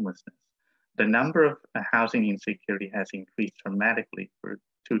face homelessness. The number of housing insecurity has increased dramatically for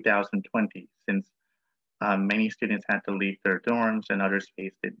 2020 since many students had to leave their dorms and others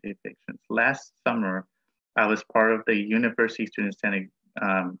faced evictions. Last summer, I was part of the University Student Senate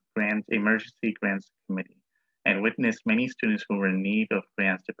Emergency Grants Committee and witnessed many students who were in need of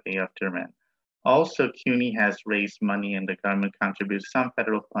grants to pay off their rent. Also, CUNY has raised money and the government contributes some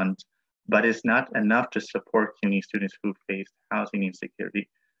federal funds, but it's not enough to support CUNY students who face housing insecurity.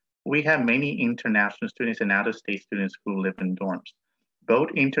 We have many international students and out-of-state students who live in dorms.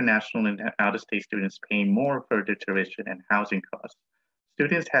 Both international and out-of-state students pay more for their tuition and housing costs.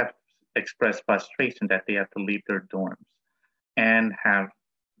 Students have expressed frustration that they have to leave their dorms and have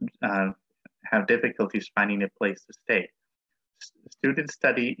difficulties finding a place to stay. Students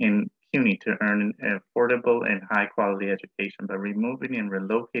study in CUNY to earn an affordable and high quality education, but removing and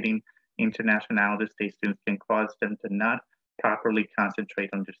relocating international out-of-state students can cause them to not properly concentrate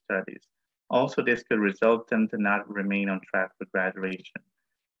on their studies. Also, this could result them to not remain on track for graduation.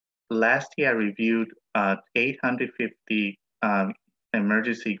 Last year, I reviewed 850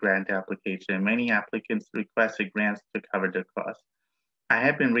 emergency grant applications, and many applicants requested grants to cover their costs. I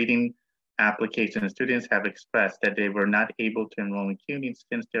have been reading applications. Students have expressed that they were not able to enroll in CUNY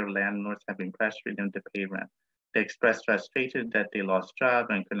since their landlords have been pressuring them to pay rent. They expressed frustration that they lost jobs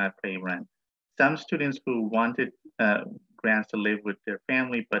and could not pay rent. Some students who wanted grants to live with their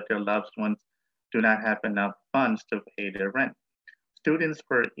family, but their loved ones do not have enough funds to pay their rent. Students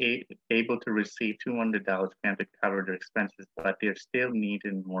were able to receive $200 grant to cover their expenses, but they still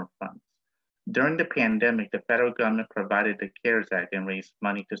needed more funds. During the pandemic, the federal government provided the CARES Act and raised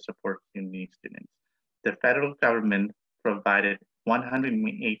money to support CUNY students. The federal government provided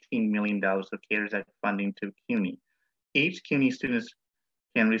 $118 million of CARES Act funding to CUNY. Each CUNY student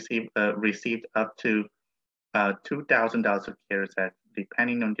can receive up to $2,000 of CARES Act,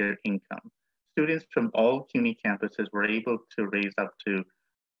 depending on their income. Students from all CUNY campuses were able to raise up to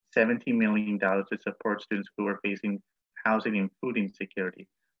 $70 million to support students who were facing housing and food insecurity.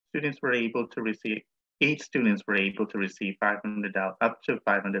 Each students were able to receive up to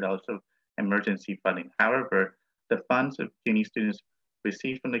 $500 of emergency funding. However, the funds of CUNY students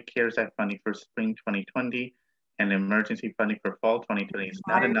received from the CARES Act funding for spring 2020 and emergency funding for fall 2020 is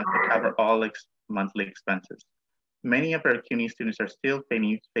not enough to cover all monthly expenses. Many of our CUNY students are still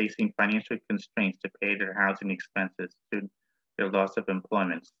facing financial constraints to pay their housing expenses due to their loss of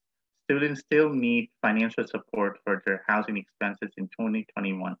employment. Students still need financial support for their housing expenses in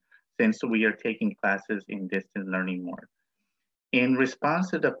 2021, since we are taking classes in distance learning mode. In response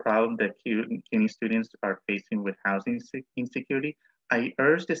to the problem that CUNY students are facing with housing insecurity, I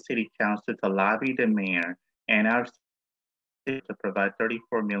urge the City Council to lobby the mayor and our city to provide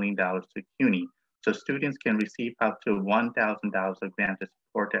 $34 million to CUNY so students can receive up to $1,000 of grant to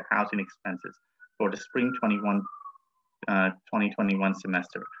support their housing expenses for the spring 2021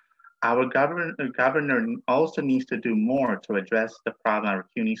 semester. Our governor also needs to do more to address the problem our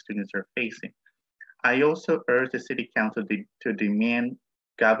CUNY students are facing. I also urge the City Council to demand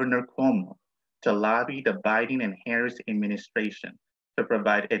Governor Cuomo to lobby the Biden and Harris administration to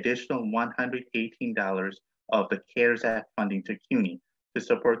provide additional $118 of the CARES Act funding to CUNY to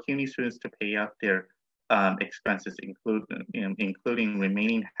support CUNY students to pay off their expenses, including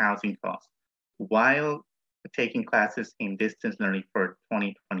remaining housing costs, while taking classes in distance learning for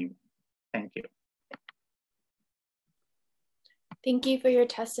 2021. Thank you. Thank you for your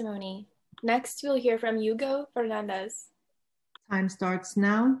testimony. Next, we'll hear from Hugo Fernandez. Time starts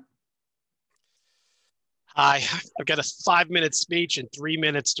now. Hi, I've got a 5-minute speech and 3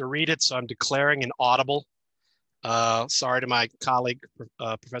 minutes to read it, so I'm declaring an audible. Sorry to my colleague,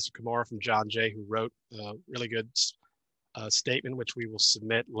 Professor Kimura from John Jay, who wrote a really good statement, which we will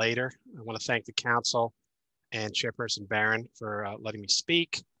submit later. I want to thank the council and Chairperson Barron for letting me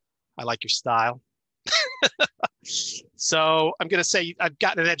speak. I like your style. So I'm going to say I've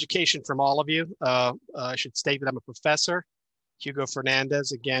gotten an education from all of you. I should state that I'm a professor. Hugo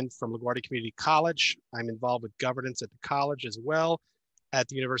Fernandez, again, from LaGuardia Community College. I'm involved with governance at the college as well at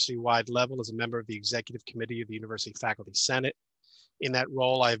the university-wide level as a member of the executive committee of the University Faculty Senate. In that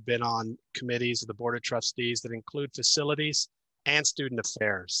role, I've been on committees of the Board of Trustees that include facilities and student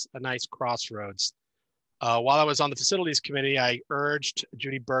affairs, a nice crossroads. While I was on the facilities committee, I urged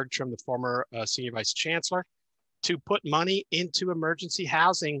Judy Bergstrom, the former senior vice chancellor, to put money into emergency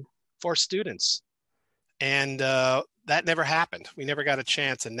housing for students. And that never happened. We never got a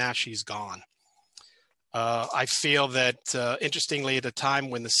chance, and now she's gone. I feel that, interestingly, at a time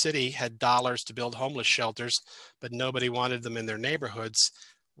when the city had dollars to build homeless shelters, but nobody wanted them in their neighborhoods,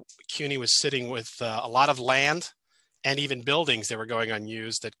 CUNY was sitting with a lot of land and even buildings that were going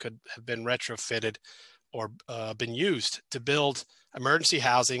unused that could have been retrofitted or been used to build emergency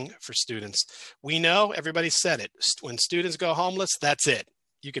housing for students. We know, everybody said it, when students go homeless, that's it.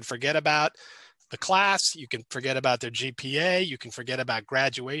 You can forget about the class, you can forget about their GPA, you can forget about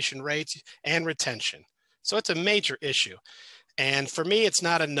graduation rates and retention. So it's a major issue. And for me, it's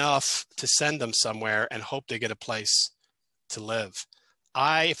not enough to send them somewhere and hope they get a place to live.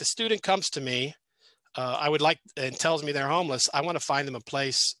 If a student comes to me, I would like and tells me they're homeless, I want to find them a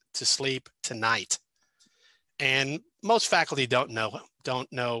place to sleep tonight. And most faculty don't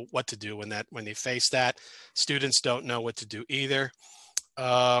know what to do when they face that. Students don't know what to do either.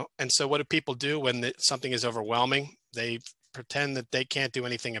 And so what do people do when something is overwhelming? They pretend that they can't do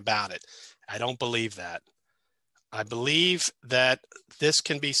anything about it. I don't believe that. I believe that this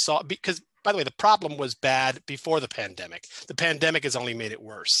can be solved because, by the way, the problem was bad before the pandemic. The pandemic has only made it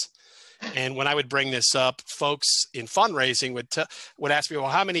worse. And when I would bring this up, folks in fundraising would ask me, well,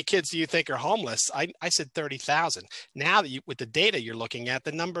 how many kids do you think are homeless? I said 30,000. Now that with the data you're looking at,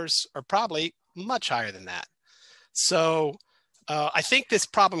 the numbers are probably much higher than that. So I think this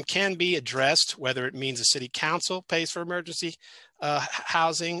problem can be addressed, whether it means the city council pays for emergency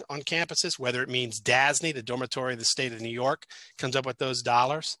housing on campuses, whether it means DASNY, the dormitory of the state of New York, comes up with those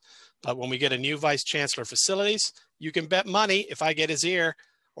dollars. But when we get a new vice chancellor of facilities, you can bet money if I get his ear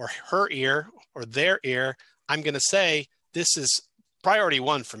or her ear or their ear, I'm going to say this is priority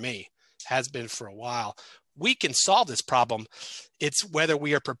one for me, has been for a while. We can solve this problem. It's whether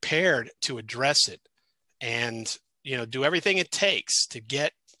we are prepared to address it and do everything it takes to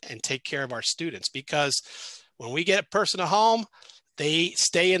get and take care of our students. Because when we get a person a home, they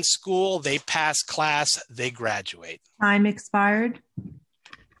stay in school, they pass class, they graduate. Time expired.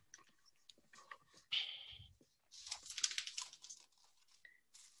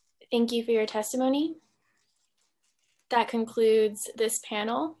 Thank you for your testimony. That concludes this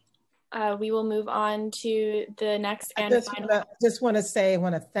panel. We will move on to the next and final. I just want to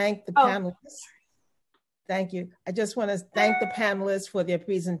thank the panelists. Thank you. I just want to thank the panelists for their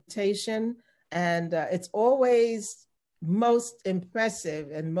presentation. And it's always most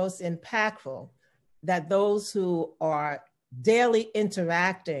impressive and most impactful that those who are daily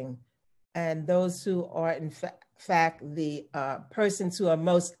interacting and those who are in fact the persons who are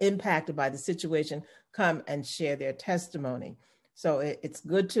most impacted by the situation come and share their testimony. So it's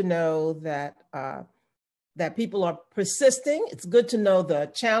good to know that that people are persisting. It's good to know the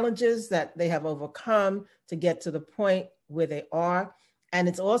challenges that they have overcome to get to the point where they are. And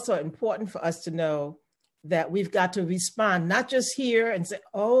it's also important for us to know that we've got to respond, not just hear and say,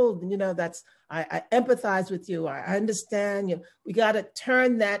 oh, you know, I empathize with you, I understand you. We got to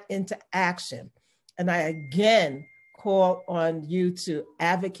turn that into action. And I again call on you to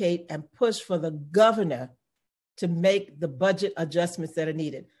advocate and push for the governor to make the budget adjustments that are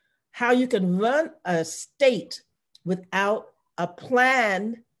needed. How you can run a state without a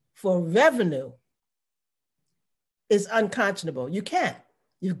plan for revenue is unconscionable. You can't.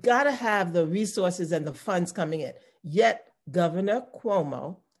 You've got to have the resources and the funds coming in. Yet Governor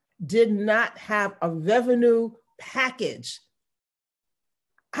Cuomo did not have a revenue package.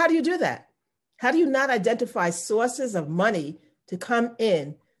 How do you do that? How do you not identify sources of money to come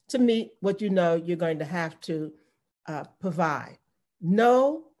in to meet what you know you're going to have to provide?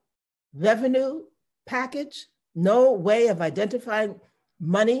 No revenue package, no way of identifying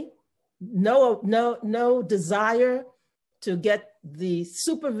money, no desire to get the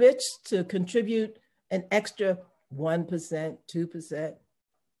super rich to contribute an extra 1%, 2%.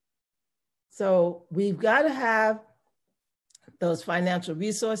 So we've got to have those financial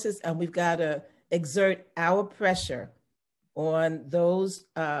resources, and we've got to exert our pressure on those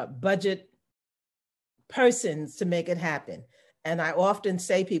budget persons to make it happen. And I often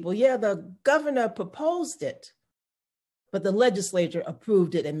say people, yeah, the governor proposed it, but the legislature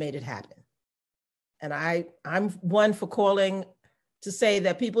approved it and made it happen. And I'm one for calling to say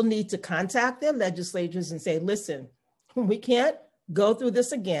that people need to contact their legislatures and say, listen, we can't go through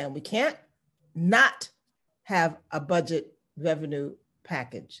this again. We can't not have a budget revenue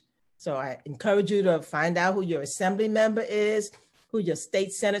package. So I encourage you to find out who your assembly member is, who your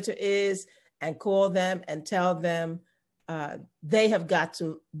state senator is, and call them and tell them they have got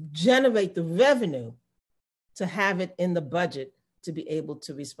to generate the revenue to have it in the budget to be able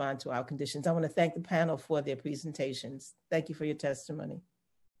to respond to our conditions. I want to thank the panel for their presentations. Thank you for your testimony.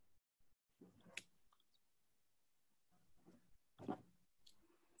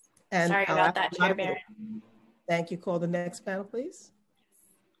 And sorry about that, Chair Barron. Thank you. Call the next panel, please.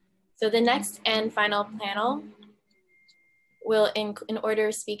 So the next and final panel will, in order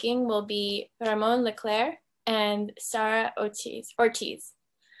of speaking, will be Ramon Leclerc and Sarah Ortiz.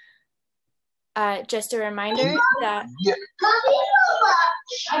 Just a reminder that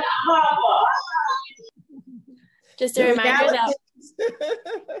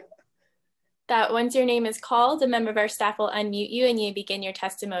that once your name is called, a member of our staff will unmute you and you begin your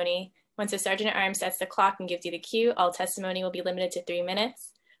testimony. Once the Sergeant at Arms sets the clock and gives you the cue, all testimony will be limited to 3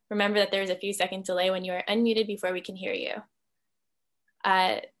 minutes. Remember that there is a few second delay when you are unmuted before we can hear you.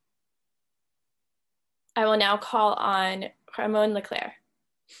 I will now call on Ramon Leclerc.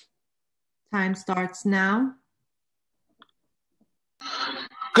 Time starts now.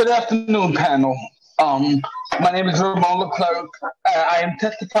 Good afternoon, panel. My name is Ramon Leclerc. I am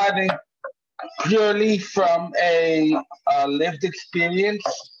testifying purely from a lived experience.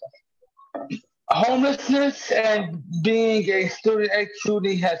 Homelessness and being a student at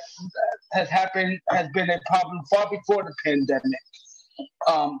CUNY has been a problem far before the pandemic.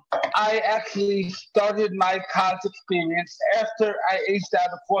 I actually started my college experience after I aged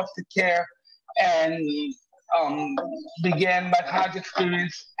out of foster care and began my college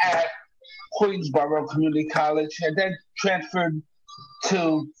experience at Queensborough Community College, and then transferred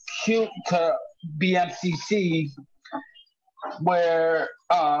to BMCC, where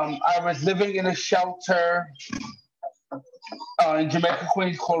I was living in a shelter in Jamaica,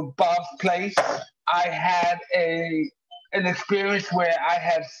 Queens called Bob's Place. I had an experience where I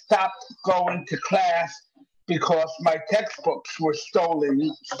had stopped going to class because my textbooks were stolen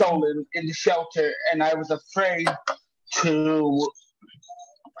in the shelter, and I was afraid to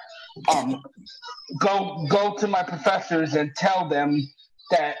go to my professors and tell them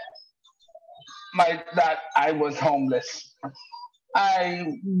that I was homeless.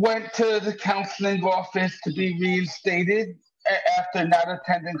 I went to the counseling office to be reinstated after not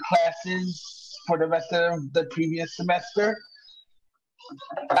attending classes for the rest of the previous semester.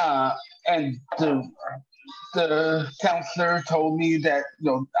 And the counselor told me that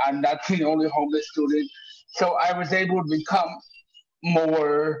I'm not the only homeless student. So I was able to become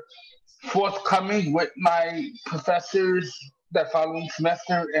more forthcoming with my professors that following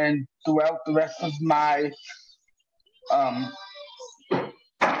semester and throughout the rest of my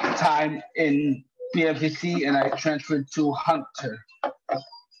time in BMCC, and I transferred to Hunter.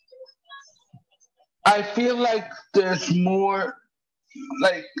 I feel like there's more,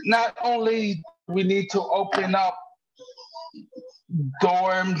 like not only we need to open up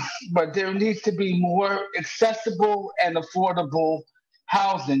dorms, but there needs to be more accessible and affordable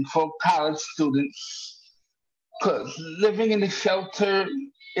housing for college students. because living in a shelter,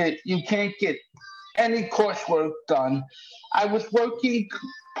 you can't get any coursework done. I was working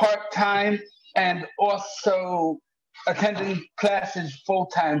part-time and also attending classes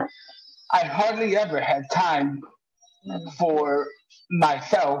full-time. I hardly ever had time for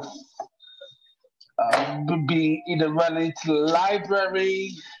myself, being either running to the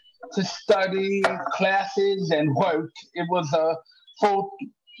library to study classes and work. It was a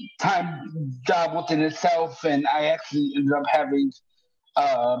full-time job within itself, and I actually ended up having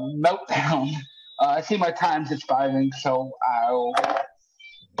a meltdown. I see my time's expiring, so I'll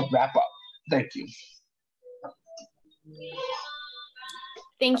wrap up. Thank you.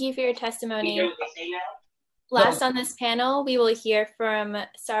 Thank you for your testimony. Last on this panel, we will hear from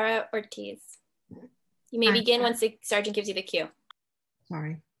Sarah Ortiz. You may begin once the sergeant gives you the cue.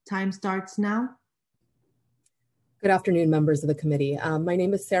 Sorry, time starts now. Good afternoon, members of the committee. My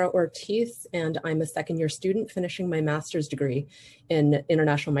name is Sarah Ortiz, and I'm a second-year student finishing my master's degree in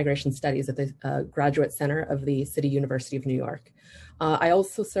International Migration Studies at the Graduate Center of the City University of New York. I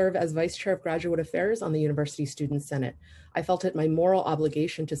also serve as Vice Chair of Graduate Affairs on the University Student Senate. I felt it my moral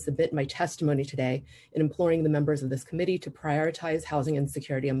obligation to submit my testimony today in imploring the members of this committee to prioritize housing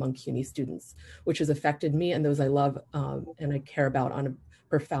insecurity among CUNY students, which has affected me and those I love and I care about on a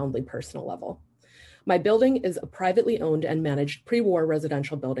profoundly personal level. My building is a privately owned and managed pre-war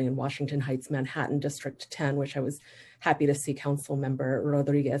residential building in Washington Heights, Manhattan, District 10, which I was happy to see Council Member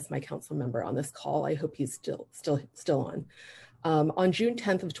Rodriguez, my council member, on this call. I hope he's still on. On June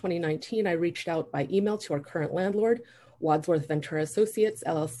 10th of 2019, I reached out by email to our current landlord, Wadsworth Ventura Associates,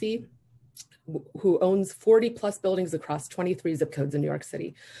 LLC, who owns 40 plus buildings across 23 zip codes in New York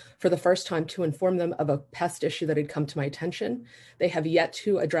City, for the first time to inform them of a pest issue that had come to my attention. They have yet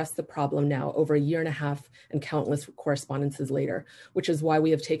to address the problem now, over a year and a half and countless correspondences later, which is why we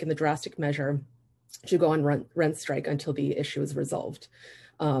have taken the drastic measure to go on rent strike until the issue is resolved.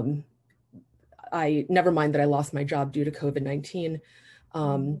 I never mind that I lost my job due to COVID-19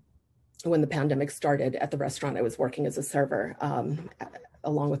 when the pandemic started at the restaurant I was working as a server,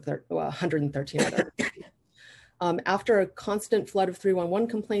 along with 113 others. After a constant flood of 311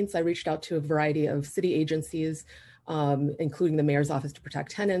 complaints, I reached out to a variety of city agencies, including the Mayor's Office to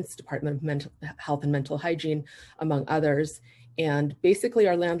Protect Tenants, Department of Mental Health and Mental Hygiene, among others. And basically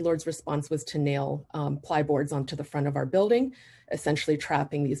our landlord's response was to nail ply boards onto the front of our building, essentially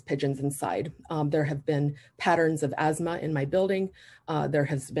trapping these pigeons inside. There have been patterns of asthma in my building. There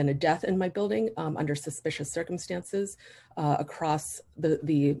has been a death in my building under suspicious circumstances across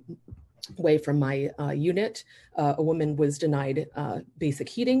the way from my unit. A woman was denied basic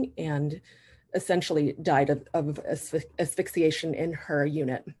heating and essentially died of asphyxiation in her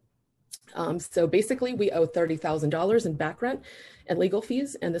unit. So basically we owe $30,000 in back rent and legal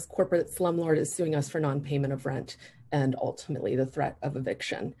fees, and this corporate slumlord is suing us for non-payment of rent and ultimately the threat of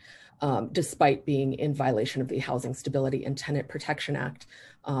eviction, despite being in violation of the Housing Stability and Tenant Protection Act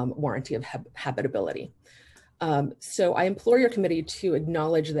warranty of habitability. So I implore your committee to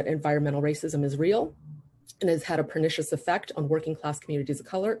acknowledge that environmental racism is real and has had a pernicious effect on working class communities of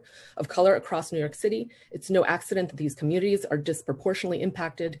color across New York City. It's no accident that these communities are disproportionately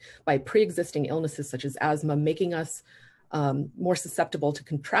impacted by pre-existing illnesses such as asthma, making us more susceptible to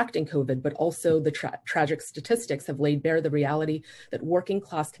contracting COVID, but also the tragic statistics have laid bare the reality that working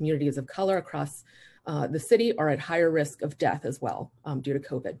class communities of color across the city are at higher risk of death as well due to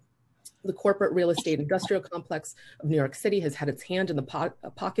COVID. The corporate real estate industrial complex of New York City has had its hand in the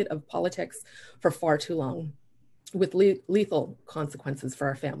pocket of politics for far too long, with lethal consequences for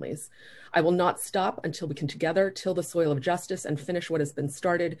our families. I will not stop until we can together till the soil of justice and finish what has been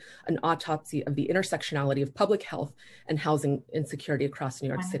started, an autopsy of the intersectionality of public health and housing insecurity across New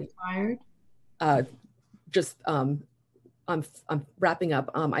York City. I'm wrapping up.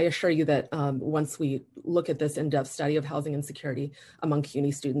 I assure you that once we look at this in-depth study of housing insecurity among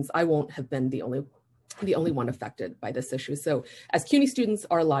CUNY students, I won't have been the only one affected by this issue. So as CUNY students,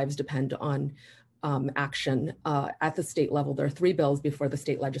 our lives depend on action at the state level. There are 3 bills before the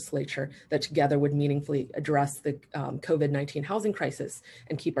state legislature that together would meaningfully address the COVID-19 housing crisis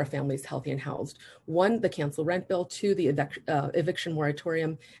and keep our families healthy and housed. 1, the cancel rent bill, 2, the eviction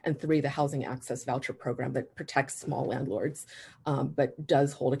moratorium, and 3, the housing access voucher program that protects small landlords, but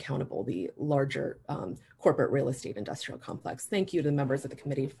does hold accountable the larger corporate real estate industrial complex. Thank you to the members of the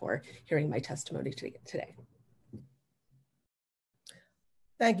committee for hearing my testimony today.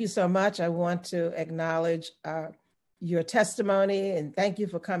 Thank you so much. I want to acknowledge your testimony and thank you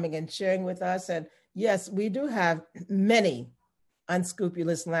for coming and sharing with us. And yes, we do have many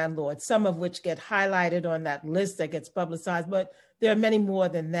unscrupulous landlords, some of which get highlighted on that list that gets publicized, but there are many more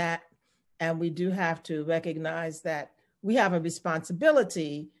than that. And we do have to recognize that we have a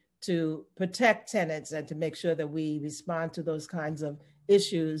responsibility to protect tenants and to make sure that we respond to those kinds of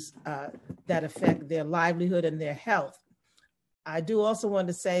issues that affect their livelihood and their health. I do also want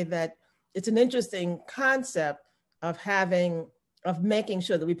to say that it's an interesting concept of making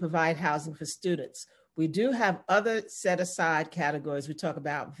sure that we provide housing for students. We do have other set aside categories. We talk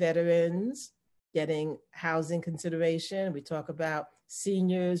about veterans getting housing consideration. We talk about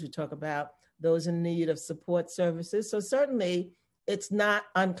seniors. We talk about those in need of support services. So certainly it's not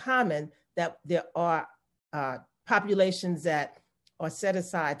uncommon that there are populations that are set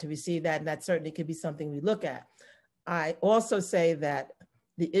aside to receive that, and that certainly could be something we look at. I also say that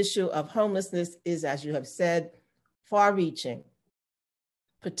the issue of homelessness is, as you have said, far-reaching,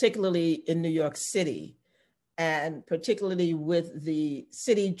 particularly in New York City, and particularly with the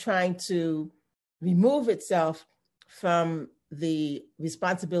city trying to remove itself from the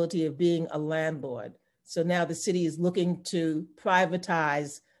responsibility of being a landlord. So now the city is looking to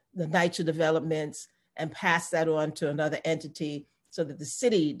privatize the NYCC developments and pass that on to another entity so that the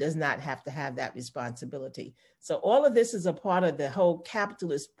city does not have to have that responsibility. So all of this is a part of the whole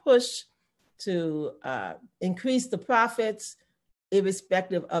capitalist push to increase the profits,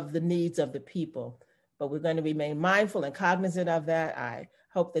 irrespective of the needs of the people. But we're going to remain mindful and cognizant of that. I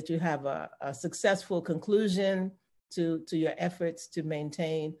hope that you have a successful conclusion to your efforts to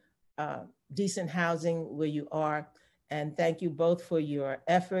maintain decent housing where you are. And thank you both for your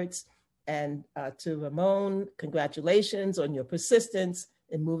efforts. And to Ramon, congratulations on your persistence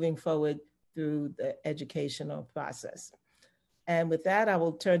in moving forward through the educational process. And with that, I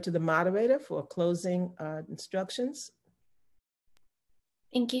will turn to the moderator for closing instructions.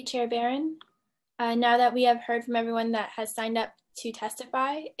 Thank you, Chair Barron. Now that we have heard from everyone that has signed up to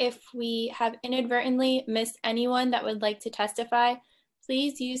testify, if we have inadvertently missed anyone that would like to testify,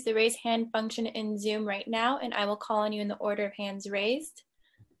 please use the raise hand function in Zoom right now, and I will call on you in the order of hands raised.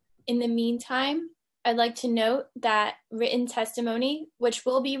 In the meantime, I'd like to note that written testimony, which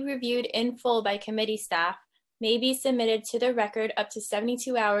will be reviewed in full by committee staff, may be submitted to the record up to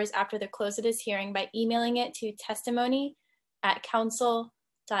 72 hours after the close of this hearing by emailing it to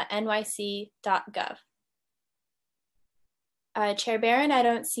testimony@council.nyc.gov. Chair Barron, I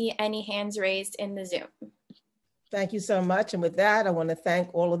don't see any hands raised in the Zoom. Thank you so much. And with that, I want to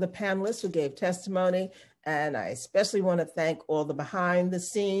thank all of the panelists who gave testimony. And I especially want to thank all the behind the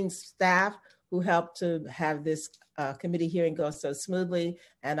scenes staff who helped to have this committee hearing go so smoothly.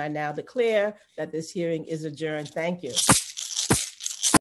 And I now declare that this hearing is adjourned. Thank you.